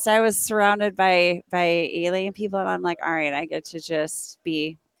realized I was surrounded by alien people, and I'm like, all right, I get to just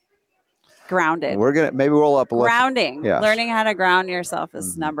be grounded. Maybe we'll uplift. Grounding. Yes. Learning how to ground yourself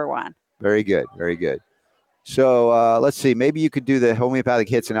is number one. Very good. Very good. So let's see. Maybe you could do the homeopathic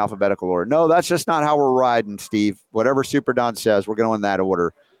hits in alphabetical order. No, that's just not how we're riding, Steve. Whatever Super Don says, we're going in that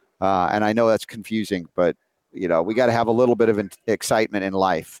order. And I know that's confusing, but we got to have a little bit of excitement in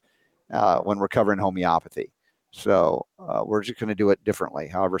life when we're covering homeopathy. So we're just going to do it differently,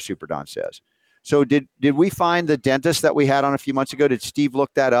 however Super Don says. So did we find the dentist that we had on a few months ago? Did Steve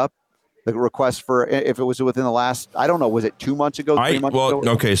look that up? The request for if it was within the last, I don't know, was it 2 months ago, 3 months ago?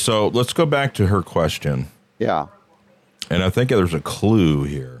 Okay, so let's go back to her question. Yeah. And I think there's a clue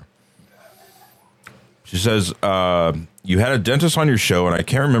here. She says, you had a dentist on your show, and I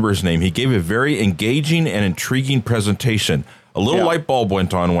can't remember his name. He gave a very engaging and intriguing presentation. A little light bulb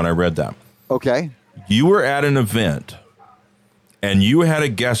went on when I read that. Okay. You were at an event, and you had a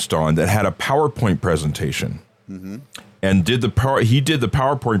guest on that had a PowerPoint presentation. And he did the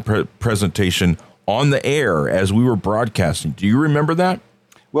PowerPoint presentation on the air as we were broadcasting. Do you remember that?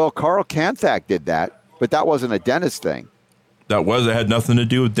 Well, Carl Kanthak did that. But that wasn't a dentist thing. It had nothing to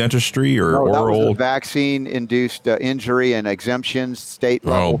do with dentistry or oral? That was a vaccine-induced injury and exemptions, state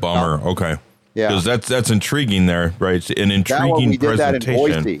level. Oh, bummer. Okay. Yeah. Because that's intriguing there, right? It's an intriguing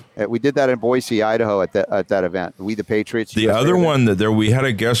presentation. We did that in Boise, Idaho at that event. We the Patriots. The other one we had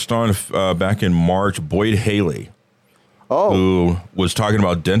a guest on back in March, Boyd Haley. Oh. Who was talking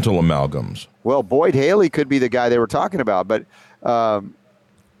about dental amalgams. Well, Boyd Haley could be the guy they were talking about, but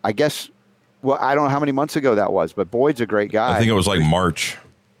I guess... Well, I don't know how many months ago that was, but Boyd's a great guy. I think it was like March.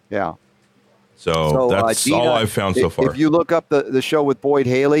 Yeah. So that's Gina, all I've found so far. If you look up the show with Boyd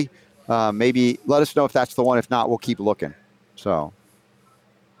Haley, maybe let us know if that's the one. If not, we'll keep looking. So,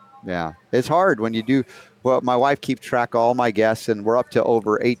 yeah. It's hard when you do. Well, my wife keeps track of all my guests, and we're up to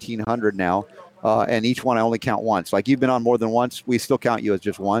over 1,800 now. And each one I only count once. Like you've been on more than once, we still count you as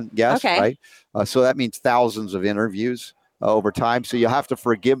just one guest, right? So that means thousands of interviews. Over time. So you'll have to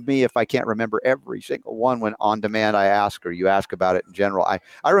forgive me if I can't remember every single one when on demand I ask or you ask about it in general. I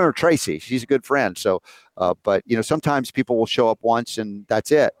remember Tracy. She's a good friend. So, but sometimes people will show up once and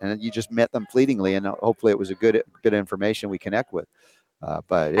that's it. And you just met them fleetingly and hopefully it was a good information we connect with.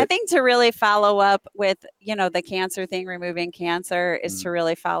 But I think to really follow up with, the cancer thing, removing cancer is to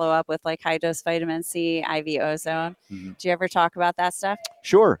really follow up with like high dose vitamin C, IV ozone. Do you ever talk about that stuff?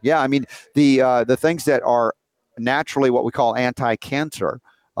 Sure. Yeah. I mean, the things that are naturally what we call anti-cancer,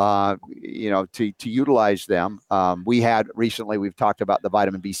 to utilize them. We've talked about the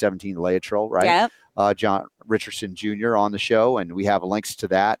vitamin B17 Laetrile, right? Yep. John Richardson Jr. on the show, and we have links to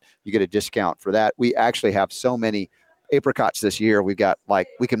that. You get a discount for that. We actually have so many apricots this year. We've got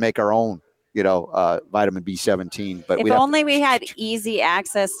we can make our own, vitamin B17. But if only we had easy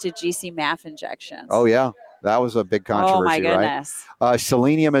access to GC MAF injections. Oh yeah. That was a big controversy, oh my goodness. Right?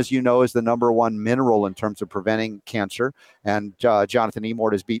 Selenium, as you know, is the number one mineral in terms of preventing cancer. And Jonathan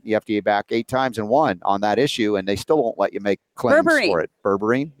Emord has beaten the FDA back 8 times and won on that issue, and they still won't let you make claims for it.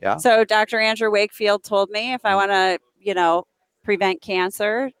 Berberine, yeah. So Dr. Andrew Wakefield told me if I want to, prevent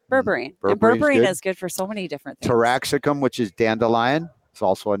cancer, berberine. And berberine is good for so many different things. Taraxacum, which is dandelion. It's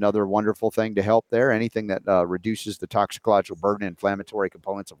also another wonderful thing to help there. Anything that reduces the toxicological burden, inflammatory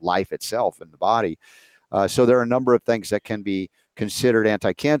components of life itself in the body. So there are a number of things that can be considered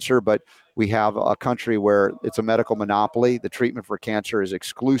anti-cancer, but we have a country where it's a medical monopoly. The treatment for cancer is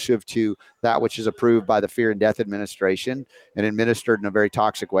exclusive to that which is approved by the Fear and Death Administration and administered in a very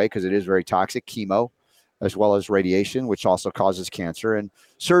toxic way, because it is very toxic, chemo, as well as radiation, which also causes cancer, and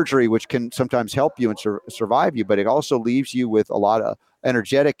surgery, which can sometimes help you and survive you, but it also leaves you with a lot of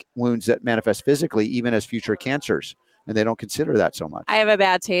energetic wounds that manifest physically, even as future cancers. And they don't consider that so much. I have a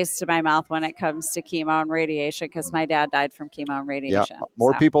bad taste in my mouth when it comes to chemo and radiation, because my dad died from chemo and radiation. Yeah,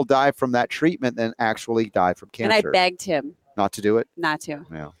 more people die from that treatment than actually die from cancer. And I begged him not to do it. Not to.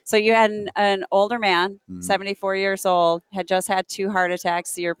 Yeah. So you had an older man, 74 years old, had just had 2 heart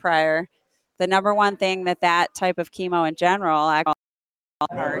attacks the year prior. The number one thing that type of chemo in general,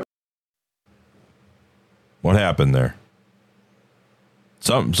 What happened there?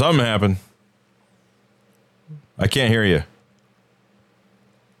 Something happened. I can't hear you.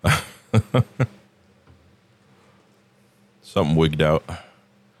 Something wigged out.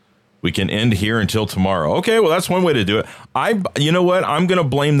 We can end here until tomorrow. Okay, well, that's one way to do it. You know what? I'm going to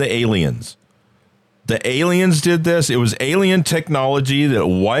blame the aliens. The aliens did this. It was alien technology that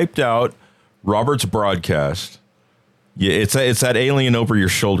wiped out Robert's broadcast. Yeah, it's that alien over your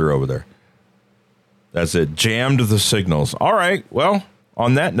shoulder over there. That's it. Jammed the signals. All right. Well,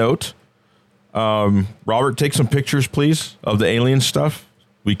 on that note, Robert, take some pictures, please, of the alien stuff.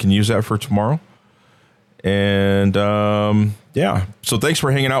 We can use that for tomorrow. And yeah, so thanks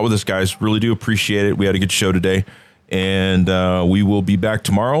for hanging out with us, guys. Really do appreciate it. We had a good show today. And we will be back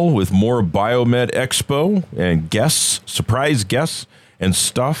tomorrow with more BioMed Expo and guests, surprise guests and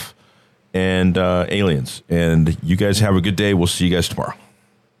stuff, and aliens. And you guys have a good day. We'll see you guys tomorrow.